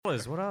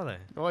Wafers, what are they?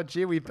 Oh,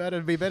 gee, we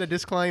better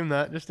disclaim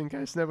that just in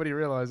case nobody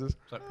realizes.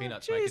 It's like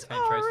peanuts Jeez, may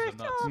contain traces of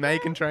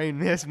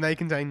nuts. May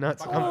contain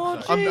nuts.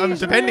 Oh, I'm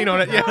depending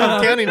on it. Yeah,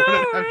 I'm counting on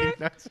it having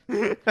nuts.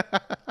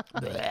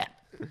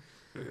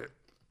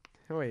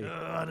 Oi.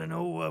 I don't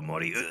know,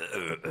 Morty.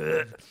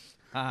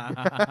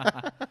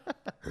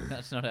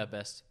 That's not our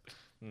best.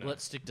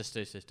 Let's stick to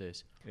Stews.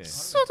 Yeah.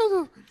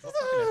 What fucking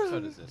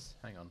episode is this?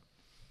 Hang on.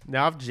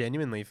 Now I've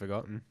genuinely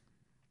forgotten.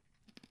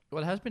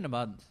 Well, it has been a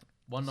month.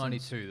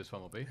 192 this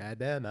one will be.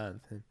 Had a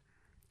month.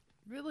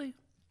 Really?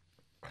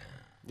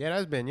 Yeah, it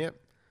has been. Yep.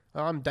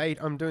 I'm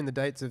doing the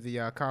dates of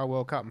the Car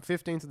World Cup. And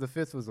 15th of the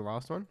 5th was the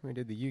last one. We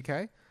did the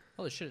UK.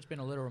 Holy shit, it's been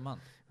a literal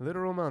month.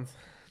 Literal month.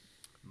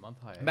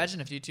 Month high.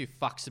 Imagine if you two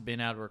fucks had been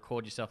able to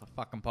record yourself a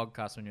fucking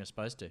podcast when you were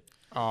supposed to.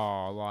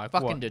 Oh, like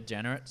Fucking what?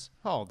 degenerates.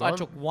 Hold on. I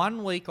took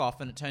 1 week off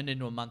and it turned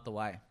into a month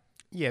away.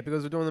 Yeah,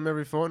 because we're doing them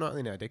every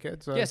fortnightly now,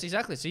 dickhead. So Yes,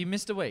 exactly. So you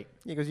missed a week.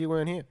 Yeah, because you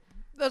weren't here.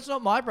 That's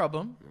not my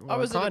problem. Well, I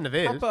was it kind at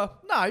a of is. proper...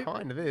 No,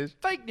 Kind of is.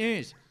 fake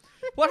news.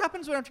 What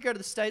happens when I have to go to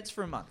the States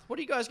for a month? What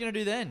are you guys going to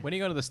do then? When are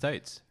you going to the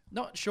States?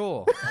 Not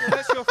sure.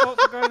 That's your fault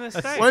for going to the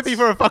States. Won't be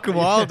for a fucking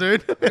while,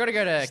 dude. I've got to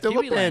go to Still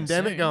Kiwi a Land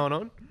pandemic soon. going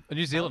on.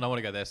 New Zealand, I want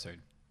to go there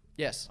soon.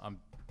 Yes.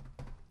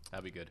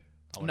 That'd be good.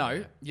 I wanna go No,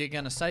 there. you're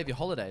going to save your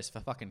holidays for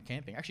fucking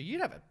camping. Actually,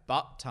 you'd have a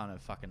butt ton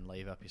of fucking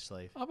leave up your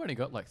sleeve. I've only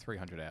got like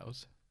 300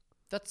 hours.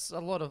 That's a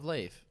lot of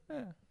leave.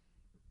 Yeah.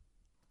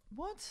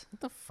 What? What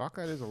the fuck?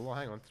 That is a lot.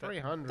 Hang on,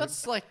 300.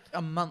 That's like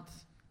a month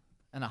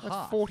and a That's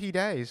half. 40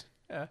 days.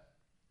 Yeah.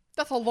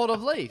 That's a lot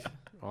of leave.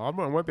 Oh, I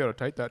won't be able to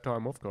take that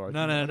time off, guys.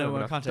 No, Don't have I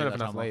enough- can't don't take have that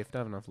enough time off. leave. Don't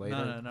have enough leave.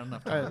 No,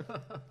 enough time.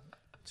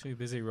 Too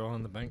busy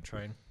rolling the bank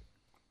train.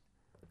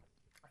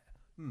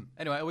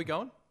 Anyway, are we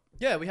going?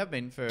 Yeah, we have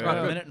been for Right,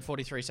 a good. minute and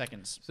 43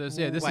 seconds. So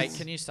yeah, this Wait, is.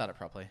 can you start it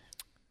properly?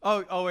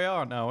 Oh, we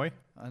are now, are we?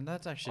 And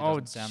that actually Oh,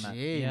 doesn't sound that.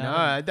 gee, Yeah. no.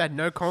 I had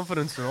no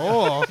confidence at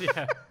all.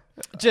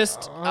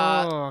 Just Oh,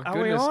 Are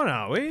we goodness. on,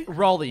 are we?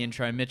 roll the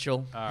intro,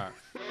 Mitchell. All right.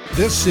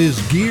 This is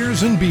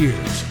Gears and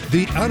Beers,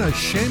 the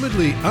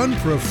unashamedly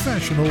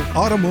unprofessional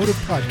automotive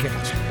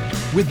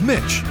podcast with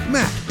Mitch,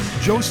 Matt,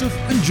 Joseph,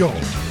 and Joel.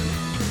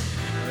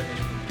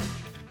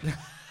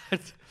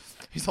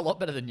 He's a lot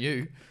better than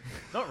you.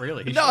 Not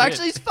really. No,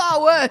 actually, he's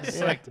far worse. It's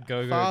like the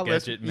go Far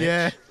less- gadget, Mitch.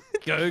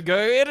 Yeah, Go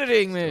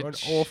editing, an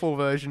Mitch. awful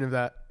version of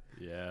that.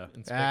 Yeah.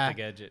 Inspector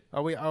Gadget.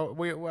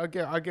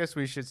 I guess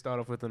we should start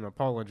off with an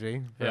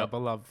apology for our Yep.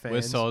 beloved fans. We're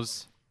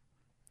soz.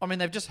 I mean,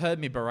 they've just heard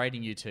me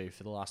berating you two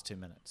for the last 2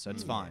 minutes, so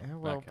it's fine. Yeah,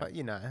 well, Okay. but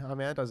you know, I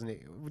mean,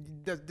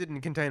 that didn't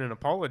contain an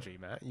apology,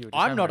 Matt. You were just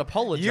I'm having not a-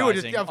 apologising You were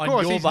just, of on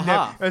course, your he's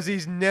behalf. as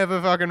he's never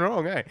fucking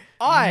wrong, eh?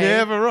 I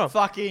never wrong.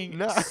 fucking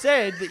No.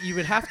 said that you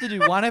would have to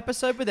do one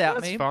episode without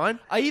That's me. fine.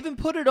 I even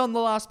put it on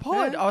the last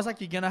pod. Yeah. I was like,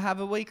 you're going to have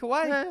a week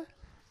away. Yeah.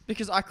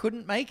 Because I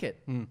couldn't make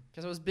it.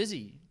 Because I was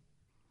busy.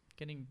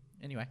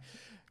 Anyway,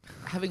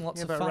 having lots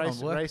Yeah, of but fun on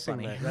racing, work,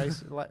 funny.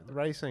 mate.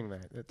 Racing, mate.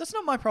 That's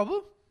not my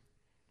problem.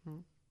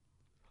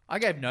 I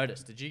gave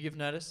notice. Did you give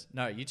notice?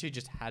 No, you two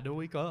just had a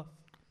week off.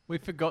 We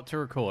forgot to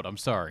record. I'm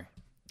sorry.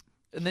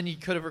 And then you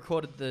could have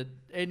recorded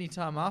any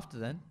time after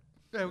then.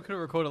 Yeah, we could have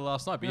recorded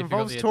last night, but It you forgot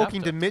involves the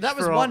talking to adapter. Mitch That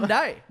was for one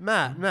day.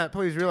 Matt,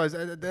 please realize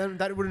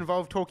that would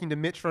involve talking to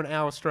Mitch for an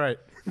hour straight.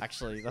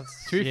 Actually,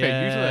 that's... To be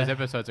fair, usually those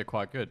episodes are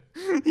quite good.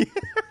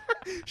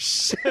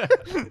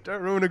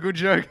 Don't ruin a good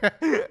joke.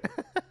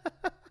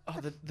 Oh,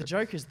 the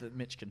joke is that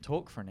Mitch can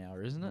talk for an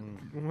hour, isn't it?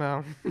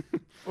 Well,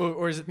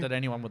 Or is it that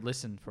anyone would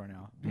listen for an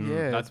hour?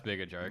 yeah. That's a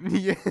bigger joke.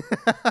 yeah.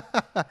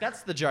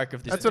 That's the joke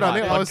of this That's what I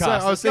mean. entire I was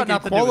podcast. It's got thinking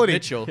nothing to do with quality.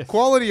 Mitchell.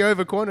 Quality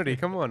over quantity.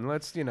 Come on,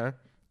 let's, We've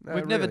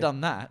never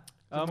done that.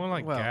 It's more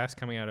like well- gas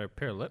coming out of a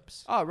pair of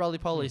lips. Oh, Roly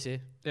Poly's here.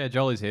 Yeah,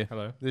 Jolly's here.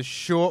 Hello. The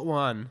short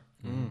one.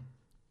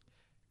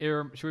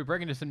 Should we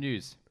break into some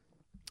news?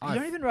 You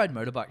don't even ride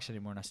motorbikes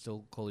anymore, and I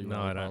still call you No,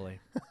 Roly I don't. Poly.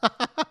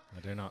 I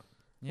do not.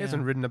 He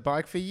hasn't ridden a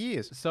bike for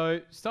years. So,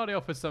 starting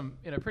off with some,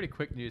 pretty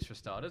quick news for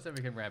starters, then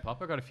we can ramp up.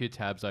 I've got a few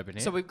tabs open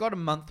here. So we've got a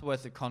month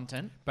worth of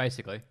content.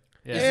 basically, Is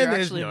Yeah, there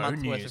there's actually a no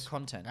month worth news. of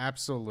content?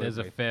 Absolutely. there's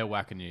a fair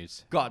whack of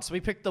news. God, so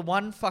we picked the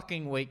one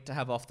fucking week to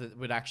have off that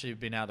would actually have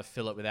been able to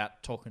fill it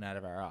without talking out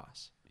of our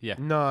ass. Yeah.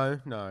 No.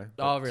 Oh,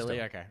 but really?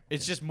 still. Okay.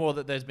 It's just more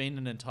that there's been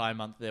an entire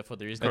month, therefore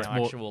there is no It's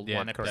more- actual yeah,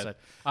 one correct. episode.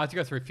 I have to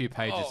go through a few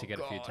pages Oh, to get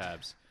a few God.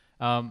 tabs.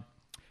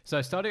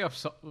 So starting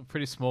off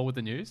pretty small with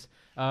the news,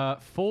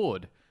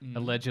 Ford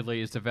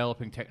allegedly is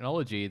developing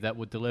technology that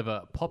would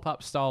deliver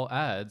pop-up style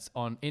ads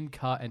on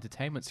in-car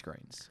entertainment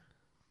screens.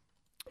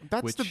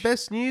 That's the Which-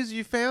 best news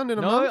you found in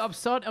a No, month?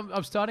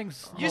 I'm starting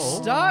small. You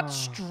start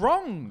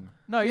strong.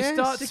 No, you Yes,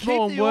 start To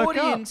small keep and the work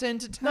audience up.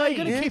 entertained. No, you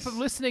got to keep Yes. them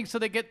listening so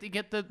they get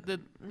the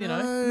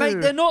No. Mate,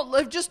 they're not.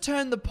 They've just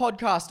turned the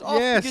podcast off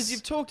Yes. because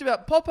you've talked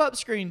about pop-up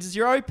screens as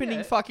your opening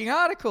Yeah. fucking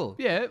article.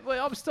 Yeah,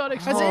 well, I'm starting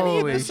Has small. any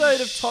Holy episode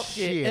of Top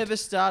Gear shit. ever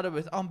started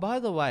with, by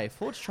the way,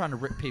 Ford's trying to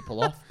rip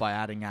people off by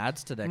adding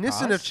ads to their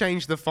Nissan have cars?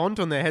 changed the font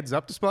on their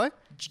heads-up display.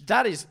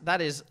 That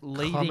is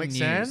leading Comic news.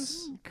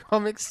 Sans?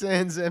 Comic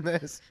Sans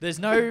MS. There's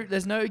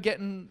no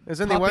getting.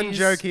 There's only one puppies.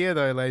 joke here,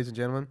 though, ladies and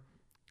gentlemen.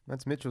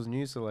 That's Mitchell's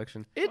news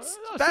selection. It's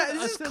I that. said- I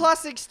This is said-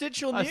 classic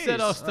Stitchell I news.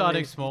 said I was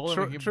starting small and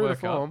True, we can true to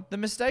work up. form. The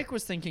mistake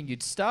was thinking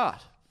you'd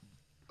start.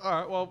 All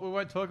right, well, we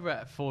won't talk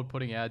about Ford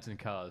putting ads in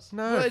cars.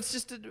 No, Well, it's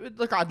just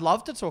look. I'd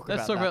love to talk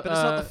Let's about talk that, about, but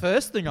it's not uh, the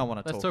first thing I want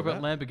to Let's talk talk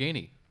about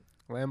Lamborghini.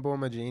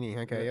 Lamborghini.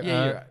 Okay, Yeah, yep.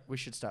 you're right. We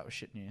should start with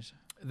shit news.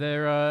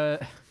 They're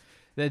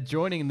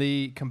joining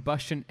the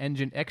combustion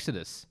engine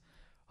exodus.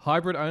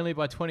 Hybrid only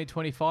by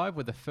 2025,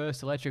 with the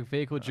first electric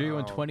vehicle due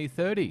in Oh,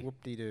 2030.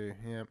 Whoop-de-doo.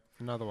 Yep,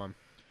 another one.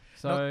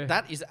 So No,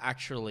 that is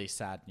actually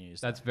sad news.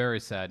 that's very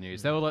sad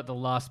news. They were like the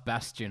last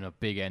bastion of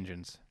big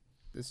engines.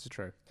 This is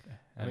true.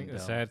 I think And,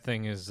 the sad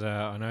thing is,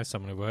 I know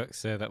someone who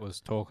works there that was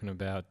talking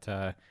about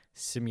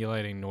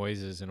simulating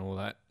noises and all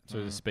that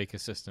through the speaker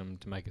system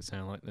to make it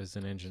sound like there's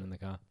an engine in the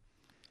car.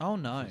 oh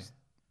no. It's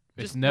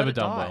Just never let it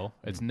done die. well.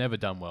 It's never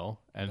done well,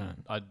 and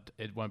No.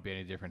 it won't be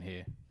any different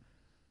here.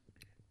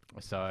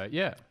 So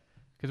yeah,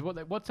 because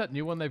what's that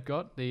new one they've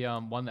got? The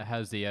one that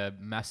has the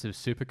massive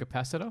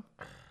supercapacitor.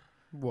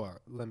 What?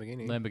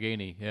 Lamborghini?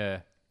 Lamborghini,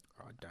 yeah.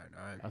 I don't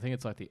know. I think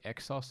it's like the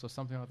Exos or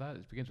something like that.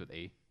 It begins with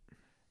E.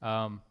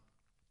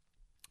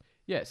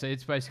 Yeah, so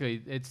it's basically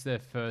the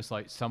first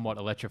like somewhat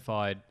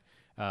electrified.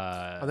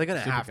 Are they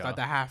going to have to? supercar.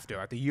 They have to.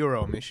 Like, the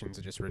Euro emissions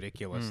are just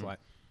ridiculous. Like,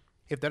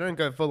 if they don't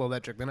go full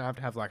electric, then they have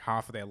to have like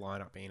half of their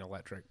lineup being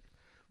electric.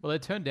 Well, they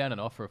turned down an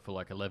offer for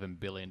like $11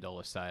 billion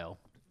sale.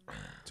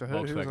 So who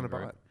was Volkswagen going to buy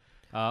Group.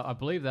 it? I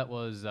believe that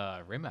was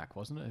Rimac,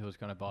 wasn't it? Who was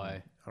going to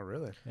buy? Oh,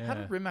 really? How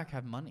did Rimac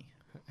have money?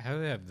 How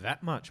do they have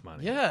that much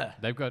money? Yeah.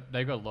 They've got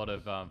a lot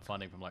of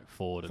funding from like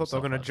Ford. I and thought they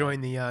were stuff going to like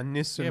join the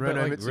Nissan Yeah, but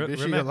Renault like,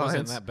 Mitsubishi Rimac wasn't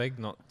alliance. that big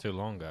not too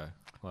long ago.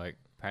 Like,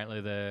 that.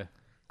 Apparently, they're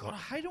God, I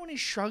hate it when he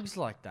shrugs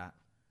like that.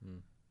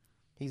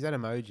 He's that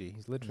emoji.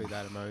 He's literally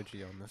that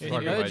emoji on the Yeah,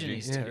 front. yeah. Emoji emoji.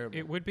 is Yeah. terrible.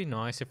 it would be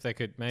nice if they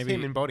could It's maybe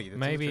him in body. That's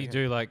maybe literally him.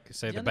 do like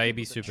say You the know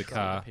baby people that troll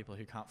supercar. People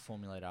who can't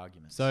formulate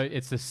arguments. so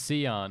it's the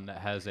Sion that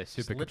has a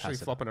Just literally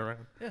supercapacitor. flopping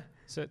around.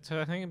 So I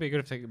think it'd be good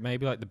if they,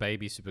 maybe like the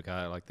baby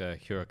supercar, like the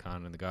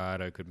Huracan and the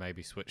Gallardo, could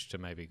maybe switch to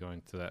maybe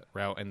going to that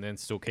route and then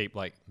still keep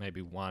like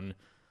maybe one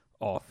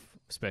off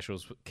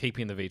specials,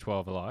 keeping the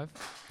V12 alive.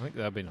 I think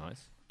that'd be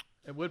nice.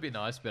 It would be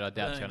nice, but I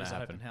doubt it's going to Learning is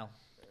happen. open hell.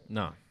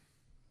 No,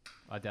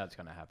 I doubt it's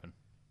going to happen.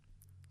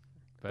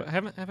 but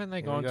haven't they Here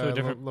we gone go, to a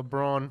different?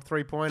 LeBron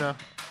 3-pointer.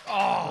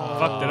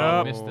 Fucked it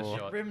up. Missed the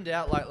shot. Rimmed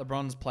out like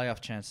LeBron's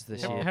playoff chances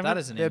this year. haven't- That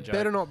is an There in-joke.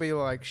 better not be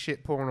like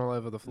shit pouring all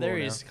over the floor. There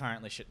now. is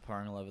currently shit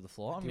pouring all over the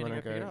floor. I'm Do you going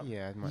want to to go pick it go?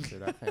 up. Yeah, I might do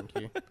that. Thank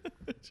you.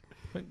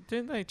 But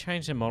didn't they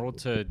change their model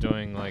to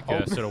doing like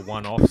Old a sort of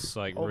one-offs,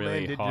 like Old man,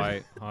 really did you?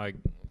 high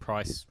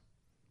price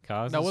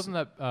cars? No, wasn't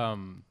that?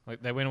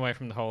 Like they went away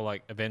from the whole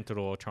like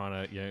Aventador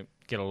trying to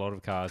get a lot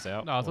of cars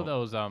out. No, I thought that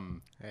was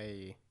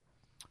Hey.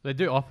 They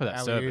do offer that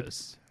Alley-oop.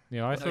 service.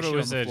 Yeah, I No thought shit it on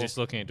was the floor. just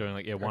looking at doing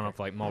like one-off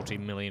like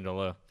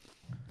multi-million-dollar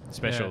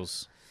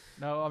specials.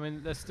 No, I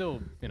mean they're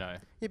still, Yeah,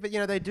 but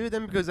they do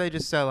them because they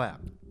just sell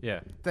out.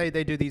 Yeah. They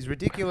do these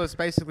ridiculous,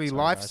 basically Sorry,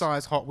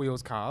 life-size Hot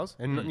Wheels cars,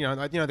 and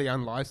the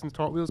unlicensed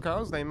Hot Wheels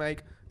cars. They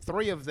make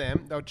 3 of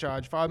them. They'll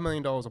charge $5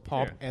 million a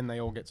pop, Yeah. and they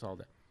all get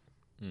sold out.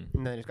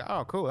 And they just go,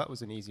 "Oh, cool! That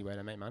was an easy way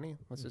to make money.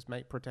 Let's just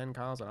make pretend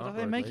cars." That But are aren't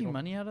they road making legal."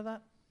 money out of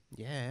that?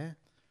 Yeah,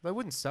 they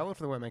wouldn't sell it if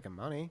they weren't making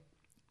money.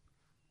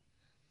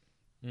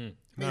 Mm.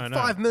 I mean,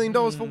 $5 million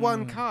for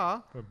one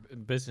car, For a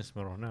business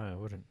model, no, it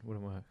wouldn't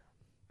work.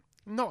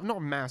 not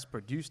mass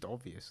produced,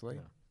 obviously.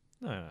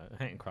 No,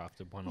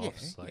 handcrafted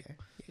one-offs. Yeah, like yeah.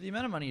 The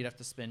amount of money you'd have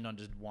to spend on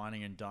just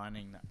whining and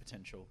dining that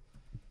potential.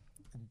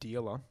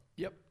 Dealer.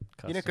 Yep.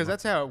 Because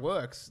that's how it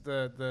works.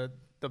 The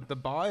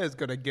buyer's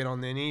got to get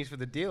on their knees for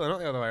the dealer, not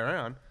the other way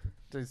around.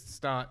 To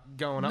start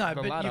going No, up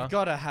the but ladder. you've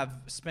got to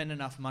spend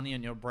enough money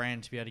on your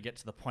brand to be able to get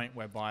to the point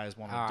where buyers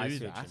want I to do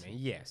see what that. you mean.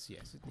 Yes.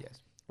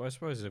 Well, I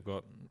suppose they've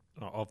got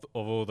of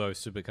all those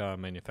supercar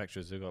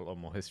manufacturers, they've got a lot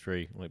more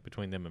history like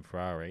between them and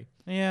Ferrari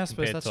Yeah, I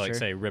suppose compared that's to like true.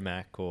 say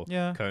Rimac or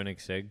Yeah.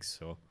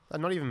 Koenigsegg or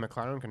Not even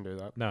McLaren can do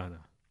that. no.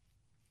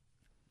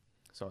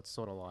 So it's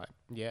sort of like,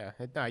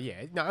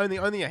 only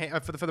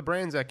for the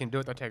brands that can do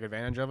it, they take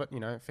advantage of it.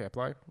 Fair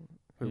play.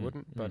 Who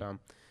wouldn't? But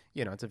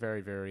it's a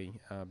very, very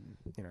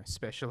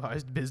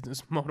specialized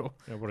business model.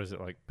 Yeah, what is it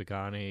like?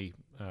 Pagani,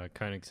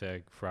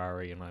 Koenigsegg,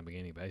 Ferrari, and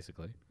Lamborghini,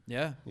 basically.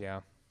 Yeah.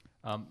 Yeah.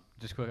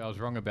 Just quick, I was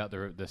wrong about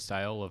the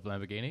sale of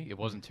Lamborghini. It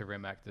wasn't to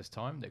Rimac this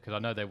time because I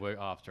know they were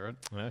after it.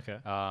 Okay.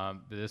 But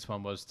this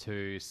one was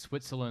to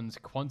Switzerland's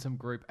Quantum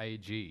Group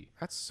AG.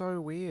 That's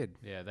so weird.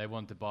 Yeah, they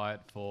wanted to buy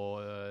it for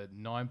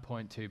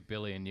 $9.2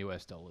 billion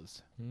US.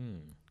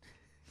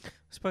 I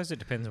suppose it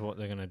depends on what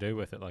they're going to do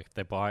with it. Like if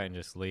they buy it and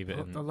just leave it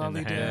Put in the the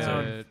lolly hands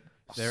down. of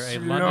They're a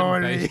Slowly.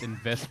 London-based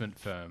investment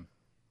firm.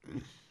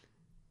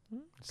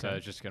 So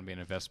it's just going to be an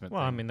investment.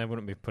 Well, I thing. mean, they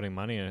wouldn't be putting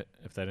money in it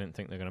if they didn't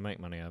think they're going to make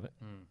money out of it.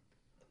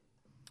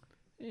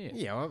 yeah.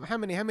 Yeah. Well, how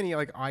many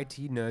like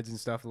IT nerds and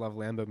stuff love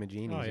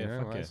Lamborghinis? Oh, yeah,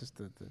 fuck Like, yeah. it's just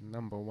the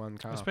number one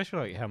car.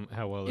 Especially like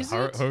how well the Is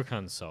it?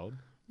 Huracan's sold.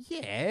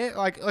 Yeah,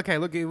 like okay,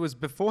 look, it was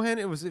beforehand.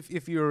 It was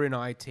if you were in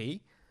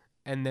IT,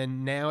 and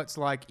then now it's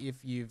like if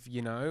you've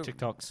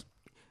TikToks.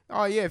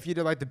 Oh yeah, if you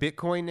do like the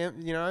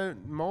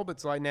Bitcoin, mob,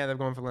 it's like now they've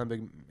gone for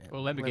Lamborghini.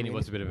 Well, Lamborghini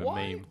was a bit of a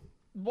meme.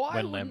 Why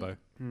When wouldn't-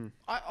 Lambo.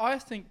 I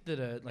think that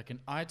an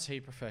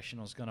IT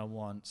professional is going to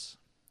want.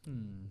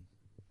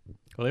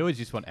 Well, they always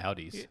just want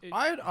Audis.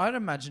 I'd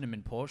imagine him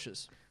in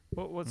Porsches.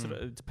 What's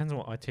it depends on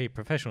what IT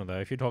professional though.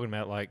 If you're talking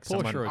about like Porsche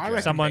or someone,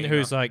 Jaguar. someone Beamer.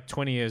 who's like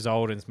 20 years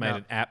old and's made No.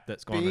 an app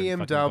that's gone and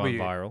fucking gone BMW.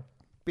 viral.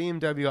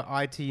 BMW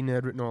IT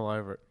nerd written all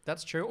over it.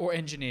 That's true. Or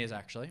engineers,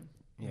 actually.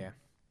 Yeah.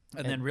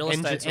 And then real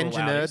estate's all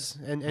engine Audis.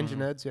 nerds and engine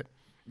nerds. Yep.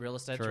 Real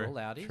estate's True. all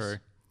Audis. True.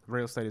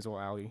 Real estate is all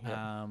Audi. Yep.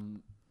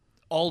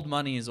 Old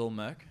money is all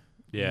Merc.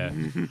 Yeah.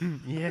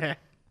 Yeah.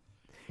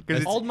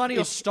 Old money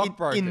or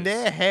stockbrokers? In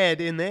their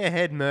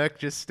head, Merc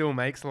just still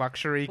makes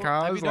luxury Well,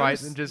 have cars, you like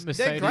noticed and just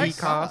Mercedes- great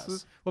classes.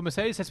 cars. Well,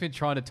 Mercedes has been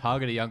trying to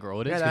target a younger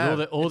audience Yeah, because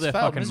they all It's their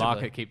failed fucking miserably.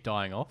 market keep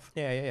dying off.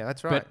 Yeah,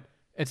 that's right. But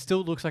it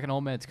still looks like an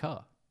old man's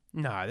car.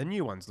 No, the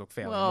new ones look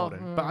fairly Well,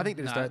 modern, but I think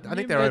they just no, don't. I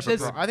think new they're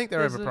There's- overpriced. I think they're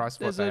there's a- overpriced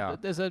for what there's they a- are.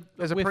 There's a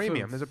There's a whiff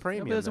premium. of- There's a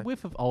premium There's a there.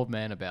 whiff of old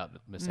man about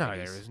Mercedes. No,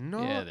 there is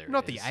not. Yeah, there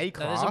not is. the A No,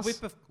 class. there's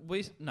a whip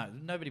of no.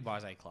 Nobody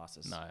buys A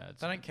classes. No,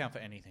 it's- they don't count for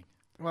anything.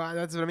 Well,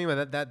 that's what I mean by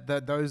that.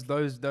 Those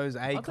A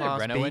they class,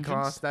 Renault B engines?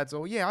 class. That's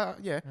all. Yeah.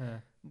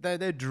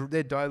 They're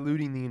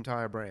diluting the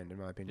entire brand, in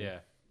my opinion.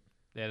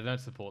 Yeah, they don't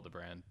support the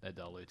brand. They're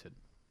diluted.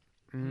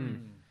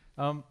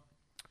 Mm.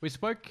 We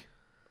spoke,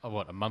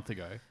 a month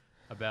ago,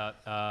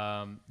 about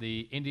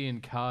the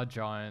Indian car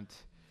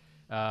giant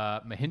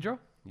Mahindra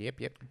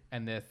Yep.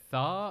 and their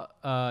Thar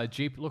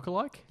Jeep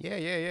lookalike. Yeah.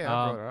 I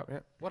brought it up. Yeah.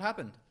 What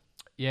happened?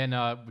 Yeah,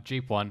 no,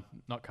 Jeep 1,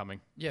 not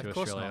coming Yeah, to of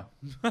course Australia.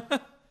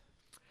 not.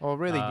 Oh,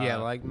 really?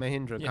 like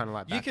Mahindra, kind of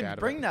like You backed out can of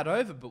bring it. that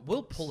over, but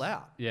we'll pull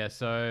out. Yeah,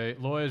 so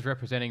lawyers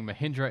representing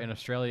Mahindra in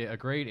Australia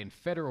agreed in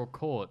federal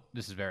court.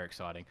 This is very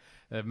exciting.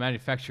 The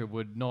manufacturer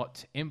would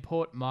not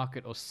import,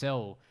 market, or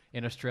sell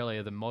in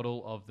Australia the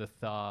model of the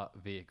Thar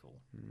vehicle.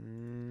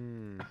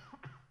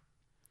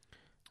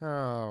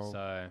 Oh.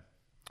 So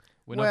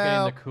we're not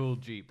Well- getting the cool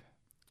Jeep.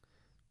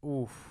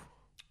 Oof.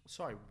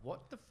 Sorry,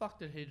 what the fuck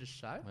did he just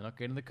say? We're not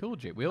getting the cool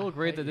Jeep. We all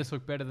agreed that this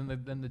looked better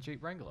than the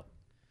Jeep Wrangler.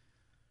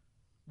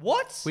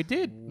 What? We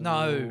did.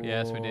 No.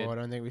 Yes, we Oh, did. I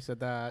don't think we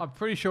said that. I'm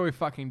pretty sure we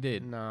fucking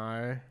did.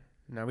 No,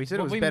 we said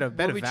Were it was we- better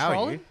were we value.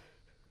 trolling?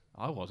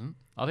 I wasn't.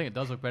 I think it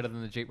does look better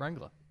than the Jeep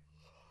Wrangler.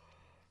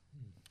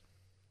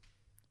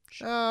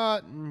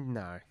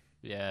 No.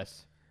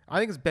 Yes. I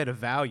think it's better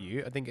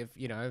value. I think if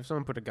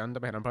someone put a gun to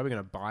my head, I'm probably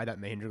going to buy that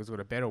Mahindra because it's got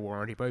a better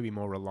warranty, probably be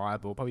more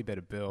reliable, probably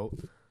better built.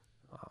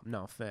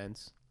 No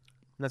offense.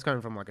 And that's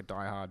coming from like a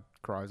diehard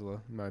Chrysler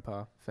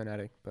Mopar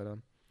fanatic. But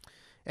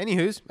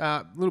anywho's,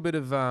 a little bit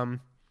of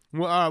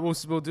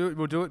we'll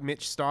do it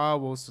Mitch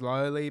style. We'll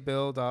slowly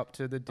build up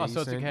to the Oh, decent.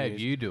 so it's okay if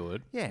news. you do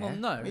it. Yeah. Well,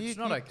 no, You- it's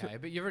not you- okay.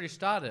 But you've already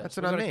started. That's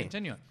so what we've I got to mean.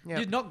 Continue. Yeah.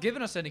 You've not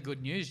given us any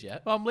good news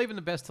yet. Well, I'm leaving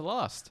the best to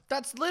last.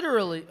 That's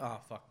literally. Oh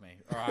fuck me.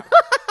 All right.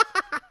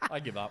 I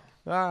give up.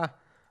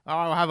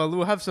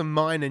 We'll have some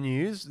minor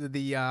news.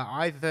 The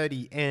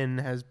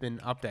i30N has been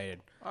updated.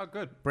 Oh,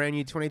 good. Brand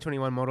new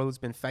 2021 model has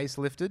been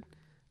facelifted,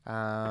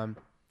 and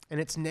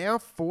it's now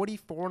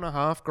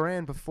 44.5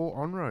 grand before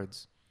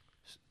on-roads.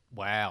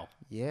 Wow.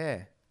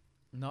 Yeah,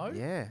 No.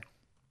 yeah,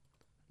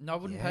 No, I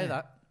wouldn't Yeah. pay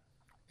that.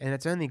 and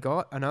it's only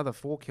got another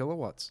 4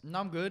 kilowatts. No,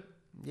 I'm good.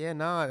 Yeah,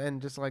 no,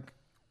 and just like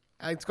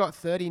it's got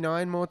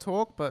 39 more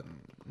torque, but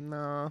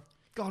no,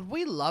 God,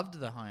 we loved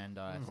the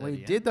Hyundai. we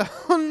 30, did the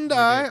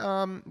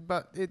Hyundai,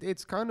 but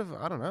it's kind of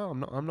I don't know.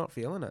 I'm not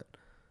feeling it.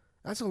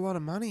 That's a lot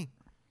of money.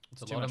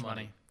 It's a Too lot much of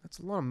money. That's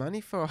a lot of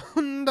money for a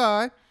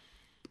Hyundai.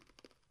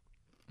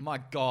 My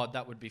God,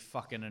 that would be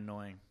fucking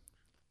annoying.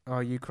 Oh,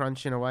 you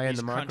crunching away He's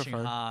in the crunching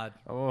microphone.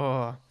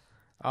 hard.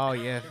 Oh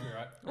yeah.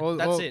 All-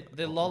 That's all- it.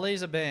 The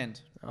lollies are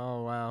banned.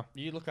 Oh wow.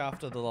 You look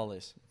after the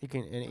lollies. You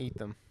can eat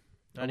them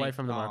Don't away eat-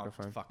 from the oh,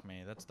 microphone. Fuck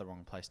me, that's the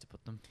wrong place to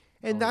put them.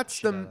 And I'll eat that's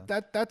shit the out of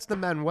them. that's the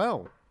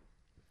Manuel.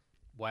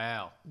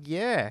 Wow.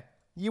 Yeah.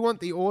 You want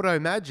the Auto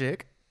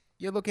Magic?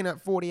 You're looking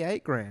at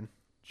 48 grand.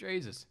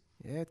 Jesus.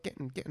 Yeah, it's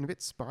getting a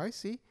bit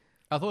spicy.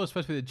 I thought it was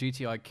supposed to be the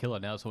GTI killer.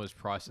 Now it's almost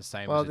priced the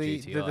same Well, as the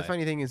the GTI.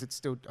 funny thing is, it's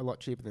still a lot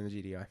cheaper than the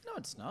GDI. No,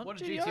 it's not.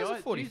 What are GTIs GTI? are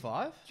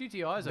 45.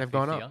 GTIs are They've 50,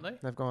 gone up. aren't they?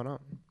 They've gone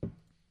up.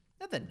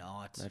 No, they're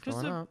not. They've 'Cause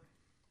gone the- up.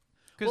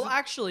 Well,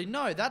 actually,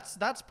 no.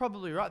 That's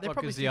probably right. They're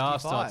probably Because 55. the R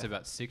starts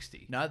about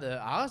 60. No, the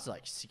R's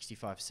like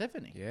 65,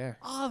 70. Yeah.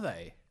 Are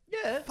they?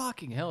 Yeah.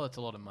 Fucking hell, that's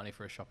a lot of money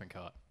for a shopping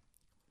cart.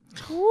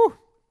 Woo.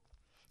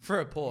 For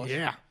a Porsche.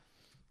 Yeah.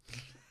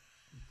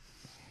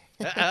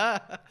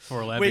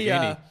 For a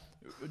Lamborghini.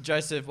 We,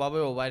 Joseph, while we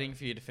were waiting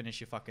for you to finish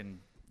your fucking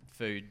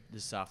food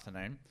this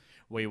afternoon,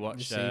 we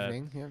watched. This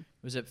evening. Yeah.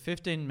 Was it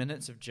 15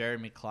 minutes of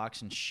Jeremy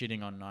Clarkson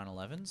shitting on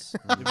 911s?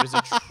 It was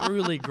a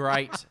truly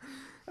great.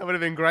 That would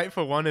have been great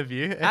for one of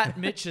you. At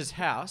Mitch's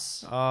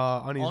house,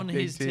 on on big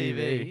his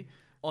TV,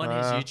 on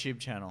his YouTube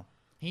channel.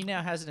 He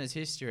now has in his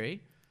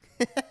history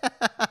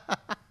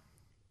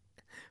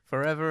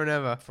Forever and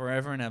ever.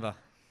 forever and ever.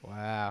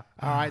 Wow.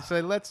 All right, so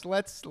let's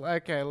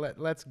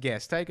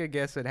guess. Take a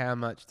guess at how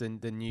much the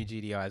new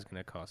GDI is going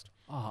to cost.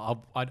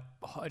 Oh, I'd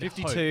hope.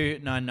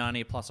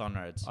 52,990 plus on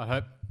roads. I'd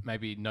hope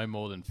maybe no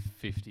more than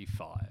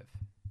 55.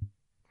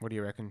 What do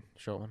you reckon,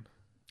 short one?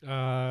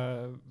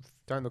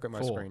 Don't look at my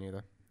 4. screen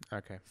either.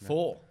 Okay. no.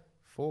 4.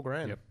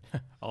 $4,000. Yep.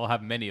 I'll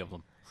have many of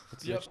them.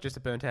 It's just a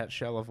burnt out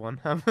shell of one.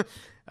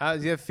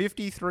 Yeah,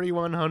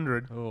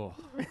 53,100. Oh,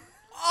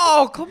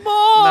 Oh, come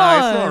on!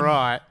 No, it's not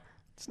right.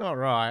 It's not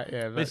right.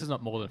 Yeah, but this is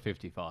not more than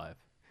 55.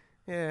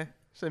 yeah.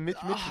 So Mitch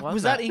won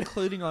Was that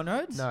including on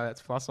roads? No,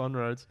 that's plus on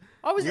roads.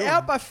 I was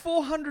out by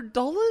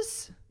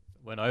 $400.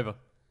 Went over.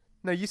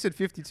 No, you said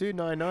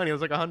 52,990. I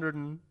was like 100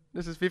 and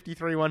this is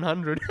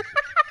 53,100.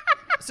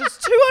 So it's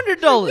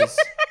 $200.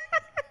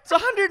 It's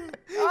 100.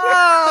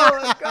 Oh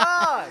my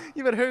god!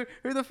 Yeah, but who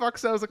the fuck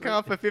sells a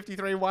car for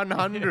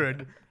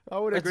 53,100? I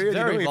would It's agree with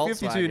you. very Doing Volkswagen.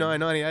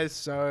 52,990. That is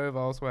so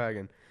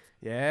Volkswagen.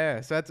 Yeah,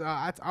 so that's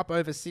up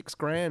over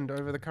 $6,000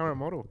 over the current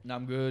model. No,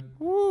 I'm good.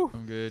 Woo!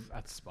 I'm good.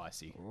 That's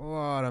spicy. A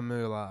lot of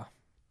moolah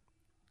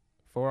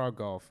for our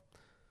Golf.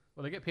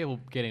 Well, they get people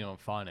getting on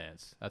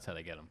finance. That's how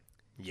they get them.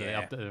 So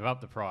Yeah. they up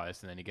the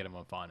price, and then you get them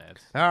on finance.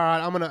 All right,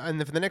 I'm gonna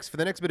and for the next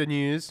bit of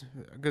news,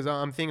 because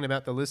I'm thinking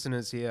about the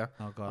listeners here.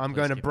 Oh, God, I'm please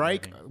going to keep it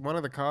break moving. one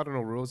of the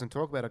cardinal rules and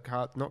talk about a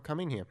car not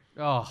coming here.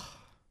 Oh,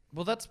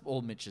 Well, that's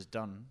all Mitch has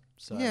done.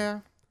 So Yeah,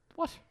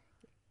 what?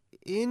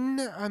 in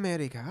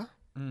America,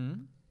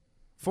 Mm.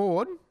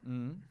 Ford,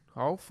 Mm.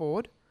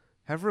 Ford,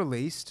 have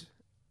released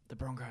The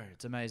Bronco.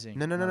 It's amazing.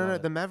 no, I love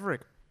it. the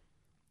Maverick,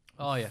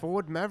 Oh yeah,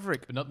 Ford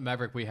Maverick. but not the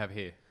Maverick we have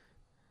here.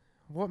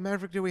 What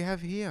Maverick do we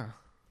have here?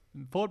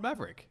 Ford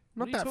Maverick.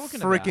 Not What are that you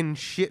talking about? freaking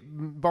shit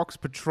box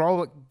patrol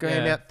that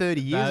came Yeah, out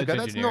 30 years badge ago.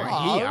 That's not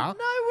engineering. here. Oh,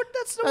 no,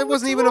 that's not That what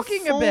wasn't we're even a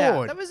talking about.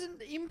 Ford. That was an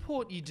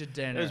import, you It was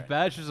degenerate.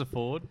 badged as a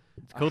Ford.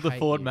 It's I called the hate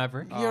Ford you.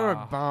 Maverick. You're a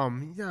Ah.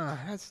 bum. Yeah,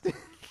 that's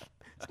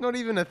it's not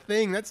even a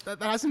thing. That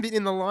hasn't been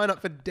in the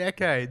lineup for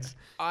decades.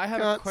 I have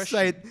a Can't question.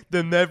 say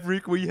the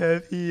Maverick we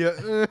have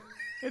here.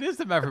 It is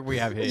the Maverick we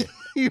have here.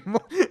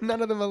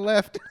 None of them are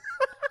left.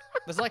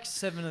 There's like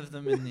 7 of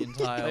them in the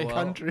entire The world.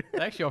 country. They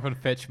actually often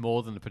fetch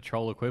more than the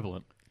patrol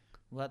equivalent.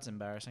 Well, that's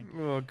embarrassing.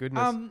 Oh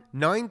goodness.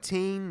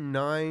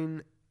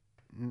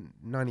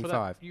 19,995. For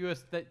that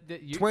US, that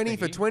ute 20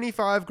 for thingy.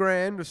 25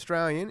 grand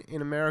Australian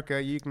in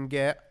America. You can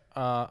get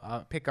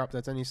a pickup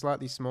that's only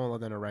slightly smaller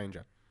than a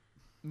Ranger.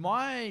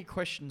 My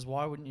question is,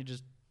 why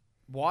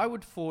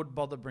would Ford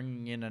bother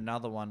bringing in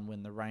another one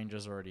when the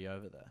Ranger's already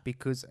over there?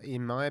 Because,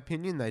 in my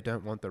opinion, they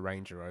don't want the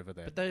Ranger over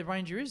there. But the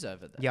Ranger is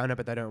over there. Yeah, I know,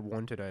 but they don't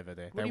want it over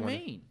there. What They do you want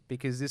it- mean?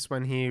 Because this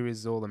one here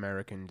is all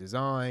American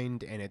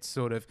designed, and it's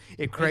sort of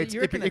you creates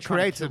reckon they're it trying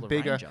to creates a kill the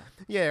bigger. Ranger?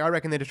 Yeah, I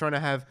reckon they're just trying to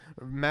have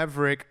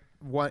Maverick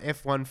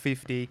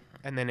F-150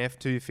 and then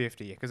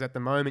F-250. Because at the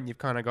moment you've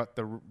kind of got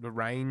the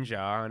Ranger,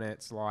 and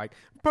it's like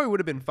probably would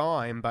have been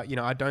fine, but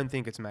I don't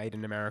think it's made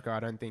in America. I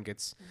don't think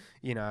it's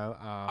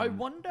I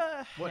wonder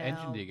how... What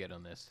engine do you get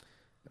on this?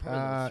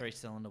 Probably the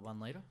 3-cylinder 1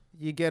 litre.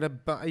 You get a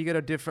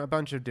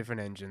bunch of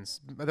different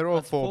engines. They're all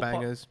That's four four pot.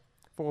 bangers,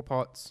 4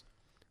 pots.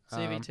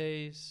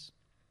 CVTs.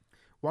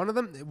 One of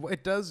them,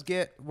 it does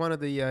get one of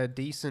the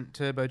decent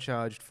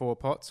turbocharged 4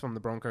 pots from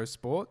the Bronco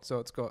Sport, so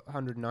it's got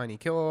 190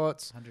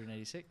 kilowatts,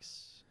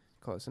 186.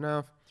 close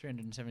enough.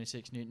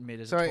 376 newton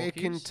meters. So of it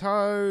can torque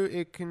tow,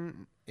 it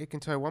can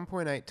tow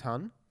 1.8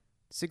 ton,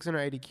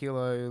 680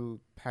 kilo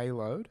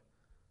payload.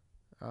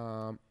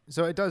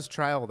 So it does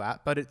trail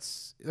that, but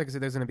it's like I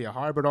said, there's going to be a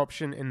hybrid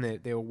option, and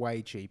they're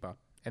way cheaper,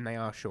 and they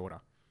are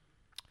shorter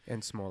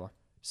and smaller.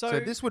 So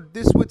this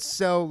would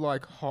sell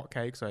like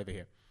hotcakes over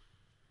here.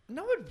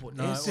 No, it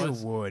wouldn't. Yes, it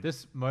would.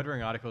 This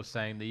motoring article is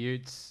saying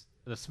the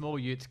small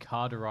Ute's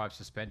car-derived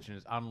suspension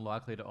is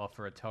unlikely to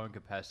offer a towing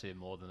capacity of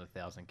more than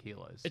 1,000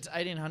 kilos. It's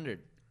 1,800.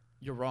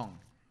 You're wrong.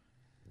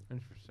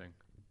 Interesting.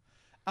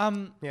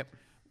 Yep.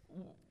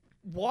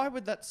 Why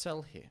would that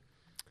sell here?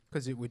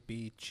 Because it would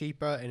be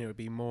cheaper and it would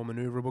be more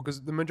maneuverable.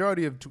 Because the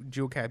majority of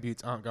dual cab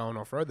utes aren't going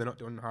off road. They're not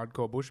doing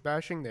hardcore bush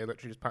bashing. They're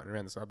literally just putting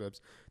around the suburbs.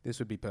 This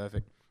would be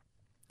perfect.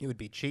 It would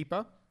be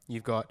cheaper.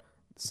 You've got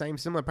the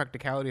similar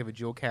practicality of a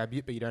dual cab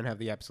ute, but you don't have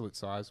the absolute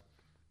size.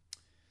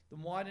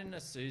 Then why didn't a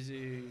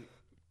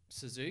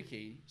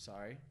Suzuki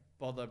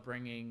bother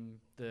bringing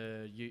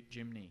the Ute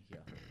Jimny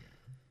here?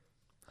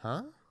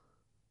 Huh?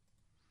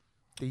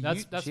 The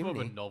That's Ute more of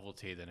a Jimny?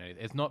 novelty than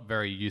anything. It's not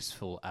very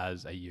useful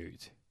as a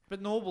Ute.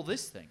 But normal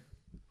this thing.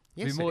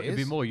 Yes, It'd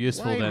be more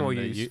useful Way than more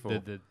the useful.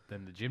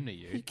 than the Jimny Are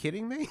you Ute.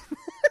 kidding me?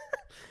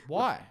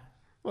 Why?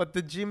 What,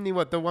 the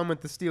Jimny, the one with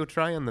the steel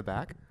tray on the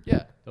back? Yeah.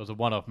 There was a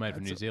one-off made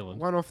for New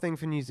Zealand. One-off thing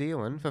for New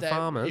Zealand, for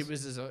farmers. It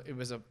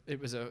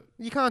was a.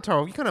 You can't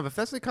tell. You can't have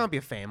it can't be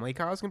a family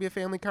car. It's going to be a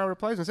family car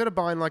replacement. Instead of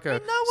buying like a...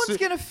 But no one's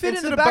gonna fit in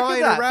instead the of back of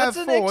buying that. a That's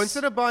an RAV4,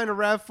 instead of buying a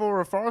RAV4 or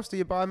a Forester,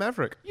 you buy a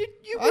Maverick. You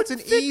That's would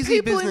an fit easy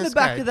people business in the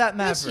back case. of that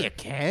Yes,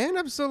 Maverick. you can.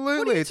 Absolutely.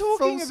 What are you It's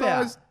talking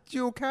full-size about?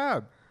 dual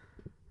cab.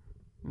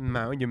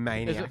 No, you're Is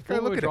maniac. it Go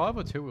look four-wheel at it. drive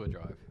or two-wheel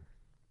drive?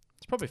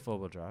 It's probably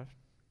 4-wheel drive.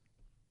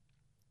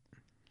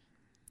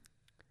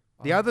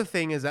 The other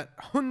thing is that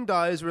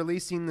Hyundai is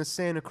releasing the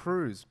Santa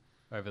Cruz,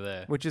 Over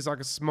there. which is like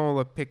a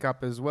smaller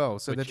pickup as well.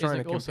 So Which they're trying to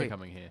isn't also compete.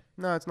 coming here.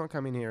 No, it's not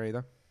coming here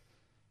either.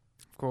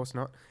 Of course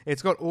not.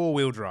 It's got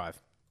all-wheel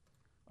drive.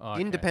 Oh,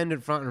 okay.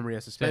 Independent front and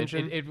rear So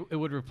suspension. it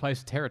would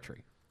replace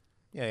territory.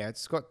 Yeah,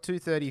 it's got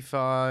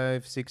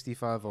 235,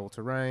 65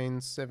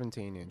 all-terrains,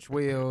 17-inch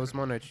wheels,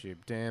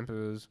 monotube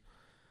dampers,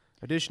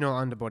 additional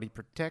underbody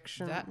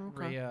protection. That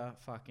Okay. rear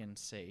fucking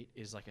seat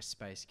is like a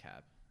space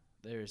cab.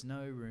 There is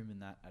no room in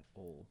that at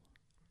all.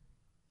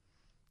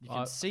 You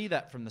can see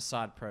that from the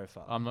side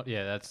profile. I'm not.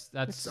 Yeah, that's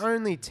It's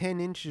only 10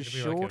 inches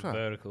It'd be like shorter. a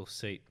vertical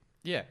seat.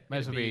 yeah, May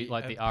as it'd well be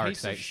like a the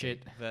piece of RX-8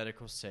 shit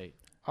vertical seat.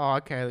 Oh,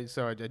 okay.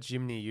 So a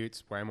Jimny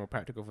Utes way more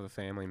practical for the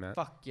family, Matt.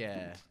 Fuck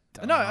yeah.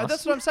 No,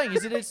 that's what I'm saying.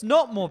 Is it's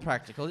not more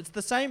practical. It's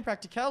the same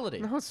practicality.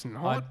 No, it's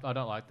not. I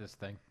don't like this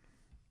thing.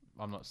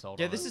 I'm not sold.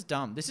 Yeah, on this it. is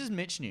dumb. This is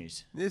Mitch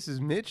news. This is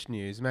Mitch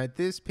news, mate.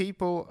 This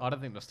people, I don't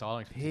think the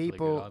styling's particularly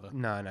people. good either.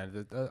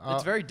 No.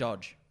 It's very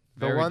Dodge.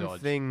 The Very one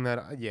Dodge. thing that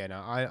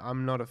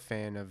I'm not a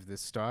fan of the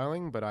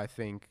styling, but I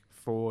think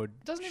Ford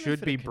Doesn't even should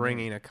fit be a canoe.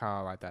 bringing a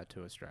car like that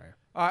to Australia.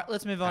 All right,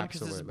 let's move on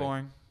because this is Absolutely.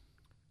 boring.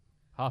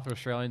 Half of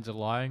Australians are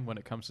lying when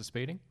it comes to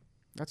speeding.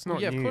 That's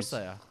not yeah, news. of course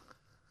they are.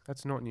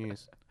 That's not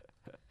news.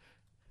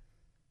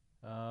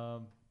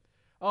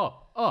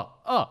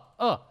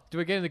 Do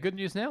we get in the good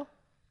news now?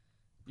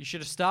 You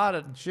should have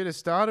started. Should have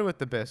started with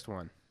the best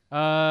one.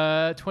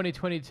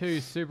 2022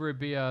 Subaru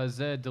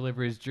BRZ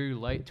delivery is due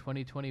late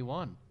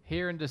 2021.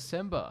 Here in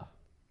December.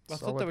 I thought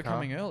Solid they were car.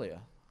 coming earlier.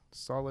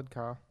 Solid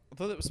car. I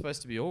thought it was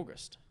supposed to be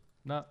August.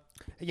 No.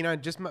 You know,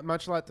 just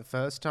much like the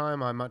first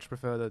time, I much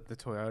prefer the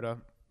Toyota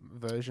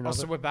version Oh, of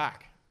so it. we're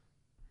back.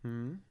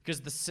 Hmm?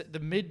 Because the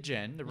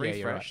mid-gen, the Yeah,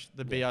 you're refresh,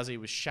 the BRZ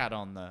was shat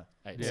on the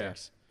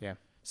 86. Yeah.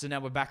 So now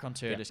we're back on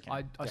Toyota's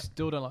camp. I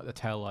still don't like the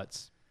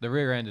taillights. The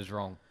rear end is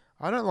wrong.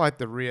 I don't like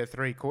the rear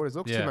 3/4.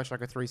 Looks Yeah. too much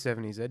like a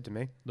 370Z to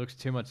me. Looks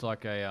too much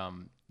like a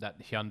that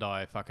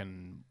Hyundai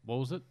fucking, what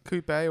was it?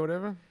 Coupe or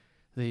whatever.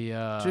 The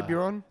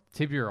Tiburon.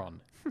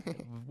 Tiburon.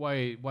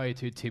 way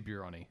too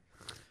Tiburon-y.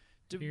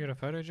 You got a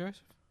photo,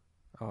 Joseph?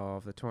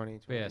 Of the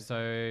 2020. But yeah,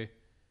 so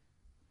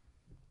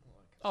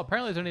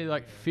apparently there's only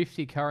like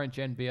 50 current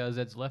gen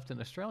BRZs left in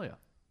Australia.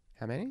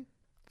 How many?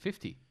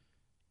 50.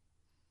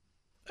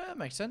 That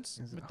makes sense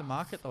with the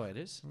market the way it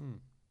is.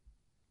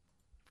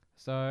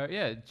 So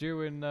yeah,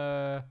 due in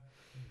Well,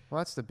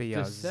 that's the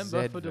BRZ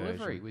December for version.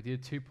 delivery with your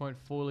 2.4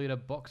 litre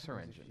boxer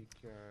engine.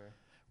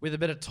 With a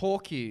bit of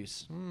torque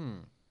use.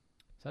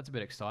 So that's a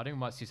bit exciting. We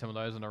might see some of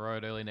those on the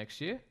road early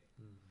next year.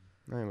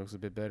 I think it looks a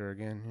bit better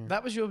again. Yeah.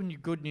 That was your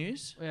good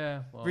news?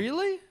 Yeah. Well,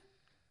 Really?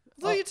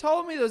 I thought you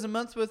told me there was a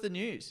month's worth of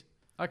news.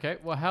 Okay.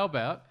 Well, how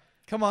about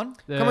Come on.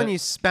 Come on, you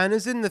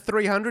spanners! Didn't the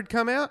 300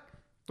 come out?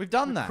 We've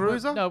done that.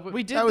 Cruiser? No,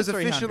 We did that the was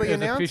 300. officially It was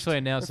announced. officially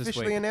announced this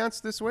Officially week.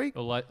 announced this week.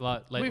 Or late We've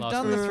last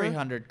done week. the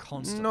 300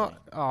 constantly.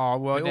 Not. Oh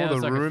well, But now all the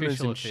it's like rumors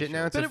official and shit.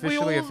 Now it's But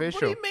officially What do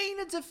official. you mean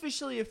it's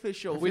officially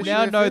official? We Officially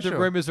now know the official.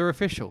 rumors are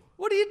official.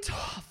 What do you...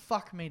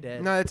 fuck me,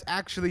 Dad. No, it's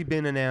actually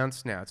been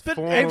announced now. It's But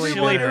formally everyone been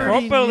already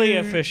announced. properly knew-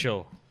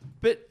 official.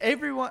 But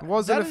everyone...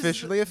 Wasn't that is-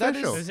 officially that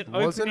is- official. There's an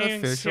Wasn't opening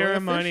officially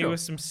ceremony official. with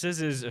some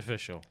scissors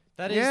official.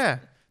 That is Yeah.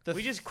 the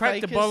We just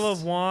cracked a bottle of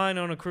fakest- wine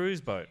on a cruise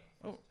boat.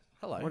 Oh,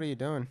 hello. What are you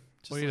doing?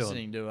 Just what are you doing?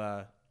 listening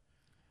to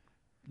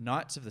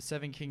Knights of the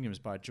Seven Kingdoms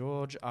by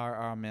George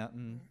R.R.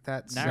 Mountain,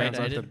 That sounds like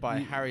narrated the, by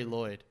you, Harry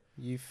Lloyd.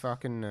 you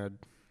fucking nerd.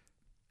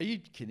 Are you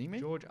kidding me?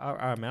 George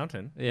R.R.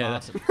 Mountain. Yeah,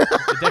 Martin.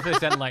 it definitely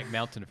sounded like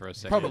Mountain for a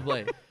second.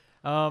 Probably.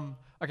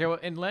 Okay, well,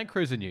 in Land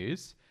Cruiser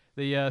news,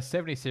 the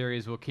 70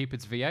 series will keep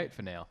its V8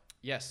 for now.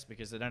 Yes,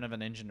 because they don't have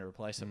an engine to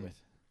replace it with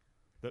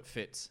that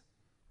fits.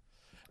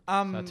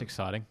 That's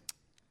exciting.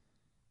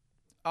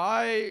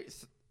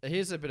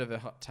 Here's a bit of a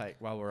hot take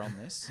while we're on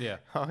this. Yeah.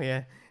 Oh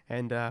yeah.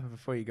 And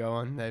before you go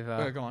on, they've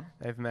Go on.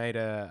 they've made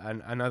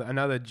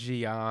another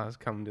GR has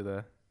come to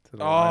the Oh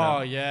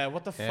lineup. yeah,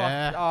 what the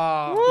Yeah. fuck?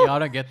 Oh, Yeah, I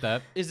don't get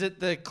that. is it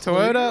the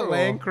Toyota Kluger or-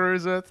 Land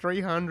Cruiser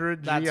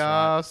 300 That's GR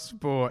right.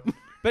 Sport.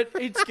 But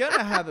it's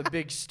gonna have a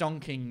big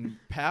stonking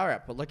power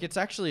output. Like it's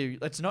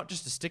not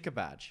just a sticker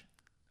badge.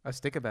 A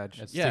sticker badge.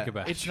 It's Yeah, sticker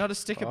badge. it's not a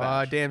sticker Oh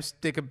badge. damn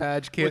sticker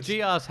badge Well, kits.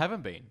 GRs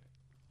haven't been.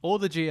 All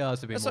the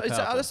GRs have been That's more what,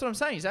 powerful. that's what I'm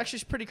saying. It's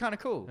actually pretty kind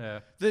of cool. Yeah.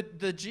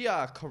 The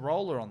GR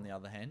Corolla, on the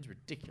other hand, is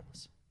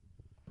ridiculous.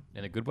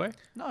 In a good way?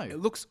 No. It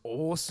looks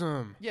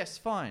awesome. Yes,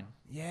 fine.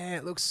 Yeah,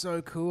 it looks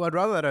so cool. I'd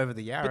rather that over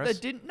the Yaris. But they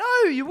didn't.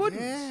 No, you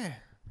wouldn't. Yeah.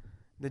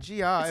 The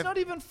GR. It's not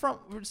even front.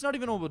 It's not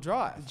even all-wheel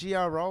drive. GR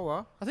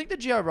roller. I think the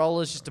GR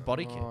Roller is just a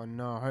body kit. Oh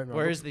no, I hope not.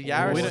 Whereas the Looks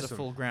Yaris is a awesome.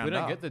 full ground We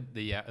don't up. get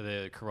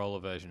the Corolla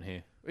version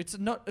here. It's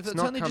not. If it's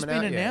not only just coming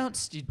been out yet.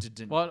 announced, you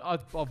didn't. Well,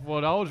 of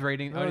what I was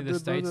reading, No, only the the-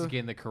 States the- are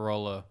getting the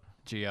Corolla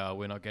GR.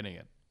 We're not getting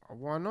it.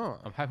 Why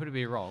not? I'm happy to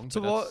be wrong.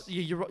 So but what? that's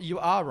You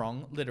are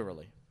wrong,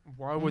 literally.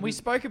 Why And would we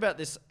spoke about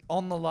this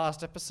on the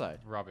last episode.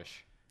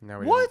 Rubbish. No,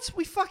 we What?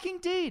 We fucking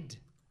did.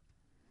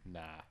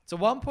 Nah. It's a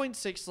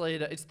 1.6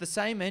 liter. It's the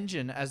same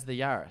engine as the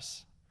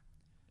Yaris.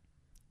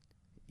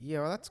 don't. Yeah,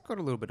 well, that's got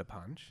a little bit of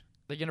punch.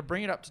 They're going to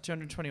bring it up to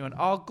 221.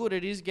 Oh, good.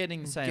 It is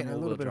getting the same Getting a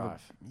all-wheel little bit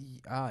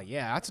drive. of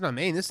yeah, that's what I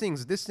mean. This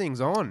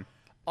thing's on.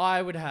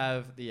 I would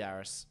have the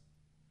Yaris.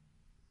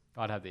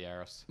 I'd have the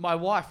Yaris. My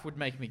wife would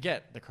make me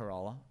get the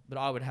Corolla, but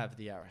I would have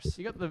the Yaris.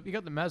 You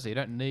got the Mazda. You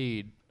don't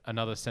need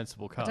another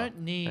sensible car. I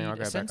don't need Hang on, I'll a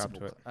go back up sensible,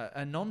 to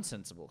a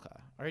non-sensible car.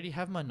 I already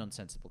have my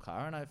non-sensible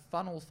car, and I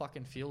funnel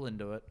fucking fuel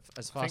into it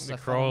as I fast think as the I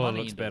funnel Corolla money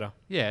looks into it. better.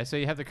 Yeah, so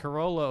you have the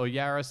Corolla or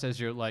Yaris as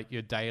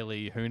your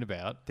daily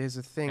hoonabout. There's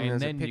a thing. And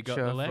There's then a you got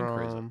picture the Land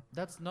Cruiser. from.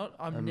 That's not.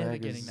 I'm A never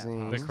getting that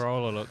magazine. The past.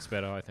 Corolla looks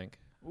better, I think.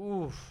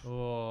 Oof.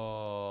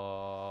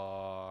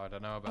 Oh, I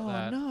don't know about Oh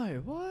that.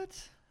 no!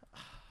 What?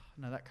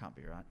 No, that can't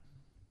be right.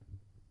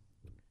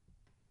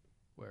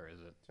 Where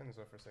is it? Turn this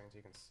off for a second so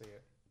you can see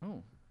it.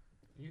 Oh,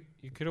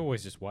 You could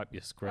always just wipe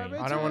your screen. mean-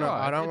 I It's don't want to.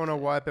 alright. I don't It's- want to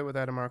wipe it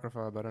without a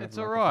microfiber. I don't It's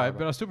have alright, microfiber.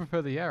 but I still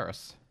prefer the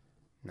Yaris.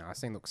 No, this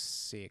thing looks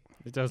sick.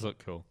 It does look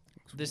cool.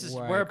 this is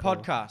way we're a cool.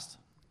 podcast.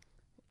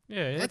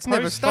 Yeah, That's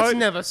never stopped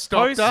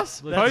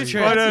us. Post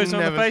true. photos on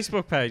Never- the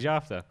Facebook page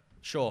after.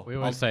 Sure, We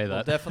always say I'll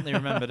that. definitely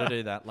remember to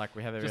do that, like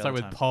we have every Just like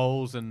other with time.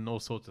 polls and all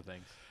sorts of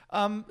things.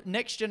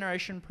 Next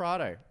generation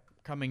Prado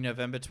coming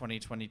November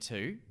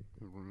 2022.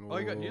 Oh,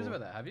 you got news about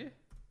that, have you?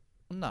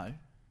 No,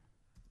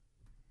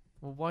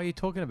 Well, why are you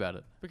talking about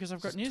it? because I've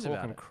got Just news talking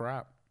about it.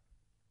 crap.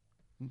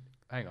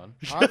 Hang on.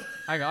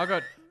 Hang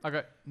on. I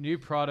got new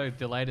Prado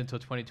delayed until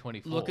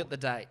 2024. Look at the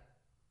date,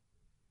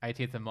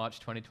 18th of March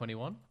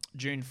 2021.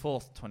 June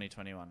 4th,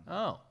 2021.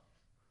 Oh.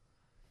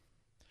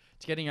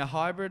 It's getting a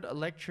hybrid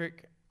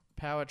electric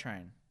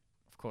powertrain.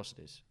 Of course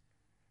it is.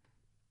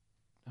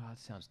 Oh, that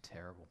sounds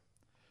terrible.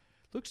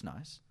 Looks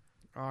nice.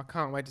 Oh, I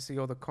can't wait to see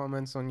all the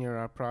comments on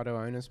your Prado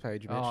owners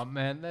page, Mitch. Oh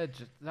man,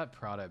 that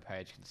Prado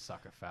page can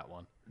suck a fat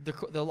one.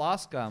 They'll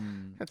ask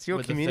That's your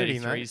with community,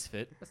 the 33s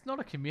fit. It's not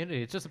a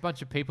community. It's just a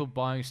bunch of people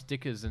buying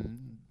stickers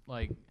and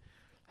like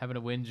having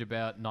a whinge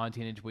about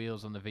 19-inch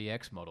wheels on the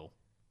VX model.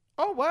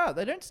 Oh wow,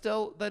 they don't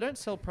sell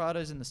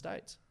Prados in the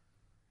States.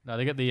 No,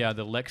 they got the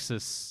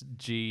Lexus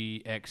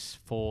GX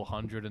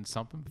 400 and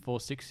something,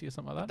 460 or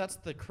something like that. That's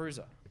the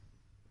Cruiser.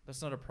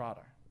 That's not a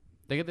Prado.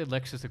 They get the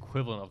Lexus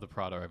equivalent of the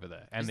Prado over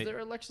there. And Is there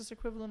a Lexus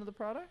equivalent of the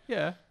Prado?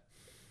 yeah,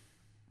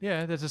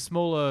 there's a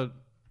smaller.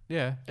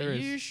 Yeah, Are there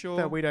is. you sure?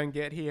 that we don't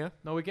get here.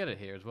 No, we get it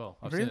here as well.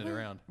 I've seen it Really?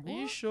 around. Are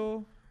you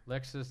sure?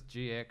 Lexus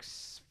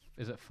GX,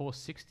 is it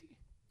 460?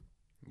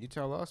 You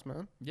tell us,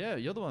 man. Yeah,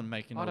 you're the one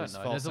making I all don't these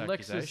know. false There's a Lexus-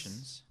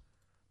 accusations.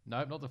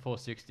 Nope, not the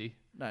 460.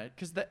 No,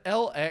 because the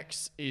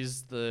LX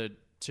is the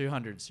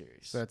 200 series.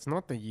 So it's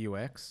not the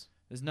UX.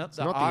 There's not It's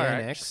the not the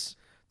RX. NX.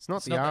 It's not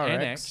It's the not the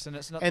RX. NX, and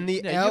it's not And the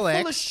You're LX.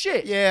 full of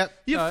shit. Yeah.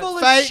 You're No, full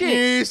of fake shit.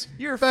 news.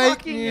 You're a Fake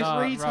fucking news.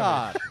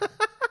 retard.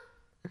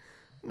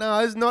 No,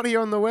 it's not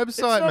here on the website, It's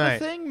not mate. a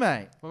thing,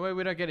 mate. Well,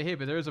 we don't get it here,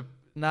 but there is a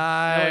No.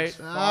 LX5.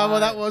 Oh, well,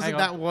 that wasn't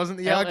Hang on.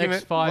 the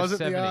argument. Wasn't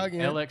the LX570.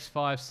 argument.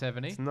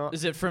 LX570. It's not.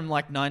 Is it from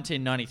like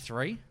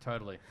 1993?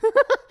 Totally.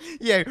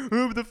 Yeah,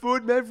 the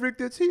Ford Maverick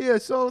that's here,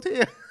 sold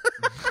here.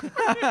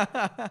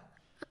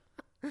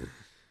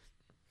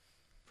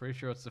 Pretty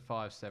sure it's the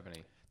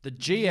 570. The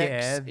GX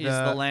Yeah, is the-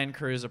 the Land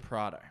Cruiser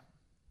Prado.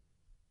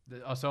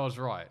 Oh, so I was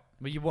right.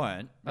 Well, you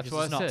weren't. That's because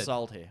what it's I not said.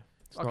 sold here.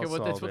 Okay, not well,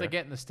 that's sold what they here.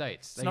 get in the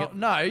States. It's They not, get-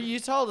 no, you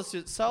told us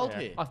it's sold Yeah.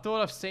 here. I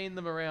thought I've seen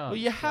them around. Well,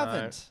 you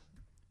haven't.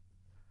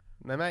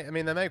 They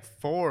make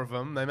 4 of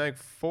them. They make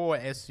 4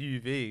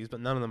 SUVs, but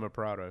none of them are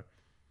Prado.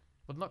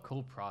 Well, not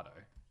called Prado.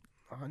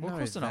 I Well, know of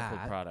course they're not called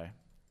that. Prado.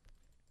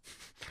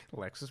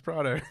 Lexus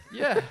Prado.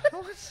 Yeah.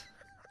 What?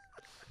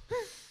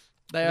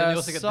 They Then are you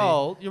also get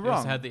sold. You're They wrong.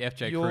 also had the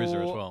FJ Cruiser as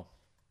You're well.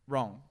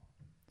 Wrong.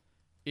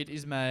 It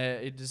is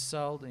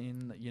sold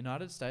in the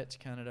United States,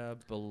 Canada,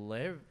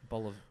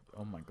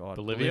 oh my god,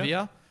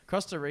 Bolivia?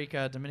 Costa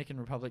Rica, Dominican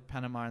Republic,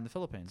 Panama, and the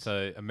Philippines.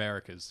 So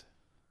Americas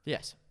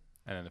Yes,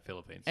 and in the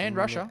Philippines. and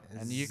Russia,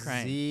 and the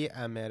Ukraine, The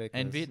Americas.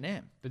 and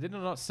Vietnam. But did it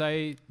not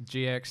say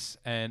GX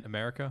and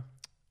America?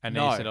 And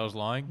then No. you said I was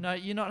lying? No,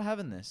 you're not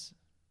having this.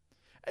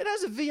 It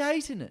has a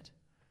V8 in it.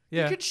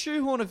 Yeah. You could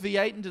shoehorn a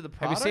V8 into the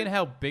Prado. Have you seen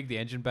how big the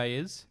engine bay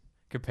is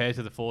compared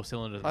to the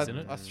 4-cylinder that's in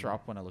it? I throw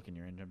up when I look in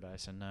your engine bay,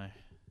 so no.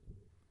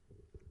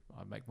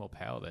 I make more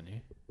power than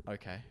you.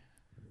 Okay.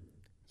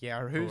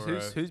 Yeah,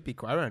 who's be?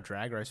 I don't know.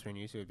 Drag race when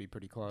you two would be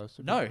pretty close.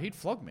 No, he'd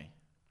flog me.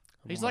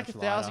 He's like much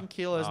 1,000 lighter?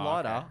 kilos Oh,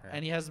 lighter, okay, yeah.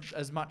 and he has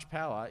as much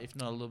power, if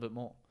not a little bit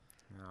more.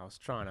 No, I was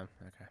trying to.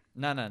 Okay.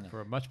 No.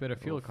 For a much better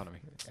fuel economy.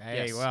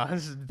 Hey, Yes. wow,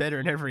 this is better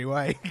in every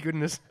way.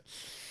 Goodness.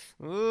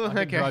 Ooh, I can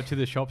okay. drive to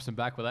the shops and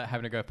back without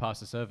having to go past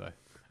the servo.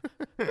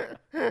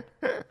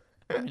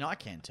 I mean, I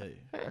can too.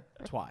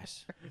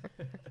 Twice.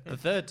 The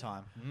third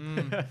time.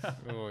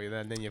 Oh, yeah,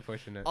 then you're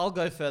pushing it. I'll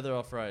go further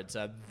off road,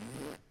 so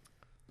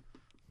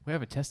We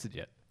haven't tested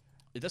yet.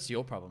 that's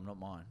your problem, not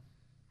mine.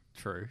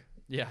 True.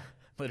 Yeah,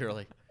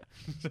 literally.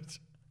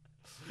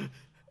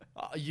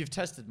 You've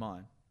tested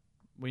mine.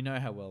 We know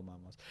how well mine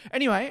was.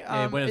 Anyway,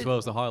 Yeah, it went as well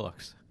as the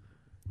Hilux.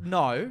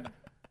 No,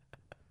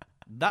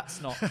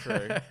 that's not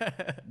true.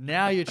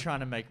 Now you're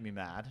trying to make me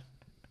mad.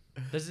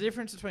 There's a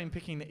difference between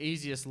picking the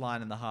easiest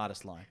line and the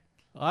hardest line.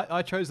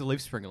 I chose the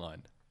leaf spring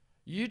line.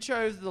 You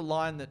chose the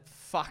line that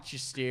fucked your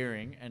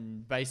steering,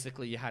 and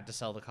basically you had to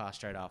sell the car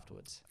straight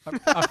afterwards.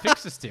 I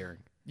fixed the steering.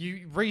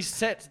 You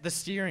reset the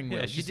steering wheel.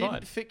 Yeah, You she's didn't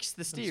fine. fix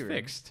the It's steering.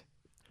 fixed.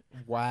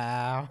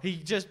 Wow. He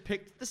just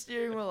picked the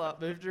steering wheel up,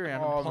 moved it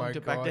around, Oh and my plonked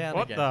it back God. down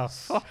What again. the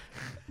fuck?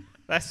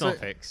 That's So not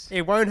fixed.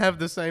 It won't have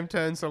the same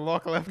turn, so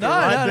lock left No, or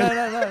right. no, then.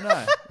 no, no, no,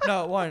 no.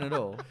 No, it won't at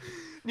all.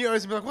 You know,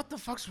 it's be like, what the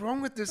fuck's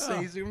wrong with this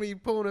thing? He's gonna be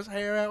pulling his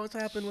hair out. What's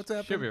happened? What's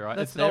happened? Should be right.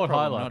 That's It's their an old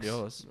problem, Hilux. not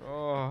yours.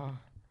 Oh,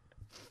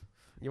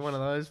 you're one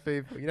of those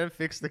people. You don't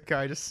fix the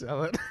car, just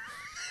sell it.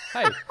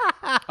 Hey,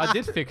 I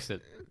did fix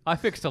it. I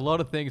fixed a lot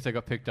of things that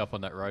got picked up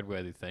on that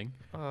roadworthy thing,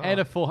 and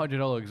a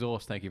 $400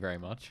 exhaust. Thank you very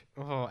much.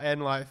 Oh,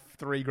 and like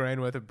 $3,000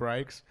 worth of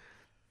brakes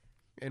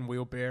and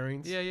wheel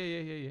bearings. Yeah.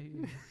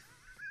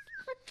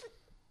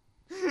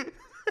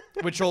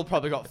 Which all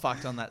probably got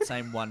fucked on that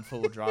same one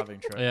full driving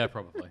trip. Yeah,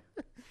 probably.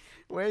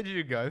 Where did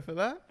you go for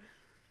that?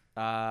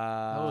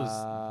 That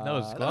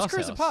was That was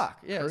Cruiser Glasshouse. Park.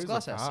 Yeah, it was Cruiser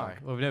Glasshouse. Park.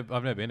 Sorry. Well,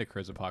 I've never been to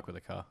Cruiser Park with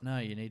a car. No,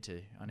 you need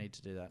to. I need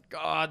to do that.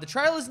 God, the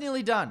trailer's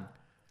nearly done.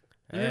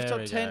 The There rooftop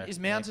we tent go. is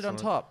mounted on Excellent.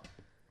 top.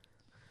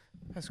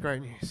 That's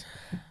great news.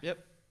 Yep.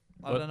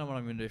 I What? don't know what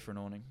I'm going to do for an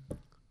awning.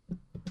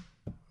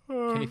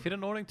 Can you fit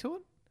an awning to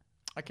it?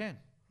 I can,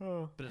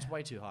 but it's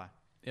way too high.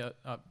 Yeah.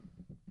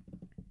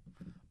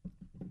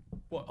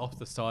 What, off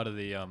the side of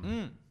the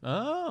Mm.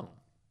 Oh.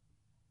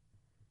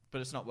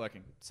 But it's not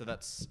working, so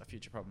that's a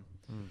future problem.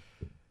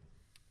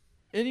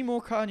 Any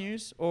more car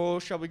news, or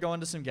shall we go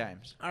into some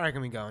games? I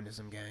reckon we go into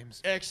some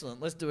games.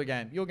 Excellent. Let's do a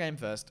game. Your game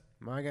first.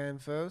 My game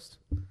first.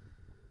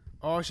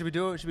 Oh, should we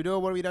do it? Should we do it?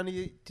 What have we done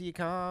to your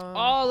car?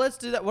 Oh, let's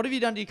do that. What have you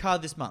done to your car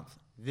this month?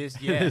 This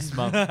This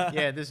month.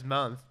 Yeah, this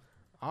month.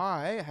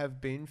 I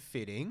have been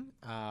fitted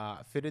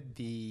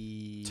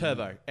the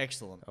Turbo.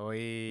 Excellent.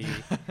 Oi,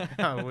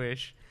 I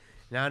wish.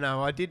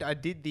 No, I did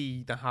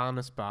the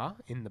harness bar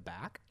in the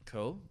back.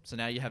 Cool. So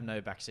now you have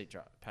no backseat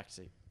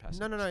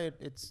passenger. No,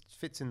 it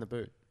fits in the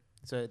boot.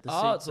 So the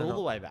Oh, seats it's are all not-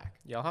 the way back.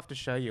 Yeah, I'll have to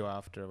show you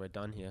after we're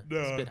done here.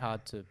 It's a bit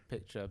hard to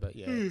picture, but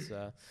yeah, it's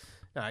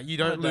no, you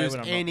don't On a day lose when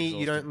I'm not any.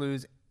 You exhausted. don't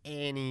lose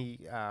any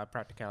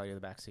practicality of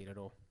the back seat at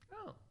all.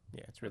 Oh.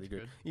 Yeah, it's really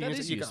good. good. You That can,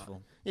 is you can-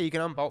 useful. yeah, you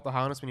can unbolt the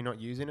harness when you're not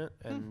using it,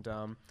 and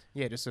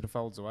yeah, it just sort of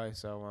folds away.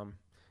 So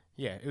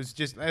yeah, it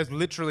was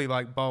literally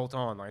like bolt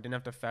on. Like, I didn't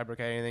have to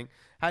fabricate anything.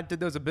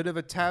 There was a bit of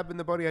a tab in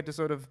the body. I had to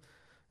sort of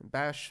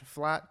bash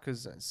flat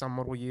because some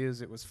model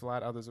years it was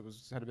flat, others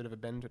had a bit of a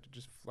bend to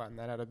just flatten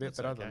that out a bit. That's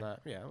but other than okay.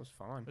 that, yeah, it was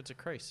fine. It's a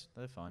crease.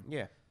 They're fine.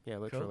 Yeah,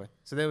 literally.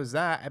 So there was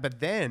that. But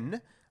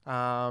then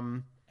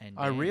And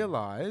I then-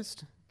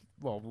 realized,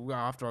 well,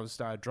 after I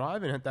started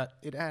driving it, that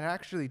it had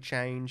actually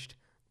changed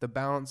the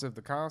balance of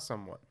the car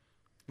somewhat.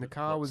 The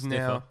car was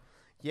now,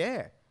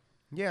 stiffer?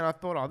 yeah, and I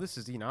thought, oh, this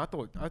is, I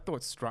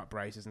thought strut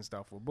braces and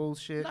stuff were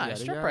bullshit. No, yada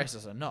strut yada.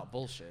 braces are not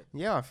bullshit.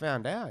 Yeah, I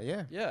found out.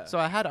 Yeah. Yeah. So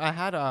I had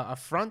a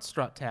front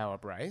strut tower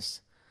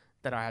brace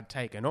that I had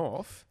taken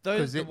off. Those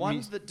 'cause the it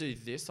ones that do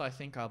this, I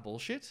think, are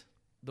bullshit.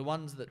 The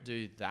ones that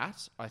do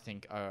that, I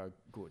think, are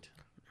good.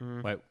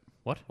 Wait,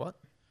 what? What?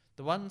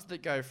 The ones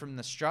that go from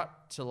the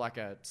strut to like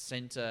a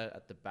center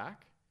at the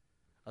back,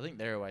 I think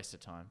they're a waste of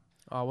time.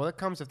 Oh well, it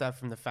comes with that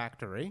from the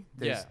factory.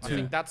 There's Yeah, I two.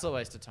 think that's a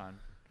waste of time.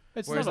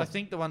 It's Whereas not I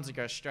think the ones that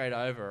go straight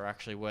over are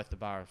actually worth the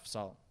bar of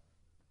salt.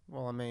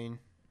 Well, I mean,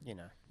 Well, you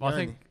I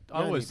think you I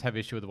only- always have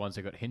issue with the ones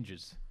that got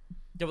hinges.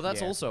 Yeah, well,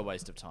 that's Yeah. also a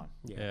waste of time.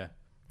 Yeah.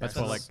 That's That's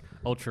what like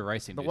ultra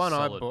racing. The do, one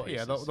I solid bought,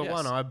 yeah, the pieces. one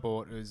Yes. I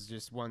bought was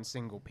just one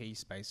single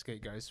piece. Basically,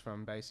 it goes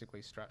from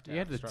basically strut. You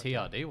had the strut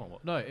tower. TRD one.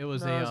 No, it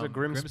was No, it was the a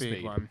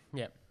Grimspeed one.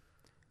 Yeah.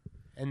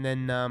 And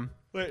then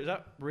Wait, is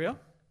that rear?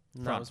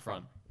 no, it was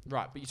front.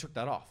 Right, but you took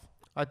that off.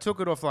 I took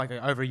it off like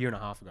over a year and a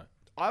half ago.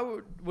 I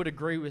would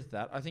agree with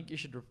that. I think you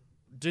should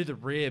do the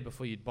rear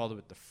before you'd bother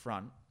with the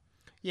front.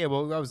 Yeah,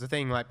 well, that was the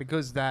thing. Like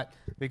because the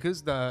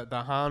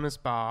harness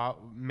bar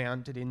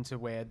mounted into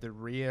where the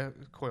rear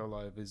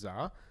coilovers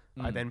are,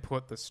 I then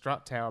put the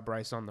strut tower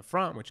brace on the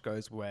front, which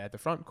goes where the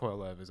front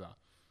coilovers are.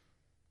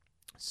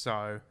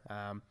 So,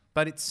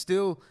 but it's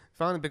still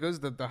finally because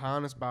the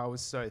harness bar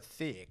was so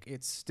thick,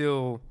 it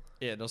still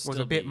Yeah, it'll was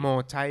still a bit be-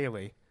 more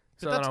taily.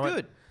 But then that's I went-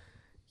 good.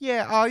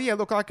 Yeah, oh yeah.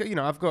 Look, I've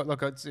got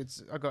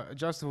I've got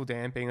adjustable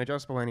damping,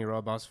 adjustable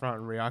anti-robust front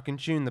and rear. I can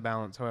tune the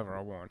balance however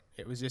I want.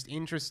 It was just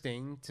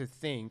interesting to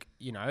think,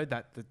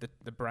 that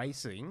the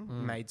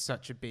bracing made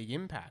such a big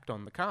impact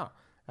on the car.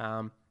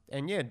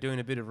 And yeah, doing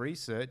a bit of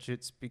research,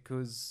 it's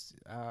because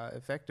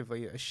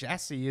effectively a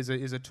chassis is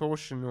a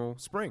torsional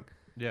spring,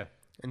 Yeah.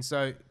 and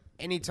so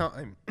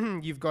anytime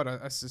you've got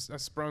a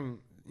sprung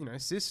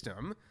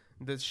system,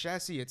 the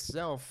chassis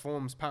itself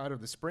forms part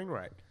of the spring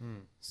rate.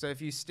 So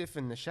if you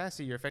stiffen the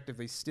chassis, you're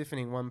effectively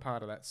stiffening one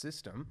part of that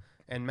system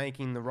and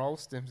making the roll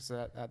stiffness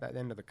at that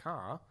end of the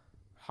car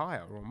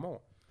higher or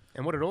more.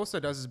 And what it also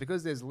does is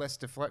because there's less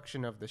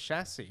deflection of the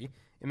chassis,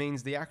 it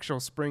means the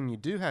actual spring you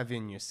do have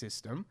in your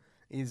system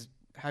is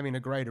having a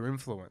greater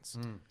influence.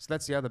 So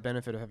that's the other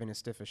benefit of having a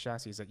stiffer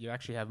chassis, is that you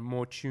actually have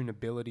more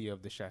tunability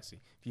of the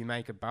chassis. If you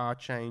make a bar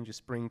change, a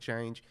spring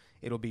change,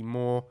 it'll be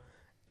more...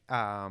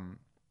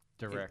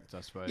 Direct, I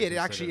suppose. Yeah,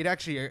 instead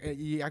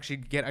you actually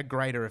get a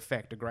greater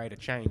effect, a greater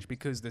change,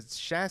 because the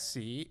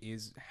chassis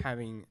is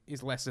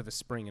less of a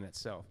spring in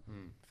itself.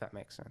 If that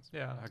makes sense.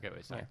 Yeah, I get what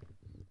you're saying.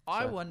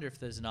 I So- wonder if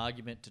there's an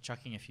argument to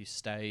chucking a few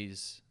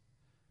stays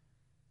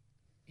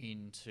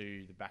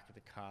into the back of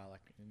the car,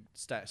 like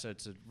so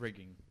it's a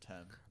rigging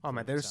term. Oh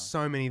mate, there's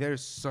so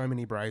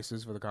many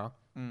braces for the car.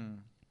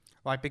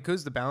 Like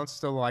because the balance is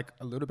still like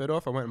a little bit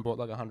off, I went and bought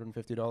like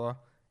 $150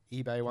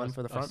 eBay one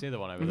for the I front. see the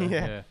one over there.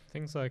 Yeah. Yeah.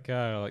 Things like the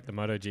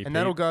MotoGP. And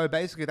that'll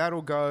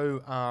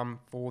go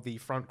for the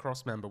front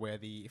cross member where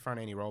the front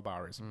anti-roll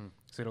bar is.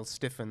 So it'll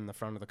stiffen the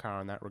front of the car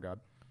in that regard.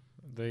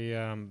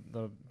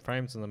 The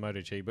frames on the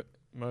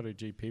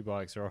MotoGP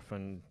bikes are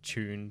often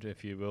tuned,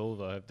 if you will.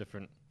 They have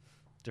different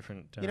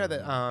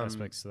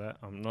aspects to that.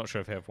 I'm not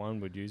sure if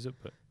F1 would use it,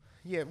 but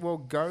Yeah, well,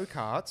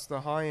 go-karts,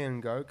 the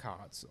high-end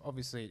go-karts,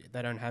 obviously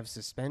they don't have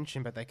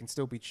suspension, but they can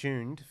still be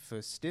tuned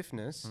for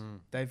stiffness.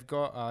 They've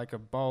got like a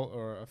bolt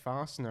or a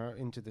fastener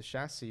into the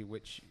chassis,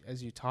 which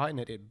as you tighten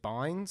it, it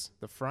binds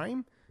the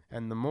frame.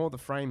 And the more the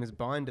frame is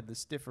binded, the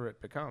stiffer it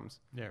becomes.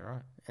 Yeah,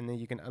 right. And then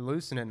you can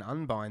loosen it and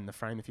unbind the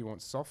frame if you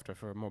want softer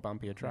for a more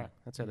bumpier track.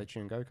 That's how they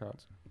tune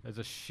go-karts. There's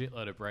a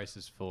shitload of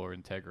braces for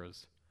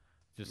Integras.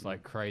 Just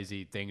like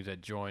crazy things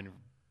that join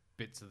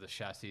bits of the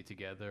chassis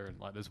together. And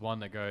like there's one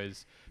that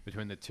goes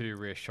between the two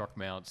rear shock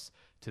mounts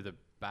to the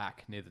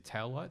back near the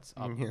taillights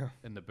up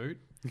in the boot.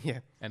 Yeah.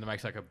 And it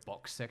makes like a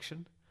box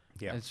section.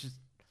 Yeah. And it's just,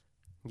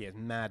 Yeah, it's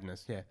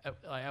madness, yeah.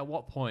 at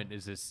what point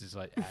is this just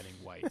like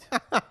adding weight?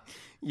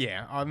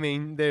 Yeah, I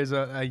mean, there's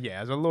a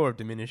law of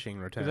diminishing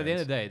returns. Because at the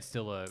end of the day, it's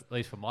still at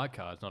least for my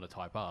car, it's not a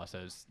Type R, so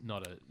it's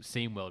not a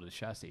seam welded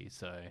chassis.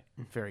 So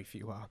Very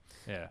few are.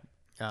 yeah,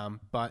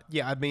 But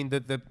yeah, I mean,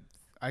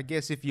 I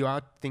guess if you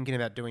are thinking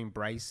about doing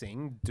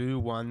bracing, do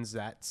ones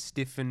that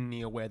stiffen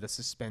near where the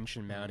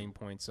suspension mounting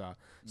points are.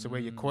 So where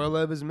your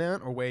coilovers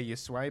mount or where your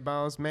sway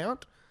bars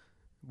mount,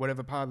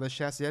 whatever part of the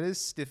chassis that is,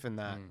 stiffen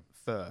that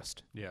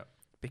first. yeah.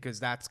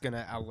 Because that's going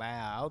to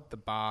allow the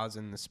bars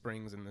and the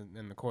springs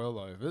and the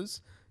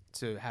coilovers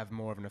to have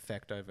more of an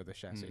effect over the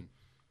chassis,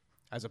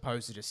 as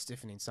opposed to just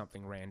stiffening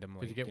something randomly.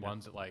 Because you get know.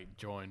 ones that like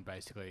join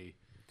basically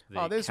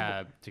Oh, the there's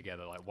cab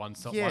together, like one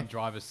Yeah. one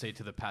driver's seat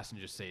to the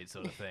passenger seat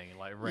sort of thing,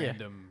 like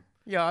random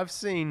Yeah, I've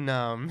seen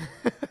I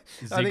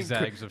think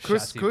zigzags of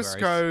chassis brace.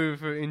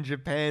 Cusco in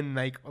Japan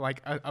make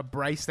like a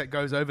brace that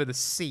goes over the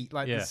seat,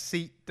 like Yeah. the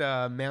seat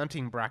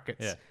mounting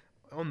brackets Yeah.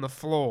 on the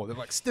floor. They're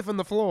like stiffen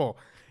the floor.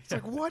 It's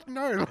like what?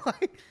 No,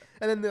 like,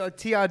 and then the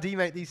TRD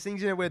make these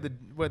things, you know, where the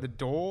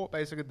door,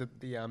 basically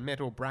the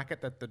metal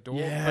bracket that the door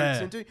Yeah.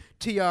 boots into,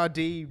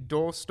 TRD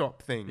door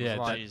stop things. Yeah,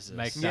 like, Jesus. that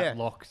makes Yeah. that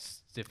lock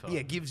stiffer.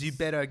 yeah, gives you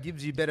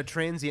better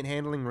transient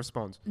handling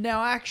response.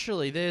 Now,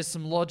 actually, there's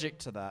some logic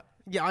to that.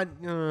 Yeah,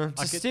 To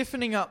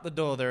stiffening up the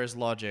door, there is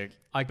logic,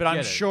 I but I'm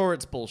get it. sure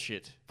it's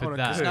bullshit. For on a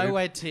that. coupe. There's no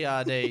way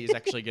TRD is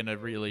actually going to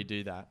really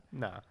do that.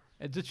 nah.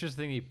 It's just a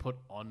thing you put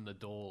on the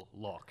door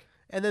lock.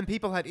 And then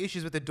people had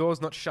issues with the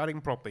doors not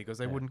shutting properly because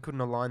they couldn't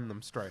align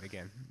them straight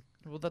again.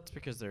 Well, that's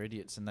because they're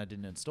idiots and they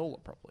didn't install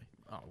it properly.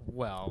 Oh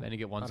well. Then you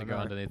get ones I that don't go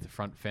know. underneath the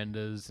front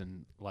fenders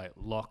and like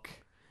lock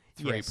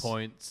 3 Yes.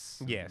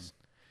 points. Yes.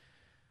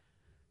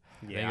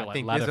 Then you Yeah, got I like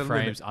think ladder there's a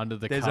frames limit. under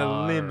the There's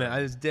car. a limit.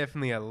 There's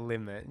definitely a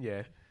limit.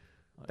 Yeah.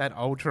 That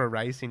ultra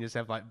racing just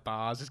have like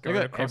bars just They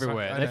going got across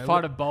everywhere. Like, They I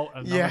find know, a bolt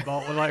and Yeah. another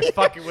bolt. We're like,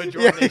 fuck it, we're yeah,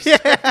 drawing this.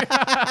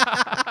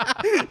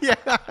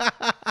 yeah.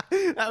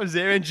 That was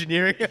their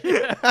engineering.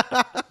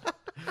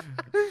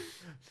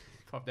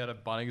 Pop down to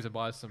Bunnings and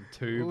buy some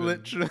tube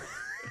Literally.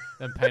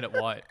 and then paint it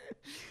white.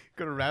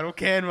 Got a rattle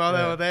can while they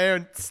Yeah. were there.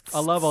 And I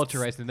love Ultra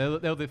Racing. They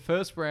were the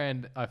first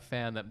brand I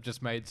found that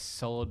just made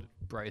solid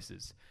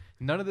braces.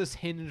 None of this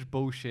hinge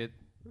bullshit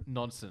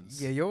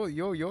nonsense. Yeah,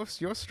 your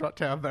strut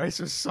tower base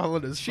was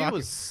solid as She fuck.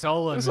 was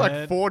solid, It was man.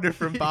 like 4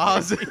 different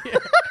bars.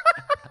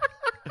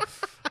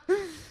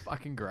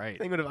 Fucking great.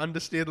 Thing would have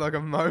understeered like a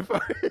mofo.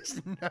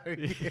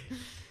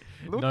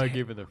 No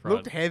give in the front.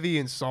 Looked heavy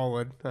and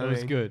solid. It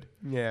was good.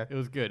 Yeah. It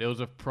was good. It was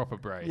a proper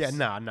brace. Yeah,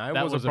 no, That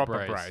it was was a a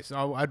proper brace. brace.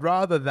 I'd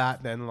rather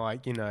that than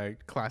like,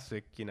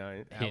 classic,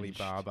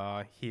 Hinged.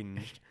 Alibaba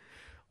hinged.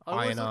 I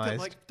always looked at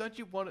Ionized. like, don't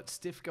you want it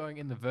stiff going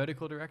in the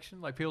vertical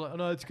direction? Like people are like, oh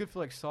no, it's good for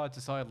like side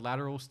to side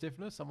lateral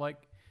stiffness. I'm like,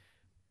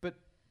 but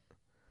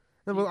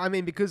No, well, I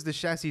mean, because the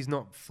chassis is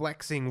not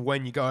flexing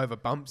when you go over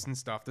bumps and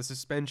stuff, the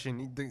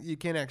suspension, you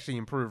can actually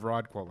improve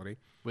ride quality.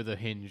 with a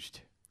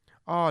hinged.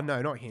 Oh,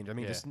 no, not hinge. I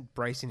mean, Yeah. just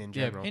bracing in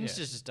Yeah, general. Hinged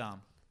is just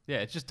dumb. Yeah,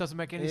 it just doesn't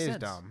make It any is sense.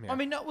 dumb. Yeah. I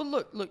mean, no. Well,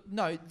 look.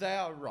 No, they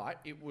are right.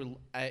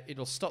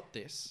 It'll stop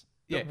this.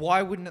 But Yeah.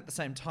 why wouldn't at the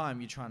same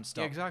time you try and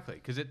stop? Yeah, exactly.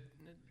 Because it.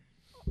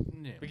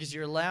 Yeah. Because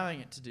you're allowing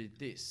it to do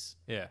this.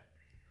 yeah.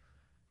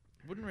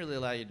 Wouldn't really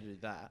allow you to do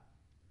that,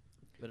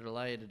 but it'll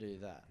allow you to do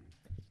that.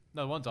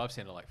 No, the ones I've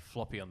seen are like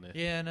floppy on the.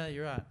 Yeah, no,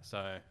 you're right.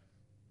 So.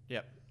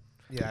 Yep,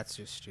 yeah, that's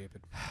just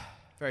stupid.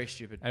 very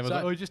stupid. And it was So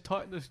like, oh, just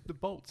tighten the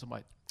bolts. I'm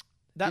like,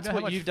 that's know how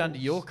what much you've done to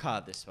force- your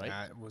car this week.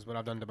 That was what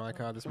I've done to my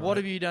car this What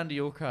morning. have you done to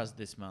your cars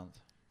this month?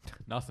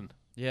 nothing.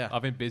 Yeah.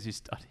 I've been busy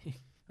studying.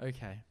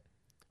 Okay.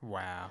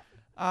 Wow.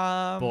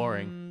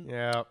 Boring.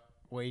 Yeah.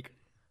 Weak.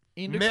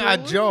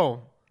 Intercooler?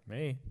 Joel.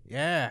 Me.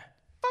 Yeah.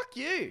 Fuck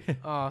you.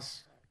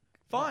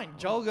 Fine.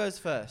 Joel goes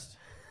first.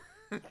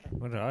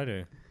 What did I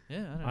do? Yeah,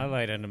 I don't I know.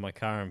 laid under my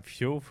car in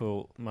fuel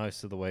for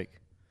most of the week.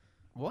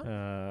 What?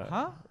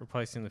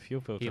 Replacing the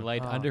fuel filter. He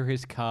laid under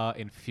his car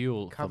in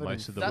fuel for Covered in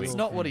most of the That's week.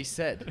 not what he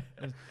said.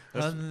 It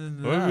was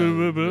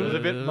a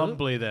bit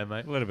mumbly there,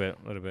 mate. A little bit.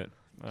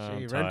 Gee,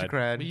 Tired.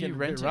 Rent-A-Crowd. Were you Getting a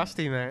bit renting?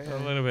 rusty, mate. A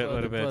little bit.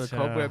 Blow the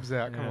cobwebs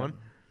out. Come yeah. on.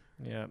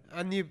 Yeah.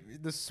 And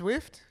the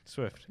Swift.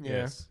 Swift.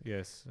 Yeah.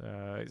 Yes.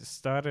 It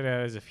started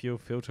out as a fuel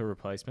filter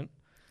replacement.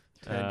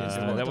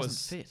 That that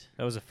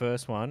was the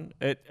first one.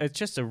 It's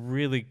just a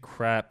really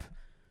crap.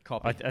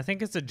 Copy. I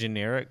think it's a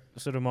generic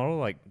sort of model.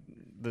 Like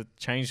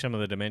change some of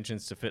the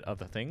dimensions to fit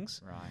other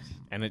things, Right.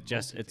 and it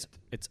just it's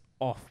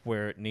off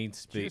where it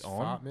needs to Did you be just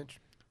on. fart, Mitch?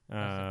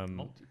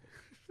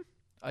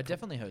 I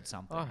definitely heard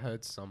something. I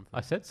heard something.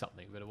 I said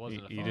something, but it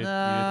wasn't a You fart. did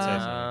say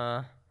something.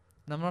 Uh,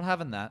 No, I'm not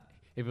having that.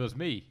 If it was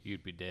me,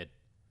 you'd be dead.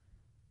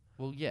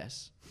 Well,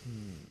 yes.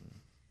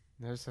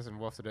 it just hasn't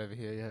wafted over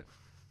here yet.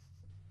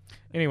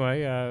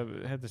 Anyway,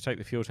 had to take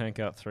the fuel tank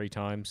out 3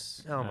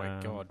 times. Oh my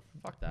god.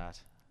 Fuck that.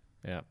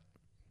 Yeah.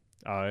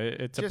 Oh,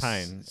 it's a Just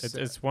pain. s-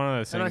 It's one of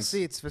those things. And I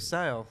see it's for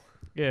sale.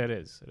 Yeah, it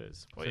is.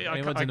 So if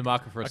anyone's in the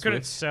market for a I couldn't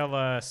Swift, sell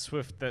a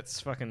Swift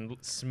that's fucking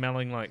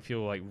smelling like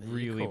fuel like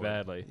really could.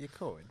 badly. You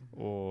could.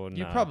 Or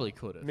You nah. probably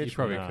could have. Mitch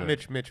probably No.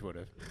 could. Mitch would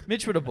have.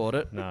 Mitch would have bought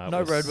it. No,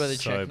 No it was roadworthy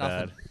so check,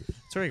 bad. nothing.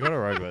 It's already got a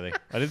roadworthy.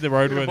 I did the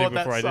roadworthy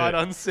before I did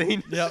it.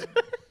 unseen. Yep.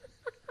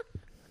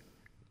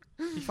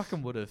 He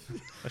fucking would have.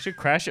 I should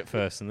crash it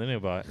first and then he'll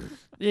buy it.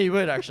 Yeah, he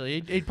would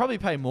actually. He'd probably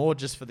pay more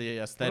just for the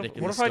aesthetic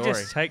What of if the I story.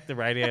 just take the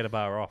radiator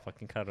bar off? I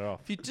can cut it off.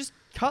 If you just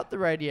cut the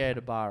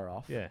radiator bar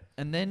off, Yeah.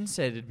 and then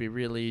said it'd be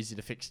really easy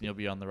to fix and you'll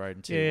be on the road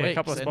in 2 Yeah, a weeks,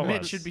 couple of then spot Mitch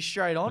lights. should be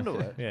straight onto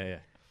it. Yeah.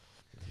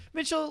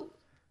 Mitchell,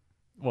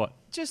 What?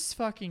 just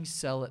fucking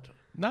sell it.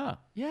 nah,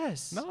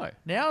 Yes. no,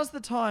 Now's the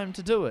time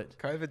to do it.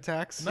 COVID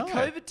tax. No. The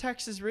COVID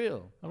tax is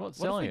real. I'm not What if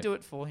selling we it. do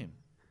it for him?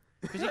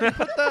 Because you can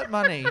put that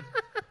money,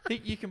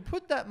 you can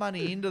put that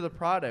money into the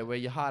Prado where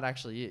your heart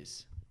actually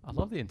is. I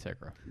love the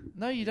Integra.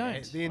 No, you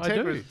don't. The I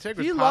do. Integra. If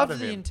Integra's you part loved of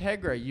the him.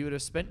 Integra, you would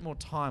have spent more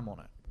time on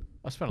it.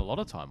 I spent a lot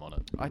of time on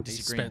it. I He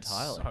disagree spent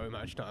entirely. so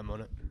much time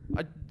on it.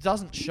 It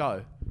doesn't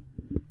show.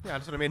 Yeah,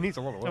 that's what I mean. It needs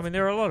a lot of work. I mean,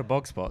 there are a lot of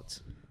bog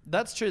spots.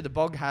 That's true. The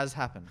bog has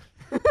happened.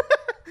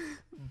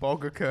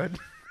 bog occurred.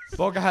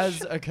 Bog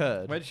has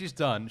occurred. When she's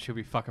done, she'll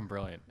be fucking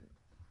brilliant.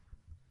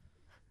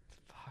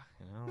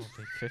 I'll be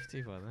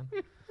 50 by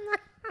then.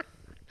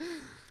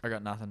 I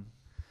got nothing.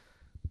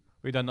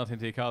 We done nothing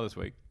to your car this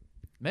week.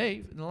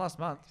 Me in the last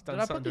month. done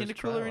Did I put something the to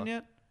his intercooler in trailer.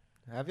 yet?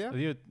 Have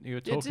you? You were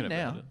it's talking in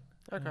about now.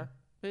 it. Okay.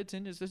 It's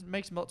in. It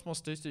makes lots more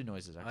stoo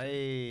noises. Actually,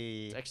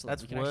 Hey, it's excellent.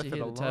 that's you can worth actually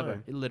it hear the turbo.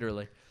 alone.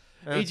 Literally.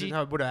 Would EG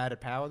have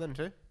added power then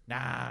too.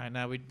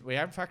 Nah. We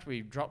in fact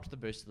we dropped the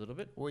boost a little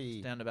bit. Oi.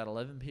 It's down to about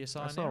 11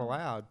 psi That's now. not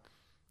allowed.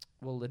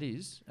 Well, it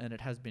is, and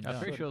it has been I'm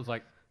done. pretty sure it was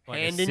like Hand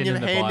a in sin your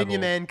the hand in your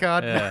Bible. man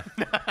card. Yeah.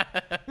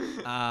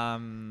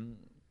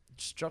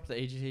 Just dropped the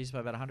EGTs by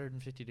about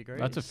 150 degrees.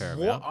 That's a fair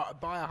What?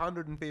 amount. By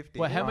 150.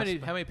 Well, how Nice.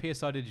 many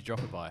psi did you drop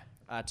it by?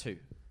 2.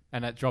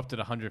 And that dropped at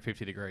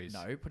 150 degrees.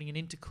 No, putting an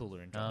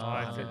intercooler in. Oh. Oh,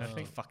 I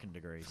think- fucking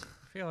degrees.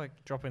 I feel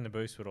like dropping the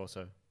boost would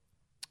also.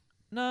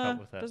 No, Help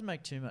with that. doesn't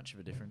make too much of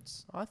a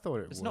difference. I thought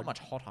it It's would. not much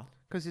hotter.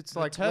 Because it's The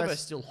like turbo's less,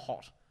 still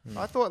hot.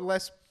 I thought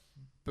less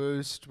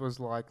boost was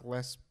like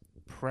less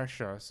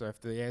pressure. So if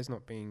the air's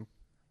not being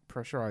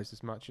pressurized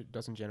as much, it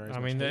doesn't generate. As I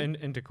much mean, the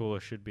heat. intercooler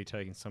should be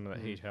taking some of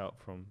that heat out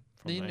from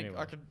The anyway.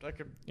 I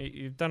could.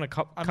 You've done a I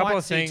couple might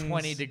of see things.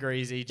 20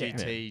 degrees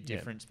EGT Yeah.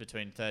 difference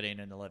between 13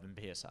 and 11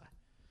 psi.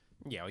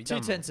 Yeah, we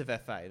 2/10 of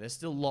FA. There's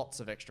still lots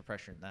of extra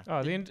pressure in that.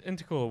 Oh, the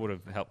intercooler would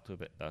have helped a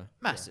bit though.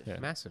 Massive. Yeah.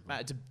 massive.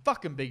 It's a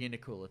fucking big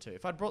intercooler too.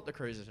 If I'd brought the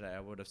Cruiser today, I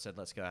would have said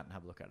let's go out and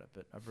have a look at it.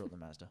 But I brought the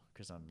Mazda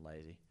because I'm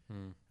lazy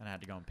and I had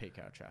to go on peak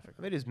hour traffic.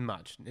 It is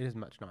much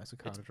nicer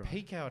car It's to drive.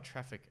 peak hour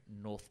traffic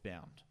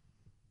northbound.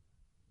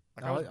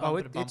 Like Oh, I was oh, bumper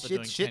it- to bumper it's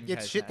doing shit, 10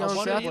 it's Ks shit an hour. going I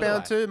wondered southbound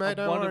what- too, mate. I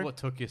Don't wonder worry. what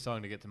took you so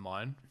long to get to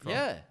mine. From.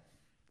 Yeah.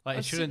 Like I it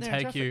was shouldn't sitting there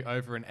in take you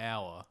over an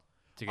hour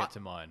to get to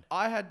mine.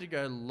 I had to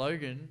go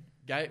Logan,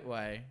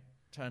 Gateway,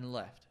 turn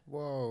left.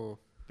 Whoa.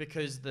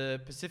 Because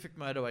the Pacific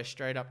Motorway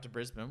straight up to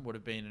Brisbane would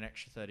have been an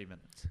extra 30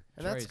 minutes.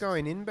 And that's Jesus.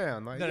 going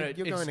inbound. Like No, you're it's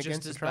going just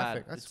against the as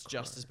traffic. bad. It's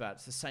just as bad.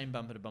 It's the same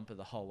bumper to bumper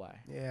the whole way.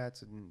 Yeah,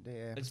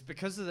 yeah. It's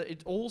because of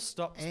it all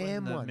stops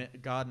when the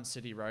M1. Garden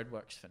City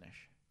roadworks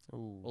finish.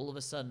 Ooh. All of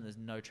a sudden, there's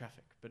no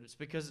traffic, but it's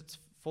because it's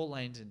 4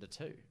 lanes into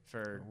 2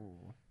 for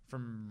Ooh.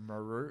 from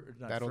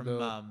That'll do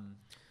it.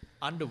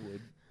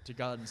 Underwood to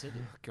Garden City.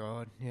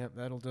 God, yep,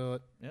 that'll do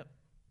it. Yep.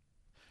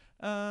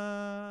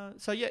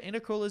 So yeah,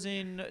 intercoolers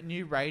in,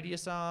 new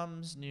radius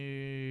arms,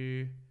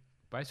 new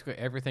Basically,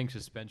 everything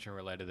suspension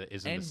related that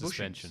isn't and the bushings.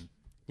 suspension.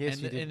 Yes,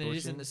 and, you did. and it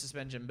isn't the bushings.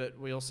 suspension, but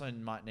we also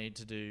might need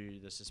to do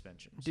the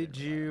suspension. Did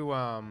sooner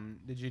or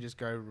later. you just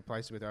go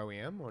replace it with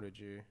OEM or did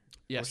you?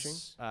 Yes,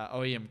 bushings?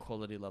 OEM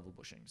quality level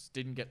bushings.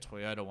 Didn't get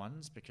Toyota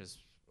ones because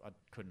I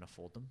couldn't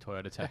afford them.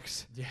 Toyota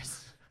tax.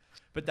 Yes,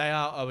 but they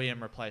are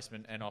OEM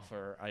replacement and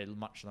offer a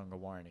much longer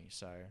warranty.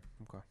 So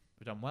Okay.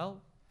 we've done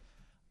well.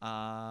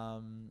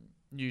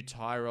 New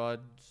tie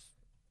rods,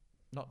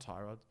 not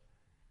tie rods.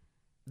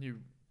 New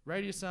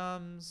radius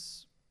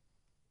arms.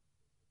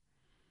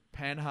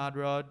 Panhard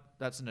rod,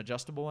 that's an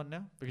adjustable one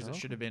now because it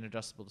should have been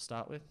adjustable to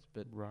start with,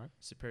 but Right.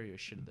 Superior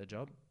shit at their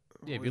job.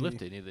 Yeah, if you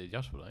lift it, you need the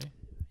adjustable, don't you?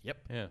 Yep.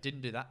 Yeah.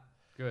 Didn't do that.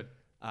 Good.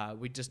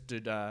 We just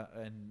did,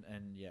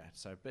 and yeah,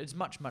 so but it's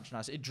much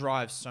nicer. It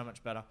drives so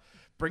much better.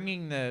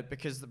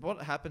 Because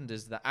what happened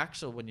is the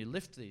axle, when you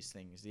lift these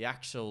things, the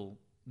axle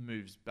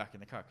moves back in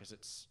the car because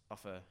it's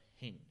off a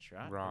hinge,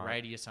 right? Right.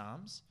 Radius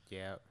arms.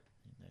 Yeah.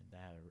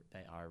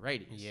 They are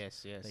radius.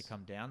 Yes. They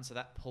come down, so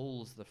that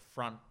pulls the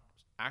front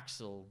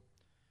axle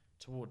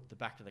toward the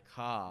back of the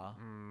car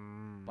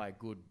by a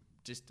good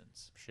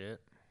distance.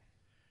 Shit.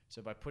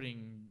 So by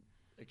putting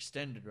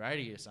extended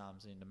radius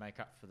arms in to make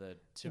up for the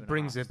 2.5, It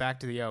brings it back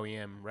to the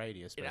OEM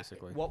radius, it-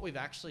 basically. what we've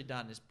actually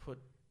done is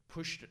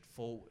pushed it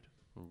forward.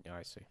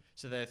 I see.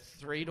 So they're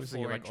 3 to So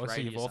 4 you're inch so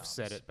radius you've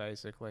offset arms. it,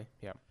 basically.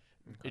 Yep.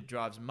 It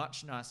drives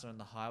much nicer on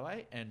the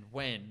highway, and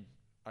when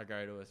I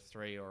go to a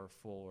 3 or a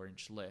 4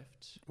 inch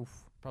lift,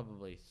 Oof.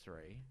 probably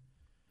 3,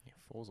 Yeah,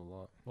 4's a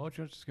lot. Why don't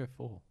you just go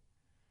 4?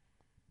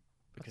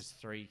 because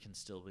 3 can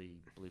still be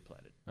blue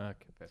plated.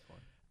 Okay, fair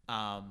point.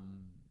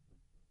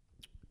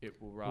 It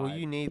will ride. Well,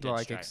 you need dead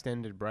like straight.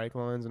 extended brake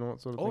lines and all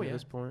that sort of Oh, thing yeah. at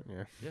this point.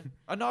 Yeah. Yeah.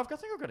 Oh no, I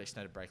think I've got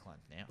extended brake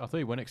lines now. I thought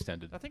you went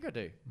extended. I think I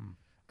do.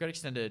 I've got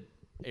extended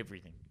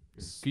everything.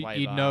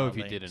 You'd know if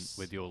you Sway bar, didn't links.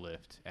 with your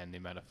lift and the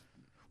amount of.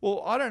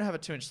 Well, I don't have a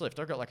 2-inch lift.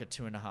 I've got like a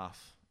 2.5,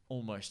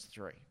 almost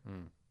 3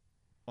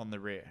 on the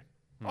rear.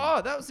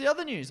 Oh, that was the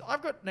other news.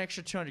 I've got an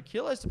extra 200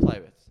 kilos to play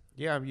with.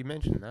 Yeah, you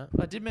mentioned that.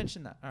 I did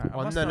mention that. All right. I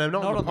Oh, must no,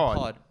 not on the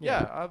pod.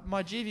 Yeah,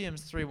 my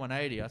GVM's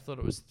 3180. I thought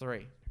it was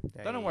 3.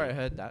 Don't know where I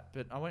heard that,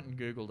 but I went and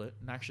Googled it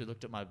and actually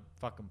looked at my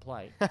fucking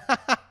plate.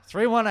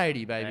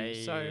 3180,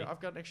 baby. So Hey. I've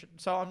got an extra.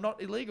 So I'm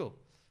not illegal.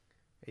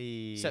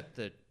 Hey. Except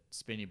the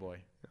spinny boy.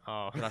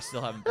 Oh. But I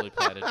still haven't blue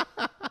plated.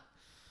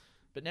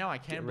 But now I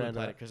Get can blue around to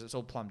plate it that. because it's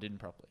all plumbed in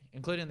properly,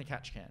 including the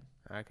catch can.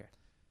 Okay.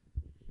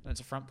 And it's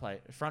a front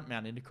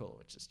mount intercooler,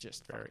 which is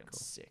just Very fucking cool.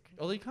 sick.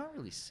 Although you can't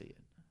really see it.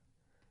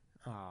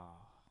 Oh.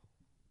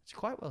 It's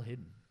quite well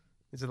hidden.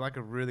 Is it like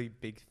a really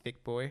big,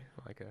 thick boy?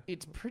 Like a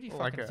It's pretty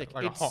like fucking a thick.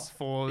 like a hot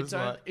fours?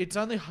 It's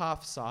only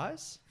half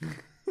size,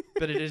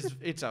 but it's a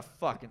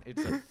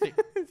thick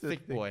It's a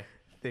thick boy.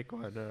 thick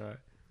one. All right.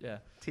 Yeah.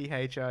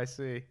 THIC.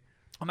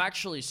 I'm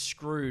actually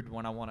screwed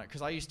when I want it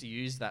because I used to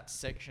use that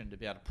section to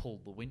be able to pull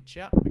the winch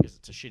out because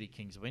it's a shitty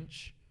King's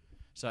winch.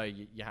 So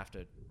you have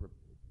to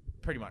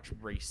pretty much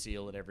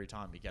reseal it every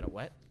time you get it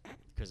wet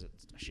because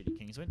it's a shitty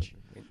King's winch.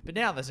 But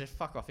now there's a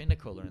fuck off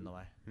intercooler in the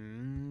way.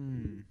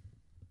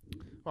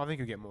 Well, I think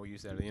you'll get more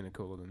use out of the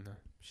intercooler than the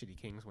shitty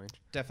King's winch.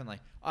 Definitely.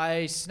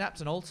 I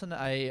snapped an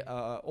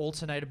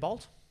alternator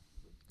bolt.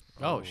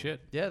 Oh, shit.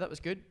 Yeah, that was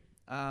good.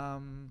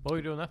 What were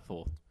you doing that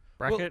for?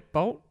 Bracket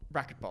bolt.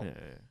 Bracket bolt.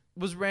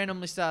 Was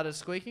randomly started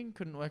squeaking.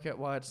 Couldn't work out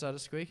why it started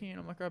squeaking. And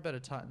I'm like, I better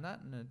tighten that.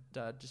 And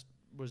it just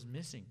was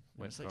missing.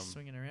 Went It's like from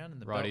swinging around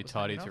and the Righty belt was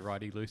tighty hanging to off.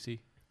 righty loosey.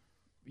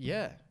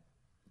 Yeah.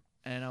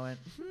 And I went,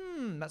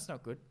 that's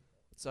not good.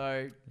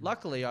 So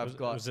luckily I've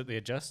got Was it the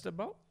adjuster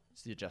bolt?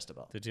 it's the adjuster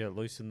bolt. Did you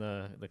loosen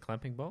the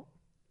clamping bolt?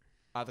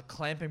 The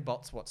clamping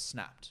bolt's what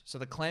snapped. So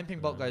the clamping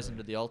bolt goes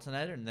into the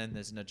alternator, and then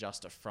there's an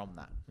adjuster from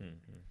that.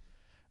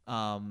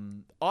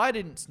 I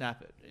didn't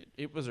snap it.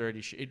 It was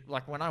already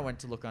like when I went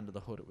to look under the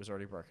hood, it was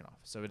already broken off.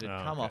 So it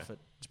had come off it.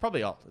 It's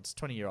probably old. It's a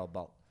 20-year-old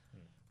bolt.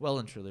 Well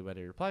and truly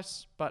ready to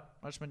replace. But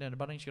I just went down to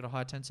Bunnings, got a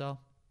high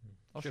tensile.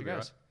 Off she Should be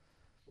goes.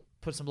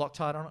 Put some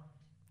Loctite on it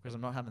because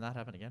I'm not having that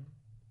happen again.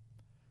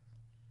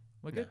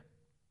 We're good.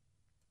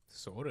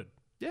 Sorted.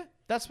 Yeah,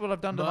 that's what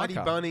I've done to Mighty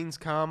my car. Bunnings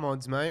car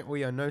mods, mate.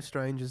 We are no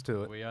strangers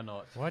to it. We are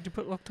not. Why'd you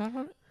put Loctite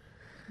on it?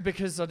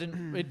 Because I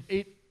didn't.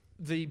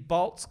 The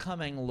bolts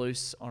coming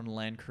loose on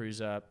Land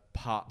Cruiser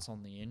parts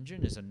on the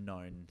engine is a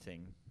known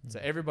thing. So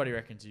everybody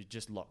reckons you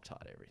just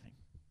Loctite everything.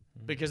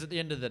 Because at the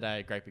end of the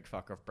day, a great big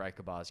fuck off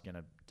breaker bar is going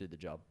to do the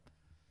job.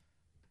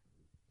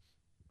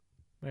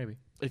 Maybe.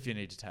 If you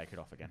need to take it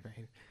off again.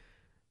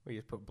 We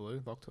just put blue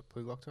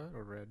Loctite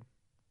or red?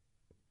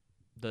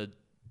 The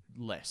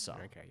less so.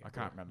 Okay, yeah, I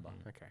can't blue. remember.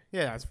 Okay.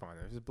 Yeah, that's fine.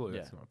 If it's blue, Yeah.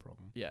 that's not a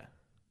problem. Yeah.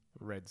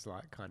 Red's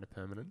like kind of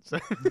permanent. So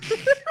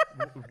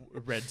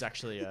Red's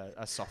actually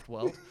a soft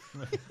weld.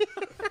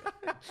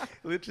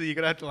 literally, you're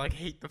gonna have to like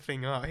heat the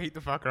thing up, heat the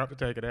fucker up to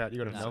take it out. You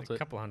gotta It's melt a it.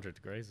 couple hundred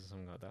degrees or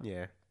something like that.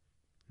 Yeah.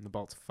 And the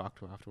bolt's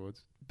fucked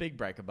afterwards. Big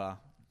breaker bar.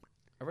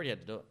 I already had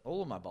to do it.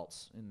 All of my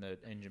bolts in the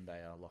engine bay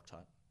are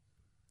Loctite.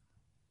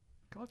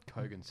 God,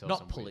 Kogan sells Not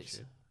some weird pulleys.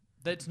 shit.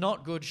 That's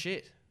not good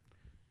shit.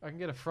 I can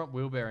get a front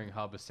wheel bearing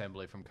hub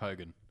assembly from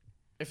Kogan.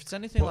 If it's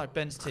anything like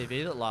Ben's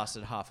TV that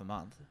lasted half a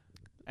month,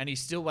 and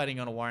he's still waiting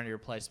on a warranty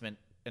replacement,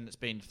 and it's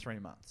been 3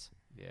 months.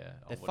 Yeah,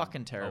 They're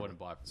fucking I terrible. wouldn't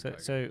buy from So,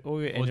 Kogan. so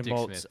all your Or engine Dick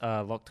bolts Smith.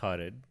 are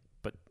Loctited,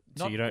 but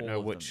so Not you don't all know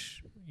of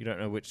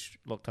them. which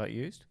Loctite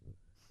you used,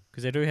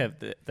 because they do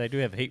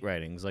have heat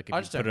ratings. Like if I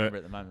you just don't put remember it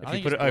at the moment. I if you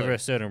think put it it's over blue. a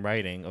certain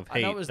rating of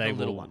I know heat, it was they the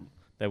little will one.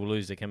 they will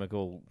lose the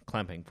chemical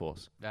clamping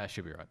force.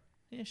 Should be right.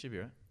 Yeah, should be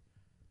right.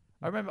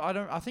 I remember.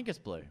 I think it's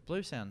blue.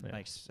 Blue sound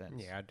makes sense.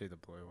 Yeah, I'd do the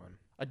blue one.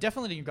 I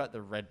definitely didn't got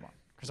the red one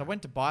because I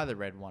went to buy the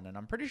red one, and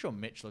I'm pretty sure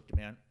Mitch looked at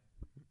me and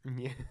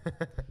Yeah.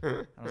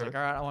 I was like,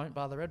 all right, I won't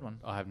buy the red one.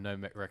 I have no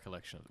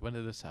recollection. When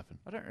did this happen?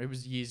 I don't. It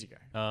was years ago.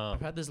 Oh.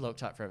 I've had this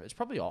Loctite forever. It's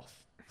probably off.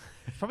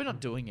 It's probably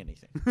not doing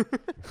anything.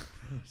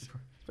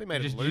 We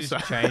made You it just looser.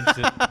 changed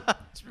it.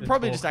 It's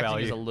probably torque just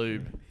acting as value. a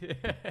lube.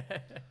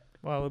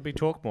 Well, it'd be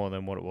torque more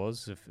than what it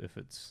was if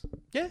it's.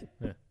 Yeah.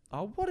 Yeah.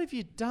 Oh, what have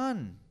you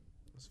done?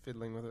 I was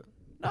fiddling with it.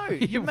 No,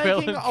 You you're well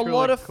making and a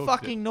lot truly of cooked it.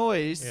 fucking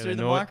noise Yeah, through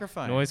the noi-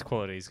 microphone. Noise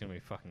quality is gonna be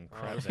fucking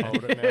crap. Just there.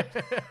 hold it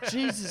now.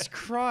 Jesus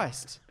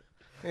Christ.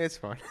 Yeah, it's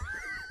fine.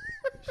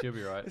 She'll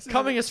be right.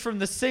 Coming us from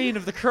the scene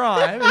of the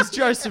crime is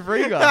Joseph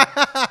Riga.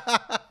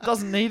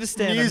 Doesn't need to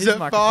stand News on his at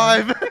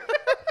microphone.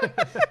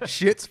 5.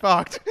 Shit's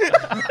fucked.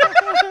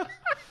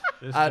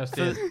 This just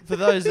in. For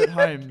those at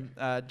home,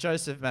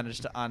 Joseph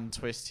managed to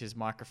untwist his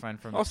microphone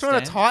from I was its trying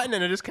to stand. tighten it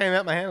and it just came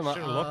out my hand. I'm like,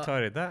 Should have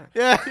Loctited that.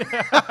 yeah.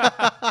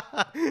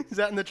 Is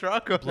that in the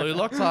truck? Or Blue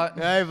Loctite.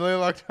 Hey, blue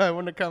Loctite.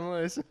 Wouldn't it come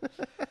loose?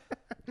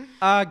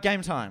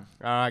 Game time.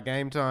 All right,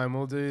 game time.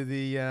 We'll do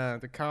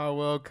the Car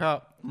World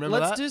Cup. Remember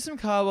Let's that? do some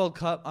Car World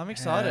Cup. I'm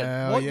excited.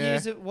 Hell What yeah.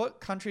 what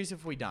countries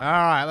have we done? All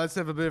right, let's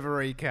have a bit of a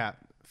recap.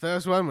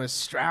 First one was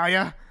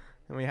Australia,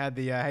 and we had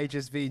the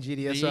HSV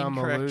GDSR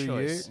incorrect Maloo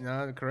choice.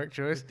 No, the correct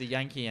choice. The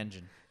Yankee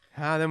engine.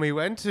 Then we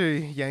went to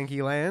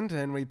Yankee Land,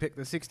 and we picked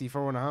the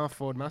 64.5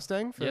 Ford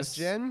Mustang, first Yes,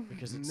 gen.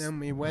 because And it's- then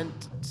we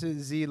went to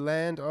the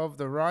Land of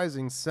the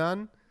Rising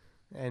Sun,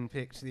 and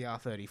picked the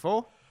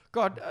R34.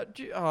 God,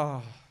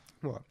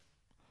 What?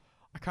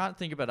 I can't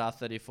think about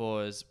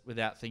R34s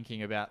without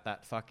thinking about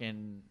that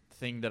fucking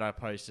thing that I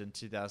posted in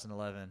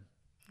 2011.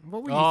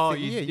 What were you Oh,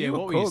 thinking? you- Yeah, yeah, you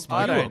what were were you cooked.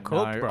 smoking? I You were don't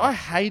cooked, know. bro. I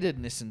hated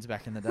Nissans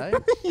back in the day.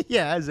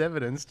 Yeah, as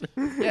evidenced.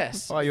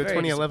 Yes. Oh, your very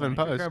 2011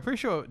 disappointing. post. I'm pretty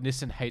sure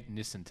Nissan hate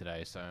Nissan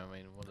today. So I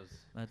mean, what is?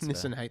 That's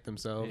Nissan fair. hate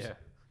themselves. Yeah.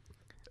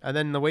 And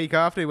then the week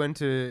after, we went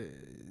to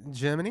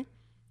Germany,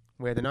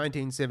 where the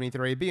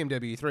 1973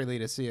 BMW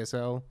 3-litre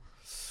CSL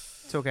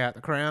took out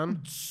the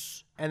crown.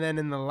 And then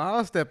in the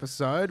last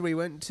episode, we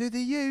went to the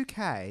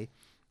UK,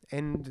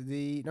 and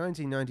the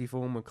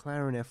 1994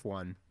 McLaren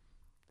F1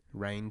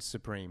 reigned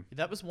supreme.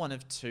 That was one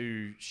of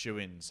two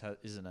shoe-ins,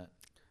 isn't it?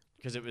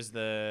 Because it was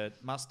the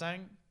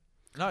Mustang.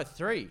 No,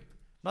 3.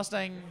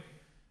 Mustang,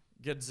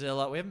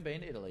 Godzilla. We haven't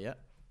been to Italy yet.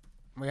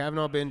 We have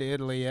not been to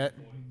Italy yet,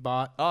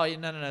 but Oh, yeah,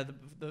 no.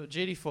 The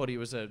GD40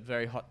 was a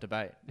very hot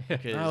debate.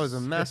 that was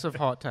a massive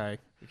hot take.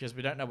 Because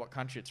we don't know what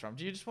country it's from.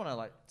 Do you just want to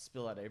like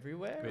spill that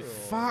everywhere? or-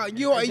 Fuck, are Is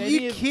you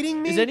any of-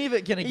 kidding me? Is any of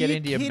it going to Are get you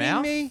into your kidding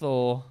mouth me?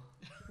 or?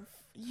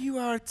 You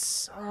are,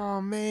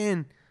 oh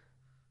man.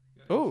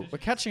 Oh, we're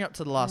catching up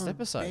to the last Oh,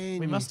 episode. ban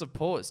We you. must have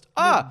paused.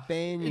 gonna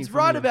ban you It's from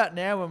right your- about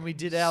now when we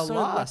did our So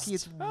last. lucky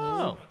it's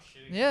Oh.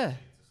 Yeah.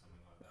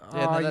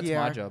 Yeah, no, that's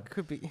my job.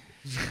 Could be.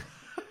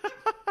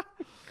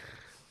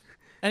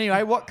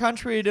 Anyway, what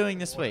country are you doing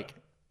this week?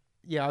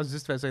 Yeah, I was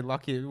just about to say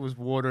lucky it was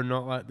water,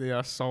 not like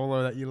the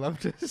solo that you love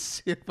to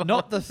sip on.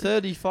 Not the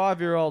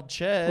 35-year-old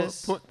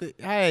chairs.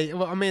 Hey,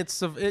 well, I mean,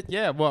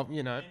 yeah, well,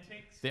 you know.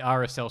 The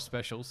RSL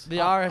specials. The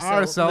RSL,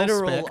 RSL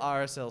literal spec.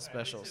 RSL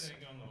specials.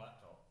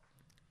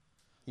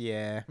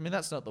 Yeah. I mean,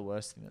 that's not the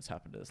worst thing that's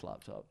happened to this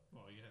laptop.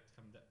 Well, you have to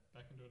come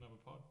back into another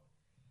pod.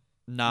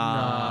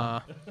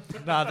 Nah.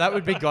 Nah, that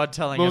would be God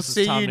telling We'll us it's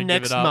see time you to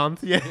next give it up.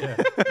 month. Yeah.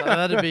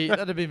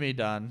 That'd be me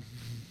done.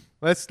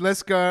 Let's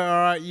go.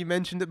 All right, you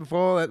mentioned it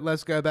before.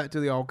 Let's go back to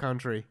the old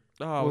country.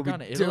 Oh, we'll we're be going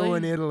to Italy.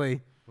 doing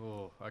Italy.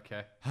 Oh,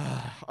 okay. All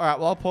right,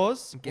 well, I'll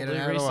pause. Get we'll it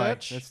do out of the way.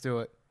 research. Let's do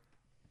it.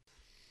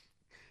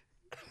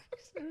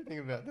 Everything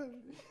about that.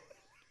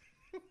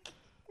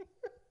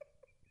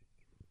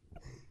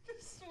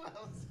 Just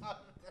swells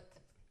up.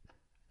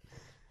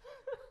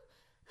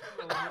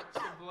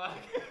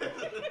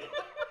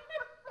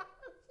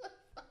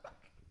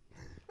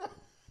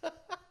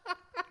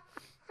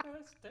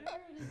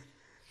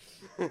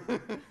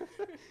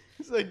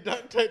 So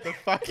don't take the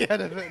fuck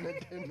out of it, and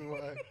it didn't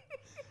work.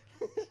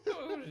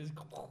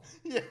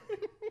 Yeah.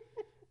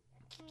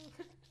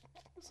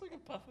 It's like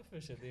a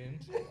pufferfish at the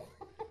end.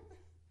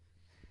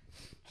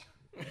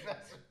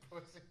 That's a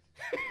pussy.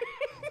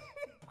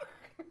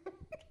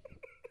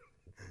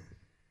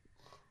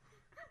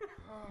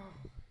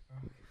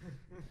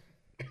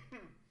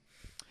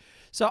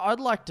 So I'd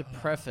like to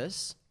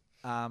preface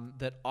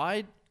that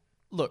I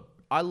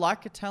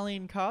like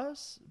Italian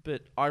cars,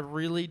 but I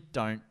really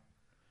don't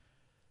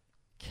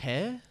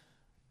care.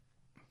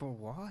 But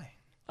why?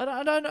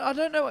 I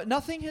don't know.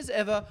 Nothing has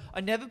ever.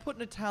 I never put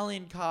an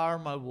Italian car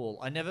on my wall.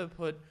 I never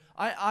put.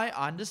 I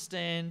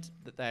understand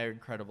that they are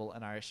incredible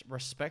and I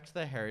respect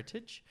their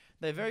heritage.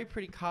 They're very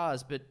pretty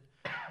cars, but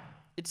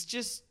it's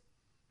just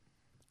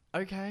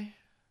okay.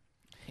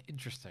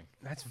 Interesting.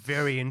 That's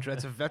very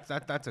interesting.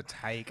 That's a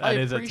take. I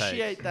That is a take.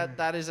 appreciate that.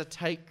 That is a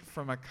take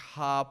from a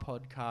car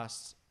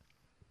podcast.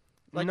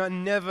 Like- not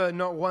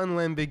one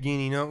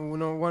Lamborghini, not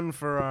one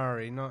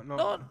Ferrari, not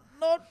Not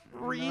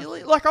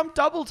really. Like, I'm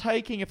double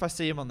taking if I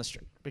see them on the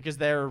street because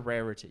they're a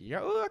rarity. You go,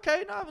 oh,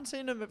 okay, no, I haven't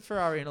seen them at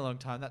Ferrari in a long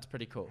time. That's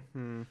pretty cool.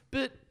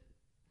 But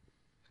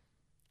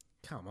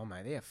Come on,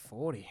 mate. They're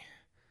 40.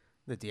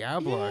 The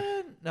Diablo.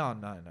 Yeah, no,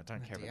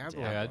 don't care about the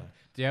Diablo. Diablo. Yeah,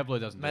 Diablo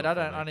doesn't. Mate, do it I for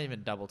don't. me. I don't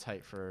even double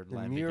take for a The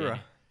Lamborghini. Miura.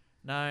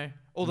 No,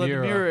 although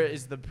Miura. the Miura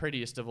is the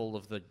prettiest of all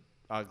of the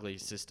ugly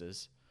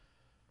sisters.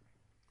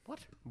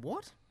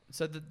 What?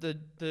 So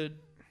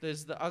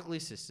there's the ugly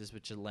sisters,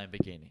 which are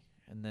Lamborghini,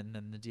 and then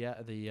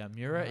the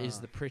Miura is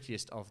the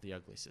prettiest of the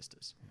ugly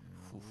sisters.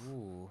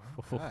 Ooh.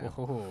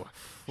 Ooh.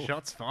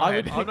 Shots I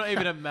would fired. I'm not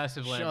even a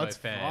massive Lambo Shots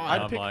fan. fired. and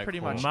I'd I'm pick like, pretty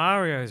well, much-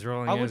 Mario's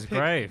rolling I in would his pick-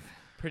 grave.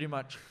 Pretty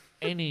much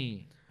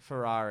any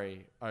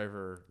Ferrari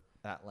over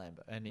that Lambo,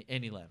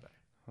 any Lambo.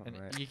 And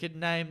right. you could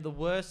name the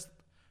worst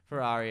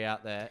Ferrari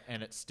out there,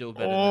 and it's still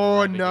better.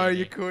 Oh than a no, Lamborghini.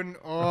 you couldn't.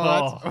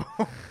 Oh.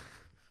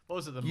 What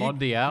was it? The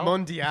Mondial?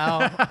 Mondial.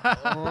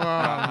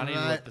 Right, I need to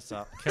mate. look this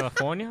up.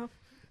 California?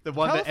 The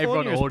one that everyone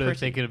California's ordered pretty.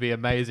 thinking it'd be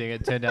amazing.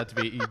 It turned out to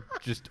be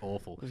just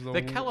awful. was The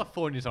the-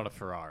 California's not a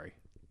Ferrari.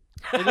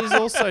 It is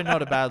also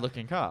not a bad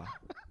looking car.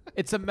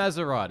 It's a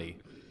Maserati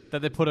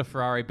that they put a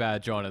Ferrari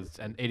badge on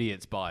and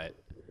idiots buy it.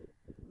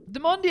 The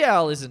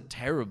Mondial isn't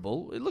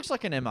terrible. It looks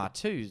like an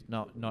MR2,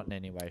 not in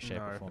any way, shape,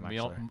 or form.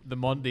 Actually. The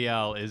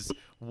Mondial is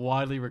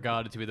widely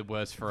regarded to be the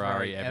worst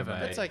Ferrari ever ever.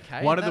 made. That's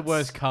okay, One of the that's-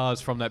 worst cars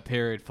from that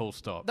period, full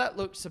stop. That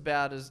looks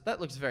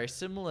very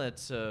similar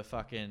to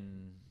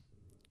fucking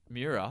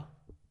Miura.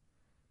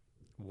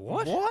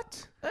 What?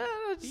 What?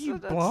 You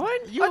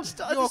blind? You're, I just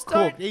you're don't-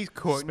 cooked. He's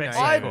cooked. No,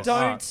 Spectacle. he's I cooked.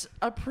 don't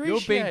You're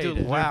appreciate being it.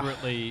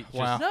 deliberately just...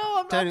 Wow. No,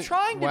 I'm not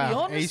trying to be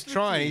honest He's with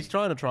trying. you. He's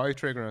trying to try. He's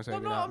triggering us.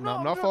 I'm No, not- no,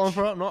 I'm not not falling tr-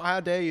 for it. Not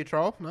how dare you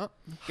troll. No,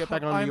 get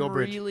back under I'm your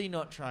bridge. really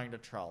not trying to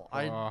troll.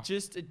 Oh.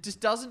 It just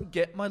doesn't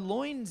get my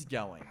loins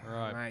going.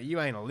 Right. Mate, you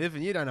ain't a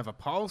living. You don't have a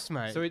pulse,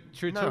 mate. So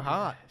should we No talk,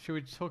 heart. Should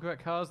we talk about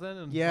cars then?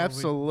 And Yeah, or we-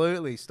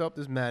 absolutely. Stop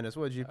this madness.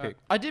 What did you pick?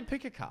 I did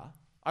pick a car.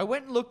 I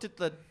went and looked at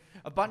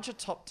a bunch of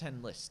top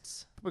 10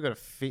 lists. We got a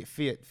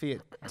Fiat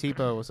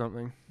Tipo or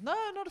something. No,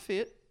 not a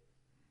Fiat.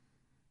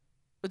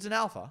 It's an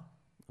Alpha.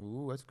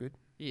 Ooh, that's good.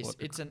 Yes,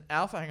 it's an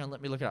Alpha. Hang on,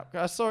 let me look it up.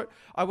 I saw it.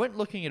 I went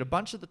looking at a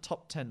bunch of the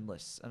top 10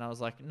 lists, and I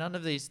was like, none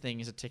of these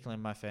things are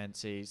tickling my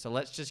fancy. So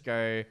let's just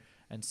go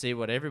and see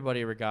what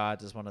everybody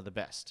regards as one of the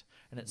best.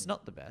 And it's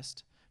not the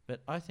best,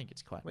 but I think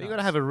it's quite Well, nice. you got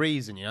to have a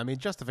reason, you know. I mean,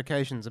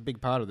 justification's a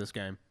big part of this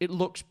game. It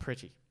looks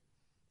pretty.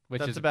 Which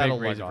That's is a about big all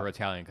I reason got. for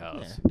Italian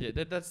cars. Yeah,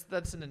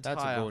 that's an entire.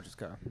 That's a gorgeous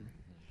car.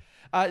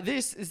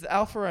 This is the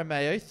Alfa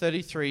Romeo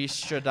 33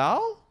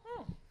 Stradale.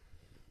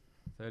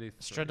 33.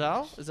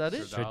 Stradale, is that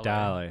it?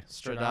 Stradale.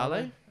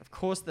 Stradale. Of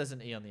course, there's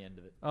an E on the end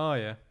of it. Oh,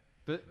 yeah.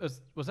 But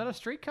was that a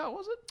street car,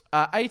 was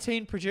it?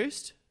 18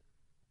 produced.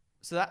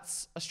 So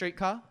that's a street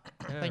car.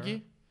 Thank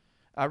you.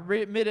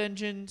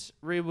 Mid-engined,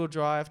 rear-wheel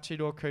drive,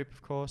 two-door coupe,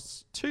 of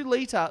course.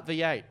 2-litre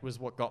V8 was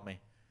what got me.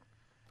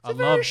 It's a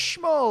very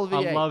small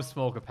V8. I love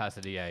small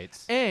capacity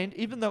 8s. And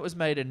even though it was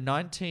made in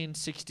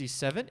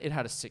 1967, it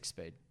had a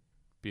 6-speed.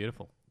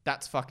 Beautiful.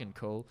 That's fucking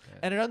cool.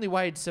 And it only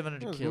weighed It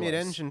 700 was kilos.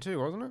 mid-engine too,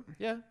 wasn't it?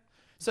 Yeah.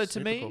 So to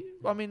Super me,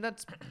 cool. I mean,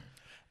 that's...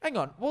 Hang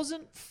on.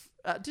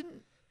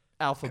 Didn't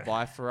Alfa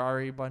buy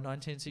Ferrari by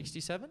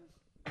 1967?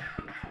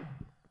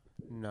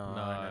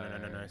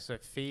 No. So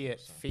Fiat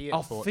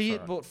Oh, bought Fiat Ferrari.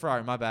 bought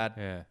Ferrari. My bad.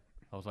 Yeah.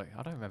 I was like,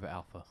 I don't remember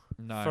Alpha.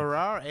 No.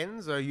 Ferrari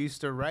Enzo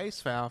used to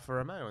race for Alfa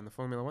Romeo in the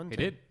Formula One He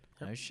team. did.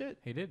 No shit.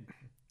 He did.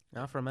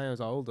 Alfa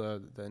Romeo's older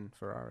than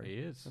Ferrari. He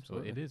is.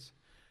 Absolutely. It is.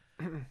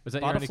 Was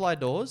that your only... Butterfly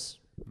doors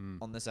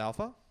on this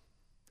Alpha.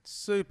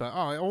 Super.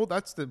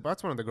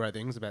 That's one of the great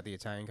things about the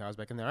Italian cars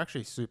back then. They're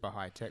actually super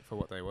high tech for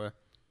what they were.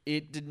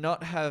 It did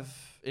not have...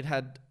 It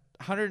had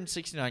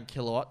 169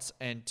 kilowatts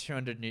and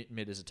 200 newton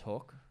meters of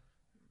torque.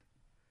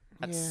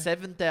 At Yeah.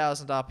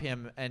 7,000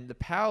 RPM, and the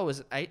power was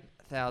at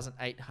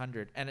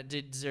 8,800, and it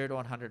did 0 to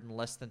 100 in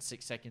less than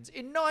 6 seconds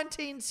in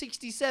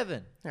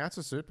 1967. Yeah, that's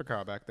a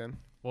supercar back then.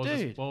 What was,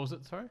 Dude. what was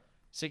it? Sorry?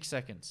 6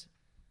 seconds.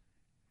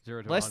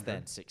 0 to Less 100?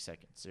 than 6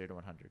 seconds. 0 to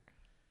 100.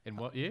 In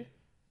what year?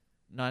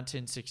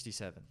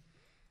 1967.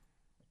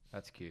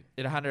 That's cute.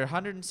 It had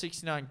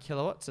 169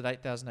 kilowatts at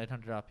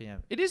 8,800 RPM.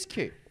 It is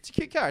cute. It's a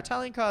cute car.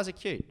 Italian cars are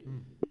cute.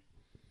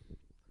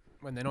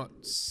 When they're not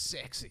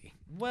sexy.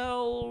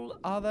 Well,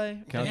 are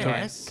they? Can,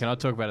 Yes. can I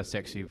talk about a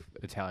sexy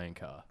Italian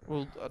car?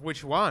 Well,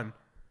 Which one?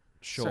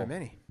 sure. So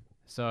many.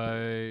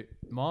 So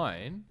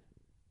mine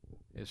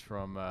is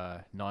from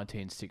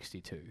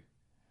 1962,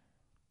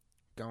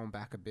 Going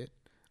back a bit.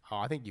 Oh,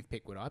 I think you've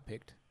picked what I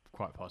picked.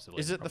 quite possibly.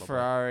 Is it the probably.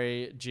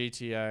 Ferrari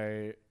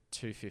GTO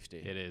 250?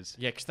 It is.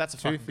 Yeah, because that's a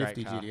fucking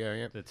 250 great car. GTO,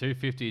 yeah. The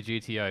 250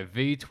 GTO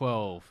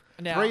V12,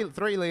 Now,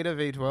 3-litre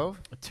V12.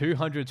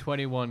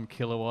 221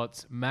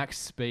 kilowatts, max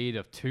speed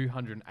of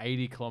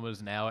 280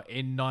 kilometers an hour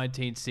in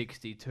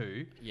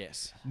 1962.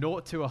 yes, 0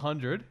 to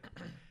 100,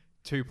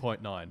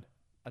 2.9.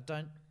 I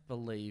don't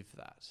believe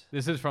that.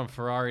 This is from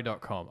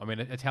Ferrari.com. I mean,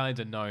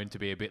 Italians are known to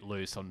be a bit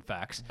loose on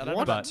facts. I don't know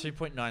but about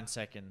 2.9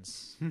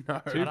 seconds. No.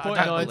 I don't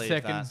 2.9 believe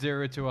seconds, that.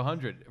 0 to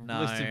 100.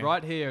 No. Listed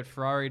right here at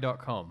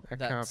Ferrari.com. That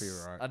can't be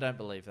That's- right. I don't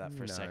believe that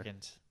for a No.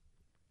 second.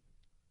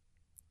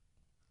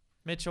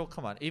 Mitchell,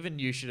 come on. Even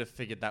you should have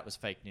figured that was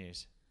fake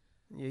news.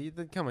 Yeah,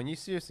 come on. You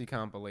seriously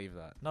can't believe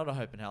that. Not a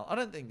hope in hell. I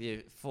don't think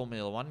the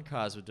Formula One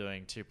cars were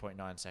doing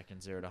 2.9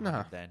 seconds 0 to 100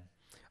 Nah. then.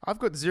 I've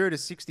got 0 to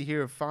 60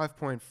 here of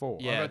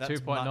 5.4. Yeah, I've got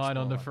that's 2.9 much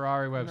on the more.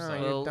 Ferrari website.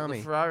 you Well, dummy.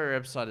 the Ferrari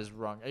website is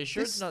wrong. Are you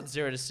sure This- it's not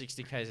 0 to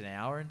 60 k's an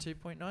hour in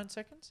 2.9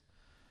 seconds?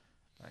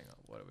 Hang on,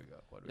 what do we got?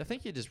 I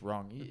think you're just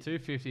wrong. The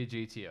 250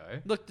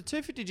 GTO. Look, the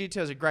 250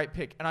 GTO is a great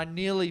pick, and I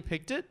nearly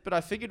picked it, but I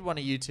figured one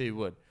of you two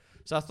would.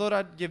 So I thought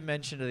I'd give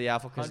mention to the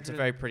Alpha because it's a 100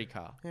 very pretty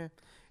car. Yeah.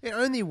 It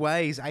only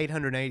weighs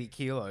 880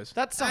 kilos.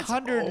 That's That's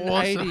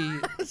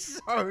 180.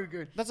 so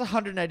good. That's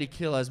 180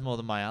 kilos more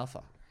than my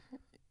Alpha.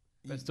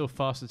 But still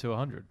faster to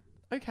 100.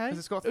 Okay, 'Cause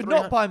it's got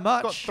not by It's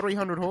got much.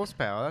 300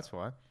 horsepower, that's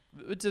why.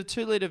 It's a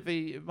 2-liter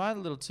V. My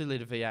little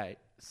 2-liter V8.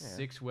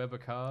 6 Weber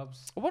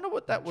carbs. I wonder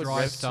what that was Drive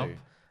rev stump. to.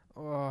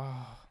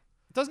 Oh,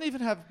 It doesn't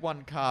even have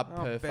one carb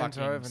per bent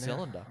fucking over now.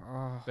 cylinder.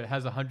 Oh. But it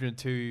has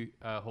 102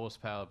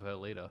 horsepower per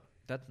litre.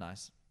 That's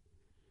nice.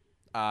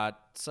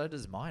 So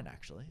does mine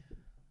actually.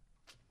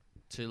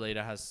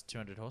 2-liter has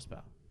 200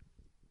 horsepower.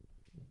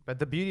 But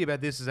the beauty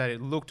about this is that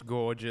it looked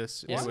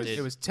gorgeous. Yes, it did.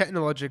 It was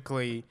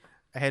technologically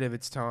ahead of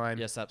its time.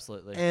 Yes,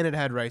 absolutely. And it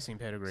had racing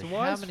pedigree. So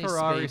why How is many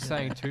Ferrari speeds?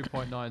 saying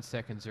 2.9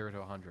 seconds 0 to I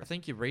 100?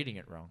 think you're reading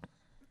it wrong.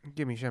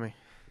 Show me.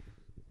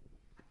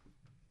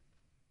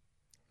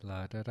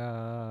 La da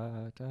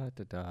da da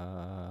da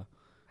da.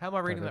 How am I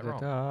reading that wrong?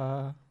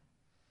 Da.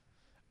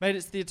 Mate,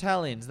 it's the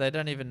Italians. They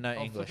don't even know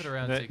I'll English. flip it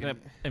around so you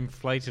That can...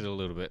 inflated a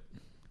little bit.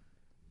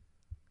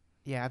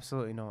 Yeah,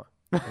 absolutely not.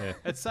 Yeah.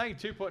 It's saying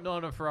 2.9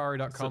 on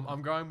Ferrari.com.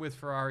 I'm going with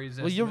Ferrari's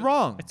Well, you're estimate.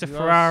 wrong. It's a You are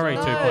Ferrari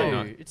so-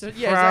 2.9. It's a,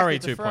 Ferrari exactly,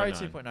 it's a Ferrari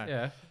 2.9. 2.9.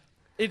 Yeah.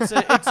 It's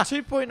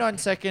 2.9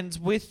 seconds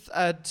with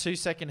a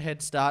 2-second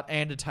head start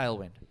and a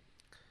tailwind.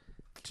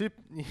 Two,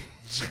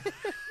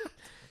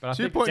 But I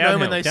think, 2.9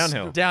 when they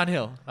Downhill.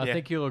 Downhill. I Yeah.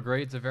 think you'll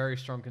agree it's a very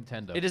strong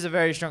contender. It is a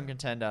very strong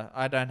contender.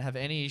 I don't have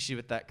any issue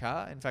with that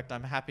car. In fact,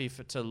 I'm happy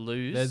to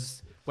lose.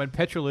 There's when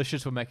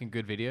Petrolicious were making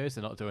good videos,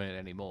 they're not doing it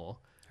anymore.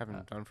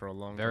 haven't done for a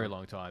long Very time.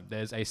 long time.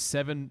 There's a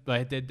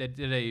they did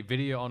a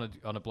video on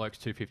a bloke's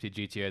 250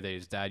 GTO that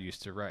his dad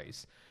used to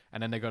race,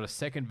 and then they got a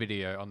second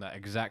video on that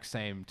exact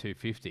same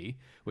 250,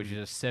 which is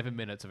just 7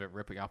 minutes of it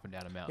ripping up and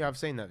down a mountain. Yeah, I've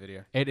seen that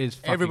video. It is.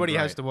 Fucking Everybody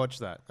has great. to watch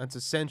that. That's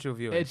essential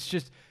viewing. It's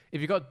just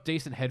if you've got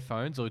decent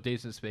headphones or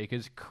decent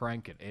speakers,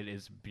 crank it. It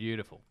is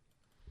beautiful.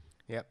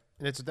 Yep.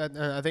 And it's that.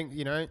 I think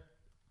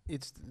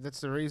that's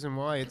the reason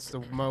why it's the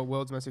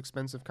world's most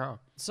expensive car.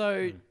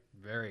 so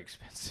Very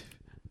expensive.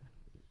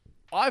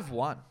 I've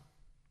won.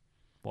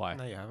 Why?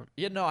 No, you haven't.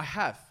 Yeah, no, I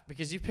have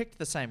because you picked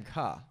the same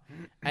car,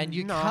 and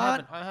you no,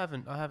 can't. I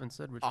haven't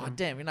said which Oh one.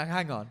 damn!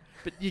 Hang on.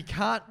 But you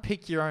can't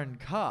pick your own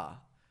car,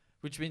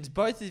 which means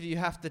both of you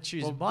have to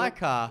choose Well, my but-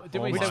 car,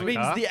 didn't we which say- means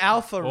car? the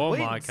Alpha Or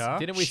wins. my car.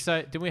 Didn't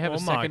we have Or a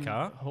my second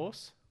car.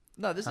 horse?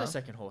 No, there's no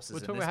second horses. We're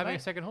in talking this, about having mate.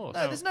 a second horse.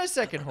 No, there's no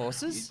second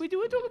horses.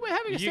 We're talking about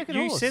having a second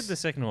You horse. said the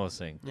second horse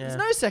thing. Yeah. There's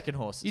no second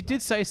horses. You mate.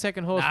 did say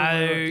second horse. No, when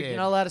we were- you're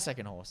not allowed a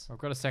second horse. I've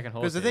got a second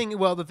horse. Because the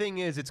here. the thing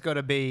is, it's got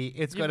to be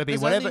there's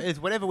whatever only- it's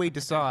whatever we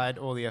decide,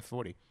 or the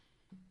F40.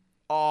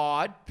 Oh,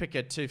 I'd pick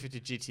a 250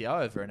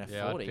 GTO over an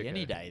Yeah, I'd F40 pick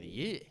any a- day of the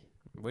year.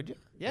 Would you?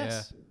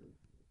 Yes.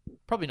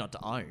 Probably not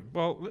to own.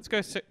 Well, let's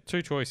go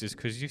two choices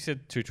because you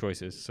said two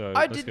choices. So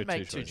I let's did go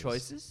make two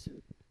choices.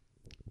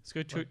 Let's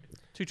go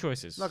two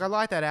choices. Look, I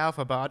like that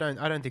Alpha, but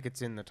I don't think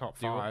it's in the top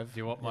Do you, five. do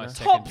you want my know?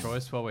 second Top-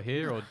 choice while we're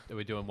here, or are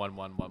we doing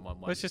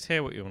 1-1-1-1-1? Let's just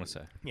hear what you want to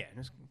say. Yeah,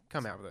 just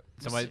come out with it.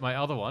 So my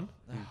other one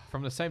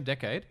from the same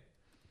decade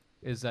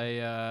is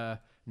a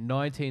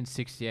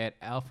 1968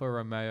 Alfa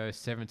Romeo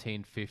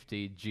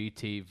 1750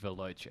 GT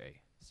Veloce.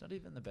 It's not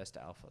even the best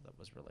Alpha that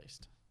was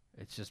released.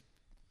 It's just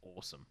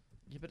awesome.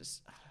 Yeah, but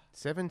it's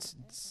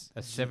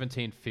A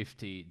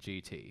 1750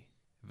 GT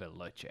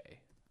Veloce.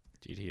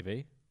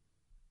 GTV.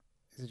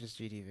 Is it just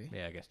GTV?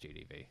 Yeah, I guess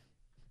GTV.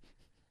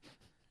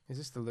 Is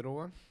this the little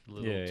one?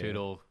 Little Yeah, yeah.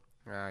 two-door.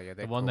 Ah, yeah,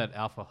 they're The one cool.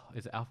 that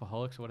is it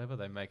Alphaholics or whatever.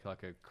 They make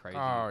like a crazy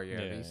Oh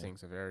yeah, Yeah, these yeah.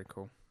 things are very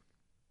cool.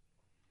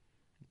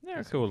 They're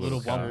a cool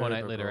little car.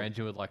 1.8 liter cool.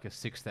 engine with like a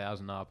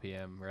 6,000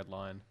 RPM red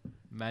line,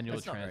 manual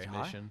That's not very high.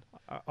 transmission.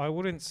 I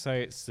wouldn't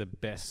say it's the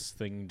best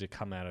thing to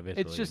come out of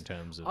Italy It's just in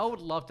terms of. I would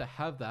love to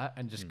have that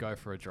and just go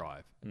for a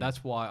drive.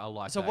 That's why I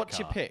like. so. that What's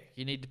your car. pick?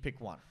 You need to pick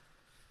one.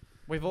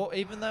 We've all,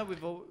 even though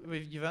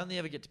you've only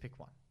ever get to pick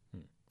one.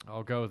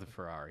 I'll go with the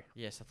Ferrari.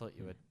 Yes, I thought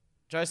you would.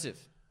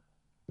 Joseph,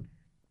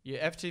 your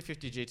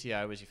F250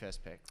 GTO was your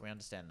first pick. We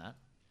understand that.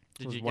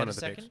 Did Was you one get a of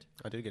the picks. second?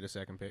 I did get a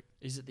second pick.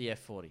 Is it the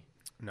F40?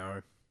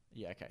 No,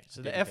 Yeah, okay. So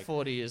I the didn't pick-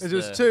 F40 is it the...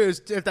 was too.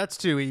 If that's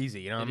too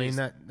easy, you know. It what I mean,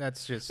 is.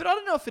 that's just. But I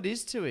don't know if it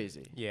is too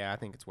easy. Yeah, I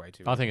think it's way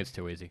too. I think it's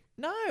too easy.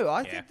 No,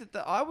 I Yeah. think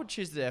that I would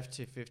choose the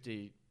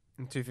F250,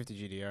 250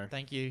 GDO.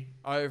 thank you,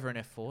 over an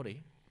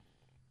F40.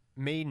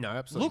 Me, no,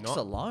 absolutely Looks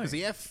not. alone. Because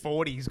the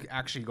F40's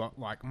actually got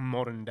like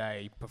modern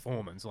day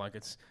performance. Like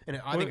it's,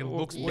 and I think it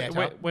looks better.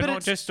 We're But not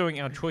it's- just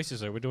doing our choices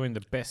though. We're doing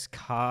the best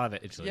car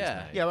that Italy's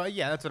Yeah. made. Yeah, well,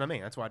 yeah, that's what I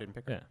mean. That's why I didn't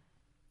pick it. Yeah.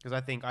 Because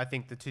I think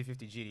the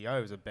 250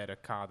 GDO is a better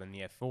car than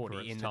the F40 For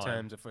its in the time.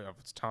 terms of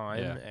its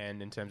time Yeah.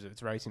 and in terms of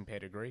its racing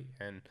pedigree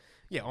and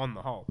yeah, on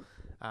the whole.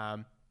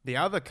 The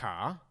other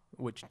car,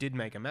 which did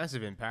make a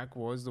massive impact,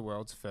 was the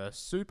world's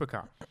first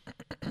supercar,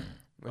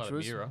 which Oh, the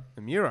was Miura.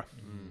 the Miura.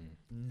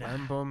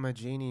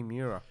 Lamborghini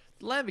Miura.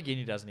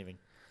 Lamborghini doesn't even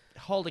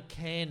hold a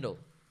candle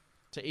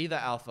to either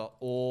Alpha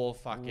or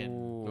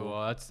fucking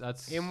Oh,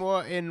 that's In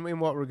what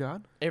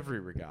regard? every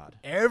regard.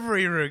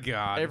 Every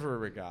regard. Every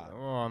regard.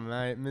 Oh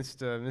mate,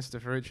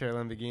 Mr. Ferruccio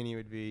Lamborghini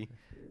would be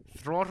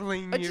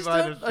throttling I you just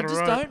by don't. the I throat.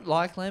 just don't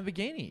like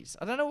Lamborghinis.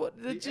 I don't know what.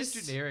 They're the just.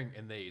 engineering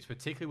in these,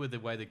 particularly with the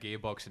way the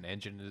gearbox and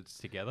engine is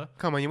together.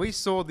 Come on, we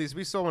saw this.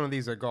 We saw one of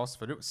these at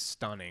Gosford. It was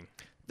stunning.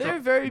 They're a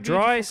very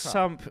Dry beautiful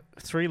car. sump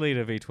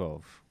 3-liter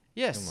V12.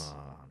 Yes. Come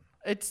on.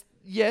 It's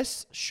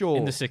yes, sure.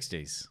 In the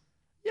 60s.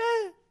 yeah.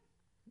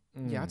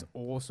 Yeah, it's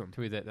awesome.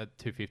 That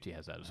 250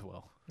 has that as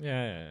well.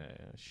 Yeah.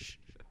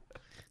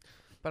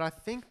 But I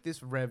think this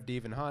revved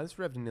even higher. This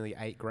revved nearly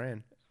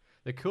 $8,000.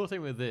 The cool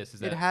thing with this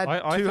is It that had I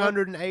thought-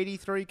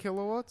 283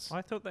 kilowatts.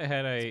 I thought they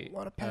had a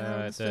lot of power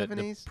in the the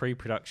 70s.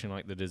 pre-production,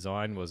 like the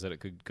design was that it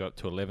could go up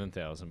to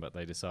 11,000, but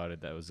they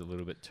decided that was a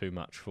little bit too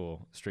much for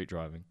street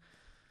driving.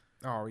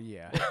 Oh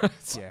yeah,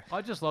 yeah.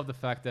 I just love the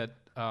fact that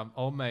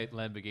old mate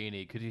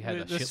Lamborghini, because he had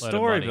a The shitload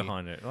story of money.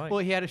 behind it, like, Well,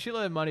 he had a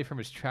shitload of money from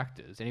his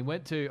tractors, and he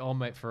went to old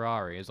mate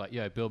Ferrari. He's like,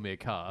 "Yo, build me a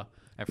car."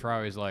 And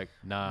Ferrari's like,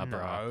 "Nah, bro."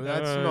 No,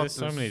 that's not there's the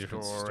so many story.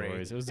 different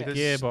stories. It was the The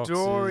gearboxes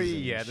story, and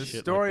yeah. The shit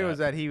like story was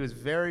that. that he was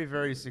very,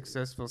 very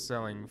successful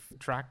selling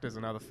tractors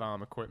and other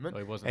farm equipment,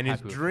 Well, he wasn't and his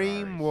happy with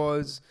dream Ferraris.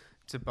 was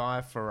to buy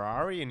a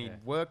Ferrari, and he Yeah.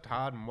 worked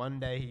hard. And one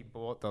day he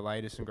bought the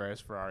latest and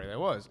greatest Ferrari there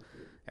was,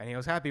 and he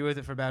was happy with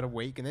it for about a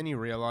week, and then he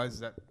realized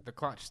that the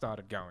clutch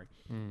started going,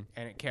 and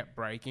it kept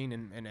breaking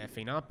and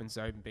effing up, and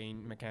so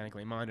being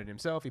mechanically minded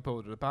himself, he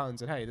pulled it apart and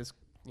said, "Hey, this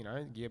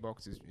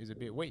gearbox is a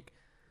bit weak."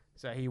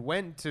 So he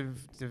went to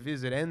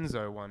visit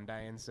Enzo one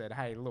day and said,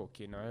 "Hey, look,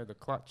 the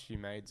clutch you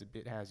made's a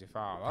bit how's your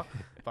father,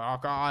 but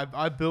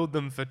I build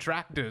them for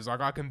tractors.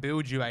 Like I can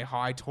build you a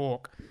high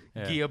torque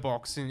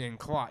gearbox and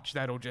clutch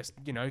that'll just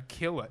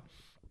kill it."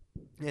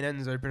 And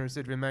Enzo pretty much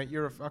said to him, "Mate,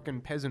 you're a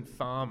fucking peasant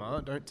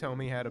farmer. Don't tell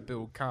me how to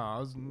build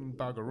cars and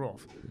bugger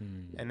off."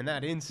 And in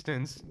that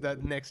instance,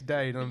 that next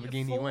day, You're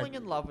Lamborghini falling went.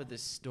 in love with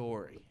this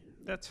story.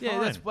 That's Yeah,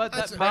 fine. that's what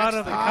That's that part makes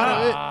of the part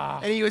of car.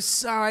 it. And he was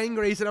so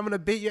angry. He said, "I'm going to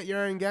beat you at your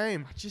own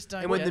game." I just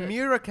don't. And when get the it.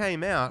 Miura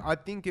came out, I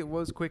think it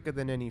was quicker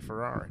than any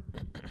Ferrari.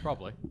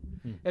 Probably.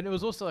 And it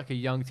was also like a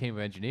young team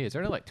of engineers.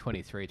 They're only like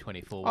 23,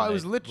 24. Oh, it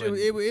was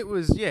literally.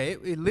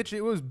 It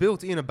literally was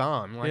built in a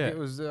barn. Like Yeah. it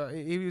was.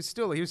 He was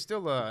still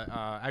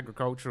a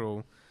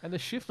agricultural. And the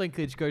shift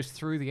linkage goes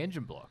through the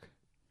engine block.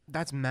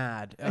 That's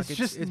mad. It's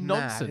just mad.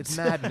 nonsense. It's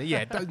mad.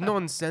 Yeah,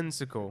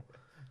 nonsensical.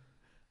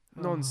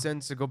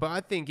 Nonsensical. But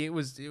I think it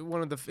was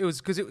one of the. It was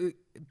because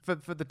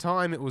for the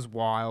time it was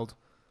wild.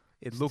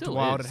 It looked Still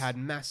wild. is. It had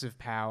massive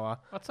power.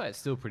 I'd say it's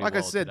still pretty Like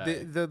I wild said,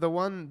 today. the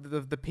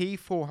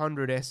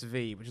P400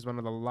 SV, which is one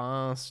of the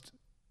last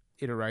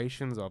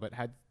iterations of it,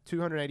 had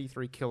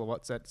 283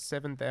 kilowatts at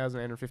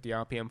 7,850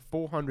 RPM,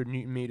 400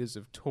 newton meters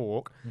of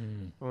torque,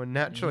 or a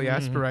naturally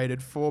aspirated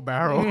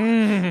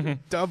 4-barrel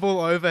double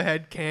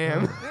overhead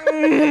cam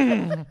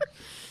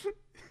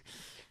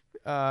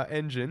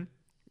engine.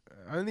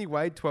 Only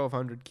weighed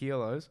 1,200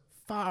 kilos.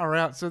 Far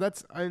out. So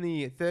that's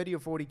only 30 or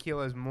 40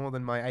 kilos more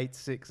than my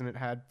 8.6, and it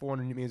had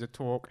 400 newton meters of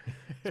torque.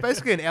 It's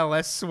basically an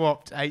LS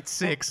swapped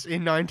 8.6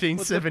 in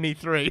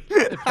 1973.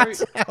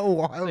 That's how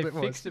wild They it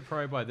was. fixed it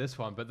probably by this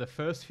one, but the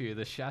first few,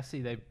 the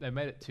chassis, they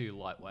made it too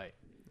lightweight.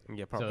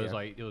 Yeah, So probably. it was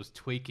like it was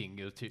tweaking.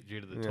 It was due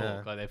to the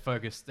Yeah. torque.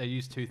 Like they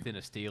used too thin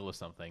a steel or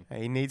something.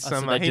 He needs so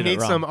some. they He did it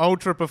needs wrong. some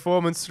ultra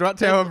performance strut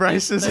tower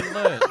braces. They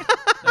learned.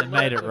 They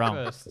made it wrong.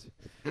 First.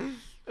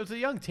 It was a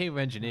young team of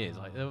engineers.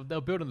 Like they were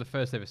building the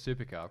first ever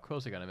supercar. Of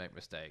course, they're going to make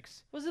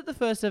mistakes. Was it the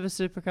first ever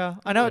supercar?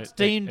 I know it's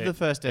deemed the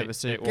first ever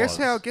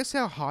supercar. Guess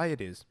how high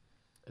it is.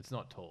 It's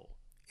not tall.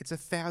 It's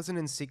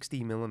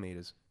 1,060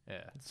 millimeters.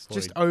 Yeah. It's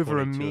just over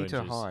a 42 meter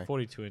inches, high.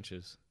 42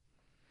 inches.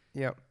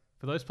 Yep.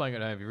 For those playing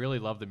at home, if you really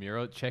love the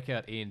Miura, check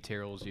out Ian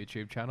Tyrrell's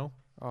YouTube channel.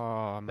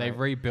 Oh man. They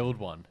rebuild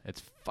one.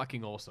 It's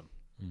fucking awesome.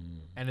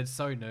 And it's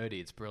so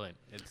nerdy. It's brilliant.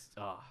 It's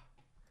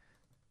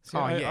See,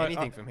 Oh I- yeah, I-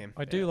 anything from him.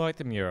 I do like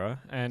the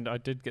Miura, and I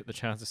did get the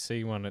chance to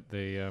see one at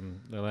the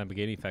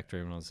Lamborghini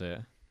factory when I was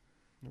there.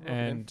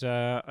 And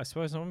I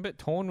suppose I'm a bit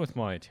torn with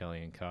my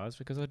Italian cars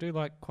because I do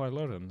like quite a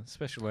lot of them,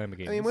 especially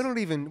Lamborghinis. I mean,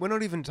 we're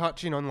not even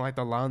touching on like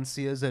the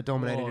Lancias that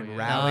dominated Oh, in yeah.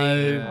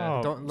 rally.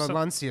 No. The Some-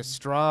 Lancia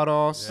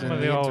Stratos Some and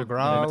of the the old-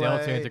 Integrale. the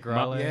Delta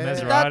Integrale. Yeah.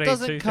 Maserati But that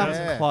doesn't come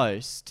 2000.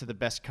 close to the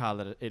best car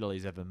that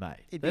Italy's ever made.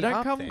 It'd They be don't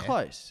up come there.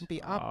 close. It'd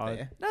be up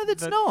there. No,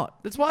 that's That-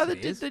 not. That's why they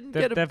It is. didn't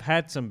They've, get a they've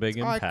had some big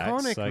impacts.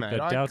 Iconic, like mate,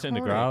 the Delta iconic.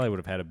 Integrale would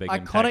have had a big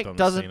impact on iconic. the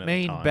Doesn't scene at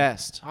mean the time.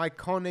 best.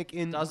 Iconic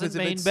in Doesn't because of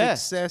mean its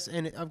best. success,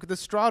 and the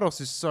Stratos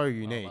is so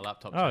unique. my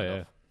laptop Oh turned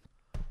yeah,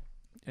 off.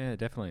 yeah,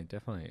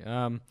 definitely.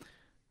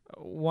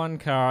 One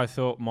car I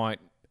thought might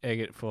egg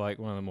it for like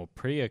one of the more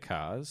prettier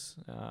cars.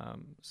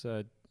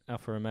 So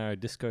Alfa Romeo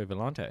Disco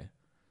Volante,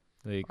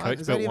 the coach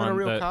is that built even one. a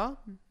real that- car?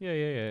 Yeah.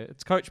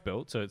 It's coach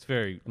built, so it's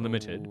very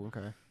limited. Ooh,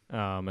 okay.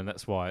 And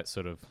that's why it's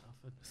sort of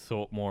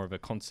thought more of a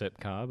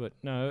concept car. But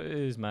no, it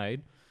is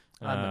made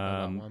I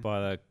remember that one. by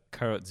the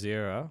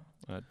Coetzee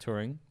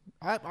Touring.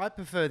 I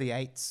prefer the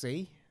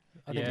 8C.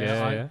 I think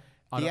Yeah.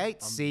 The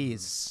 8C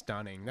is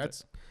stunning.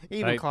 That's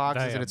even They- Clark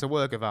they says that are- it's a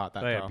work of art.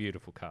 That They car. are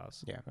beautiful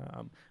cars. Yeah.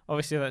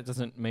 Obviously, that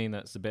doesn't mean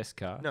that's the best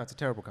car. No, it's a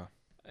terrible car.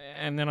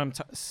 And then I'm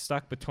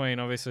stuck between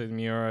obviously the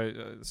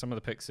Miura, some of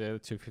the picks there, the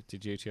 250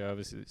 GTO,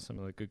 obviously some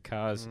of the good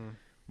cars.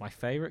 My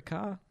favorite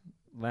car,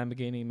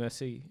 Lamborghini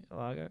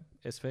Murcielago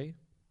SV,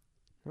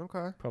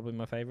 Okay. probably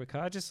my favorite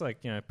car. Just like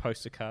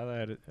poster car that I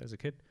had as a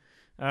kid.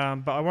 But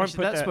I won't Actually,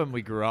 put that's that. when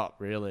we grew up,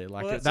 really.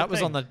 Like Well, that's that the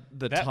was on thing.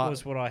 the that top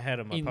was what I had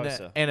on my in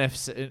poster. the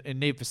NFC in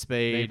Need for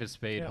Speed. Need for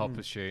Speed, Yeah. Hot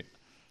Pursuit.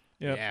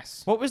 Yep.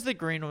 Yes. What was the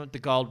green one with the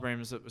gold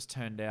rims that was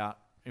turned out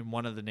in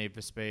one of the Need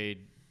for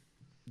Speed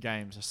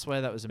games? I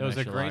swear that was a There was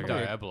a green Murcielago.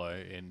 Diablo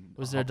in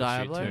Was there a Hot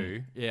Pursuit Diablo?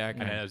 2, Yeah, okay.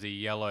 and there was a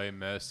yellow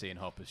Mercy in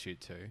Hot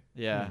Pursuit 2.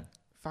 Yeah.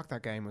 Fuck,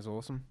 that game was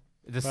awesome.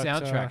 The But,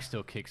 soundtrack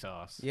still kicks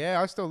ass.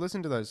 Yeah, I still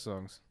listen to those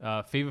songs.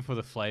 Fever for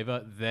the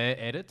Flavor, their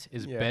edit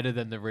is Yeah. better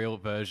than the real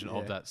version Yeah.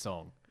 of that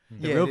song.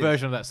 The Yeah, real it is.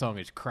 version of that song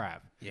is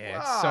crap. Yeah,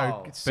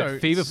 Wow. it's But so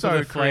Fever so for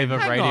the Flavor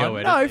cringe. radio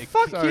edit. No, it-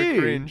 fuck So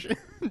you. cringe.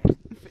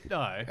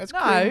 No. That's No,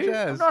 cringe I'm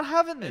as. not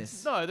having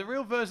this. No, the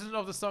real version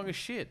of the song is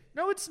shit.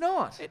 No, it's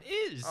not. It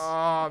is.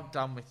 Oh, I'm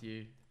done with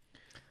you.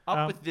 Up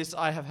Um, with this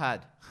I have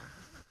had.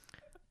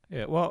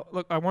 Yeah, well,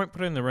 look, I won't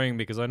put it in the ring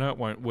because I know it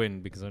won't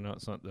win because I know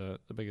it's not the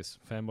biggest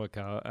fanboy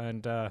car.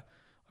 And I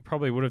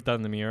probably would have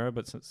done the Miura,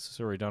 but since it's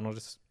already done, I'll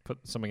just put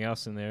something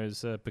else in there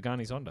as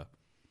Pagani Zonda.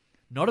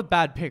 Not a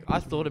bad pick. I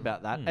thought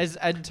about that. As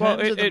in terms Well,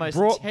 of the it most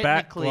brought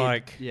back, technically,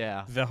 like,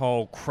 yeah. The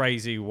whole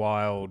crazy,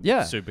 wild Yeah.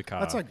 supercar.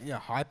 That's like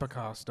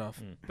hypercar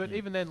stuff. But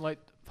even then, like,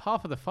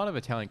 half of the fun of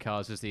Italian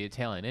cars is the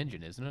Italian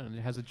engine, isn't it? And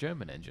it has a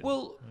German engine.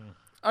 Well,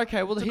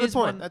 okay. Well, That's a good here's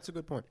point. one. That's a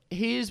good point.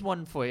 Here's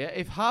one for you.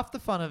 If half the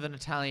fun of an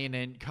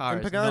Italian car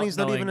And is Pagani's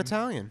not even knowing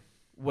Italian.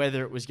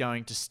 whether it was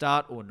going to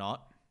start or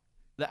not,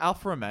 the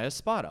Alfa Romeo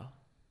Spider.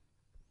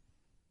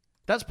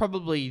 That's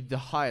probably the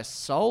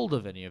highest sold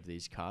of any of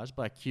these cars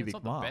by a it's cubic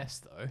not mile. the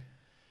best, though.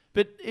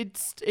 But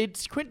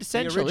it's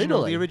quintessential The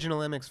Italy. original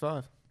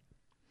MX-5.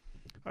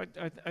 I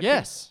think-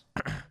 Yes.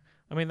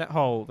 I mean that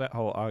whole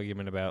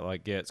argument about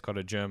like it's got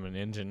a German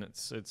engine.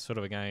 It's sort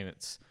of again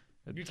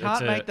You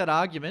can't make that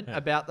argument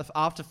about the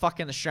after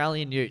fucking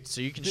Australian Utes,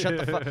 so you can shut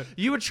the fuck.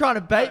 You were trying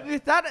to bait me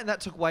with that, and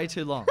that took way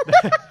too long.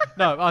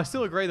 No, I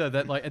still agree, though,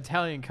 that, like,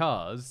 Italian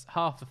cars,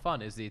 half the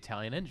fun is the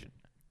Italian engine.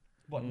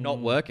 What? Not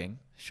working.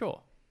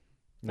 Sure.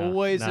 Nah,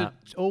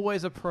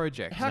 Always a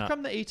project. How No.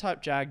 come the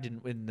E-Type Jag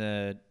didn't win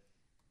the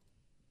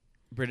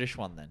British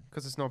one then?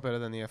 Because it's not better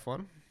than the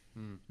F1.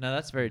 No,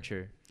 that's very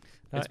true.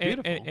 It's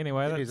beautiful.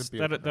 Anyway, It is a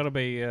beautiful that'll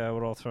be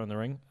what I'll throw in the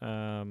ring.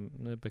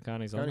 The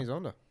Pagani Zonda. Pagani's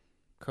Honda.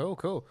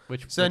 Cool.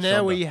 Which So which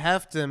now Zonda? we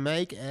have to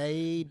make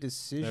a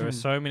decision. There are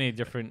so many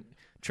different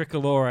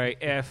Tricolore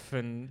F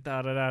and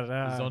da da da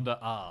da. Zonda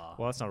R.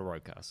 Well, that's not a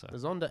road car, so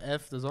There's Zonda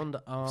F, there's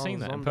Zonda R. I've seen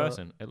that in Zonda-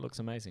 person. It looks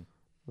amazing.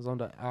 There's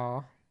Zonda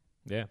R.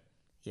 Yeah.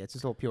 Yeah, it's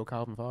just all pure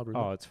carbon fiber.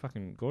 Oh, it's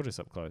fucking gorgeous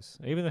up close.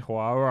 Even the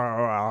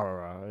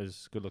Huawei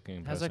is good looking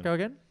in How's person. that go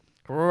again?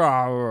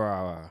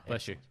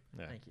 Bless you.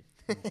 Yeah. Thank you.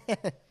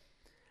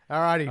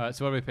 Alrighty. All right,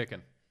 so what are we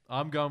picking?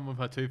 I'm going with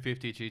my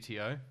 250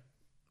 GTO.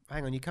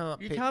 Hang on, you can't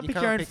You pick, can't pick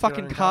your own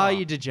fucking car,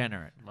 you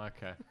degenerate.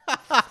 Okay.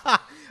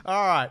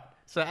 Alright.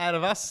 So out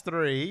of us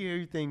three,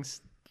 who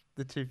thinks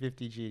the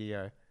 250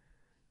 GTO?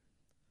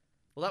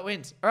 Well, that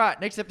wins. All right,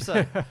 next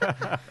episode.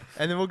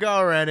 And then we'll go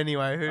around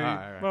anyway. Who?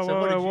 Alright. Well, So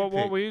what did you what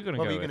pick? were you going to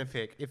What go were you with? going to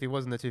pick if it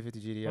wasn't the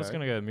 250 GTO? I was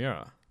going to go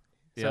Miura.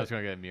 Yeah, I was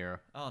going to go Miura.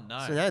 Oh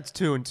no, So that's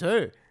 2 and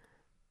 2.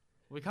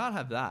 we can't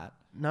have that.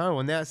 No,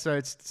 and now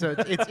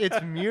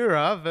it's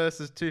Miura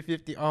versus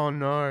 250. Oh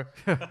no.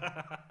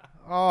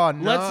 Oh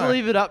no. Let's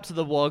leave it up to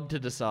the WOG to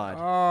decide.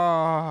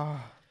 Oh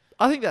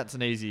I think that's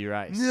an easy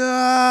race.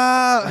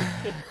 no.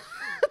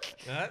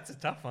 That's a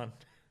tough one.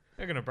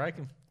 They're going to break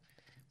him.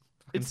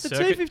 It's the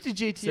Circuit- 250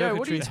 GTO.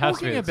 What are you It has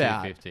to be talking the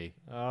about? 250.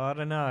 Oh, I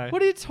don't know.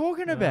 What are you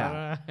talking I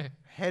about? don't know.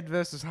 Head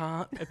versus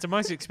heart. It's the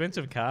most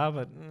expensive car,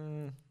 but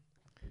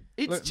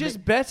It's Look,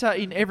 just better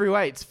in every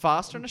way. It's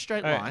faster in a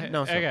straight line,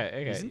 No, it's not.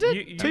 okay. isn't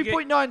it? You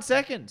 2.9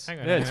 seconds. Hang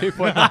on. Yeah, hang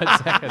on.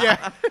 2.9 seconds.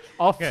 Yeah.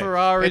 Off Okay.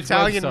 Ferrari's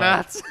Italian website.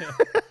 maths.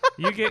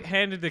 You get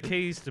handed the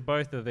keys to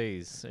both of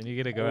these, and you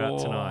get to go out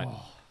tonight.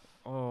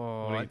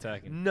 Oh, What are you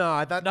taking? No,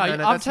 No, that's I'm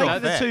not taking fair.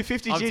 the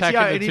 250 I'm GTO taking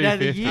the any day of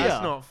the 250. year.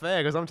 That's not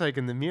fair because I'm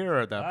taking the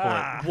Miura at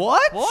that point.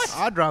 What?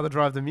 I'd rather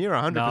drive the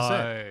Miura 100%.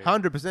 No.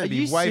 100%. Are Be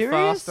you way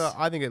serious? faster.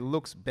 I think it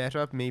looks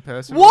better, me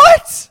personally.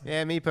 What?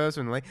 Yeah, me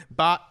personally.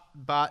 But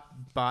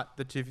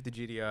the 250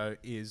 GTO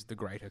is the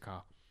greater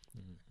car.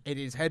 It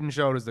is head and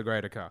shoulders the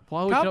greater car.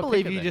 Why would Can't you not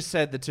believe pick it you then? just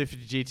said the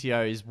 250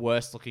 GTO is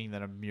worse looking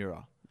than a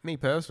Miura. Me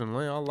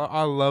personally,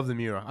 I love the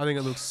Miura. I think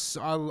it looks.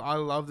 I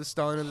love the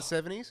styling of the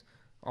 70s.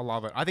 I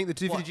love it. I think the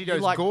 250 GTO you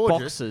is like gorgeous.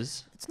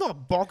 boxes? It's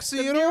not boxy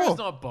The at Miura's all.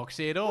 not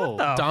boxy at all.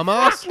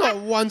 Dumbass. Not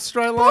one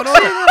straight line on Boxy,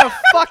 it. not a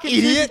fucking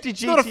Idiot. 250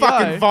 It's GTO. not a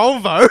fucking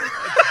Volvo.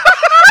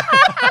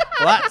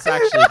 Well, that's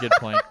actually a good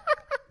point.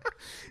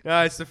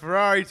 No, it's the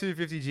Ferrari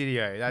 250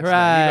 GTO. That's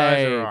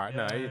right. You guys are Hooray. right.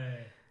 No,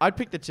 I'd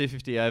pick the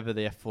 250 over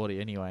the F40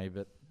 anyway,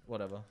 but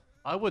whatever.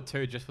 I would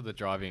too, just for the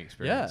driving Yeah,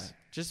 experience.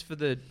 just for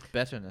the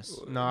betterness.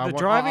 No, I The want,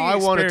 driving I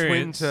want a twin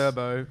experience-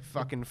 turbo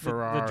fucking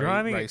Ferrari. The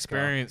driving race car.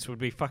 experience would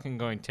be fucking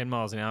going 10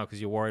 miles an hour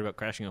because you're worried about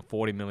crashing a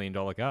 $40 million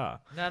car.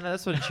 No,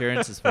 that's what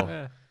insurance is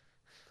for.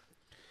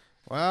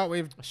 Well,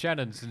 we've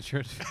Shannon's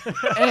insurance.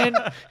 And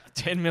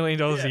 $10 million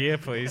a year,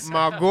 please.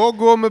 my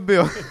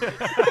Gorgormobile.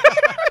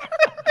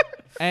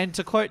 and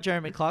to quote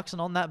Jeremy Clarkson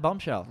on that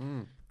bombshell,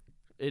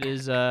 it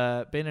has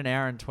been an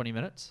hour and 20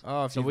 minutes.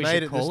 Oh, if So you've we made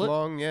should it this call it.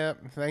 long, yeah,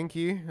 thank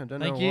you. I don't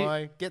Thank know you.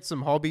 why. Get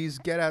some hobbies,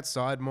 get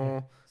outside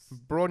more,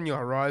 broaden your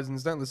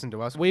horizons. Don't listen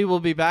to us. We will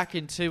be back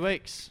in 2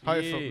 weeks.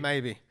 Hopefully, Yeah.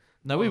 maybe.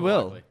 No, we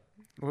will. Likely.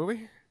 Will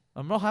we?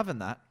 I'm not having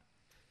that.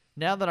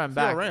 Now that I'm If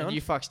you're back, around. and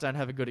you fucks don't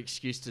have a good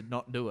excuse to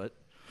not do it.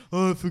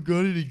 Oh, I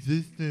forgot it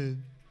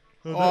existed.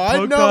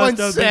 Oh, no one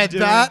said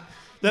that.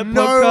 That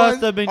No podcast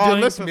one- I've been Oh, doing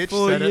unless for Mitch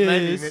 4 said it.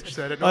 Maybe years. Mitch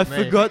said it, I not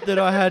me. forgot that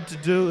I had to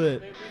do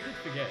it.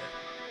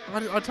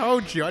 I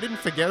told you. I didn't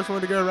forget. I just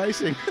wanted to go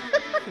racing.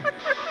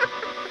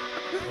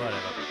 Whatever.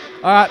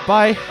 All right,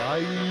 bye.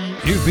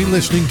 You've been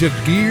listening to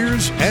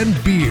Gears and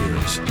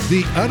Beers,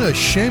 the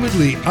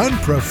unashamedly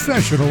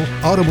unprofessional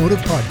automotive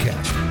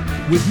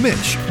podcast with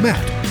Mitch,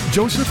 Matt,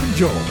 Joseph, and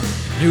Joel.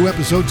 New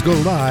episodes go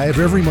live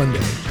every Monday.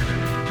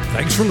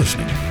 Thanks for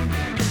listening.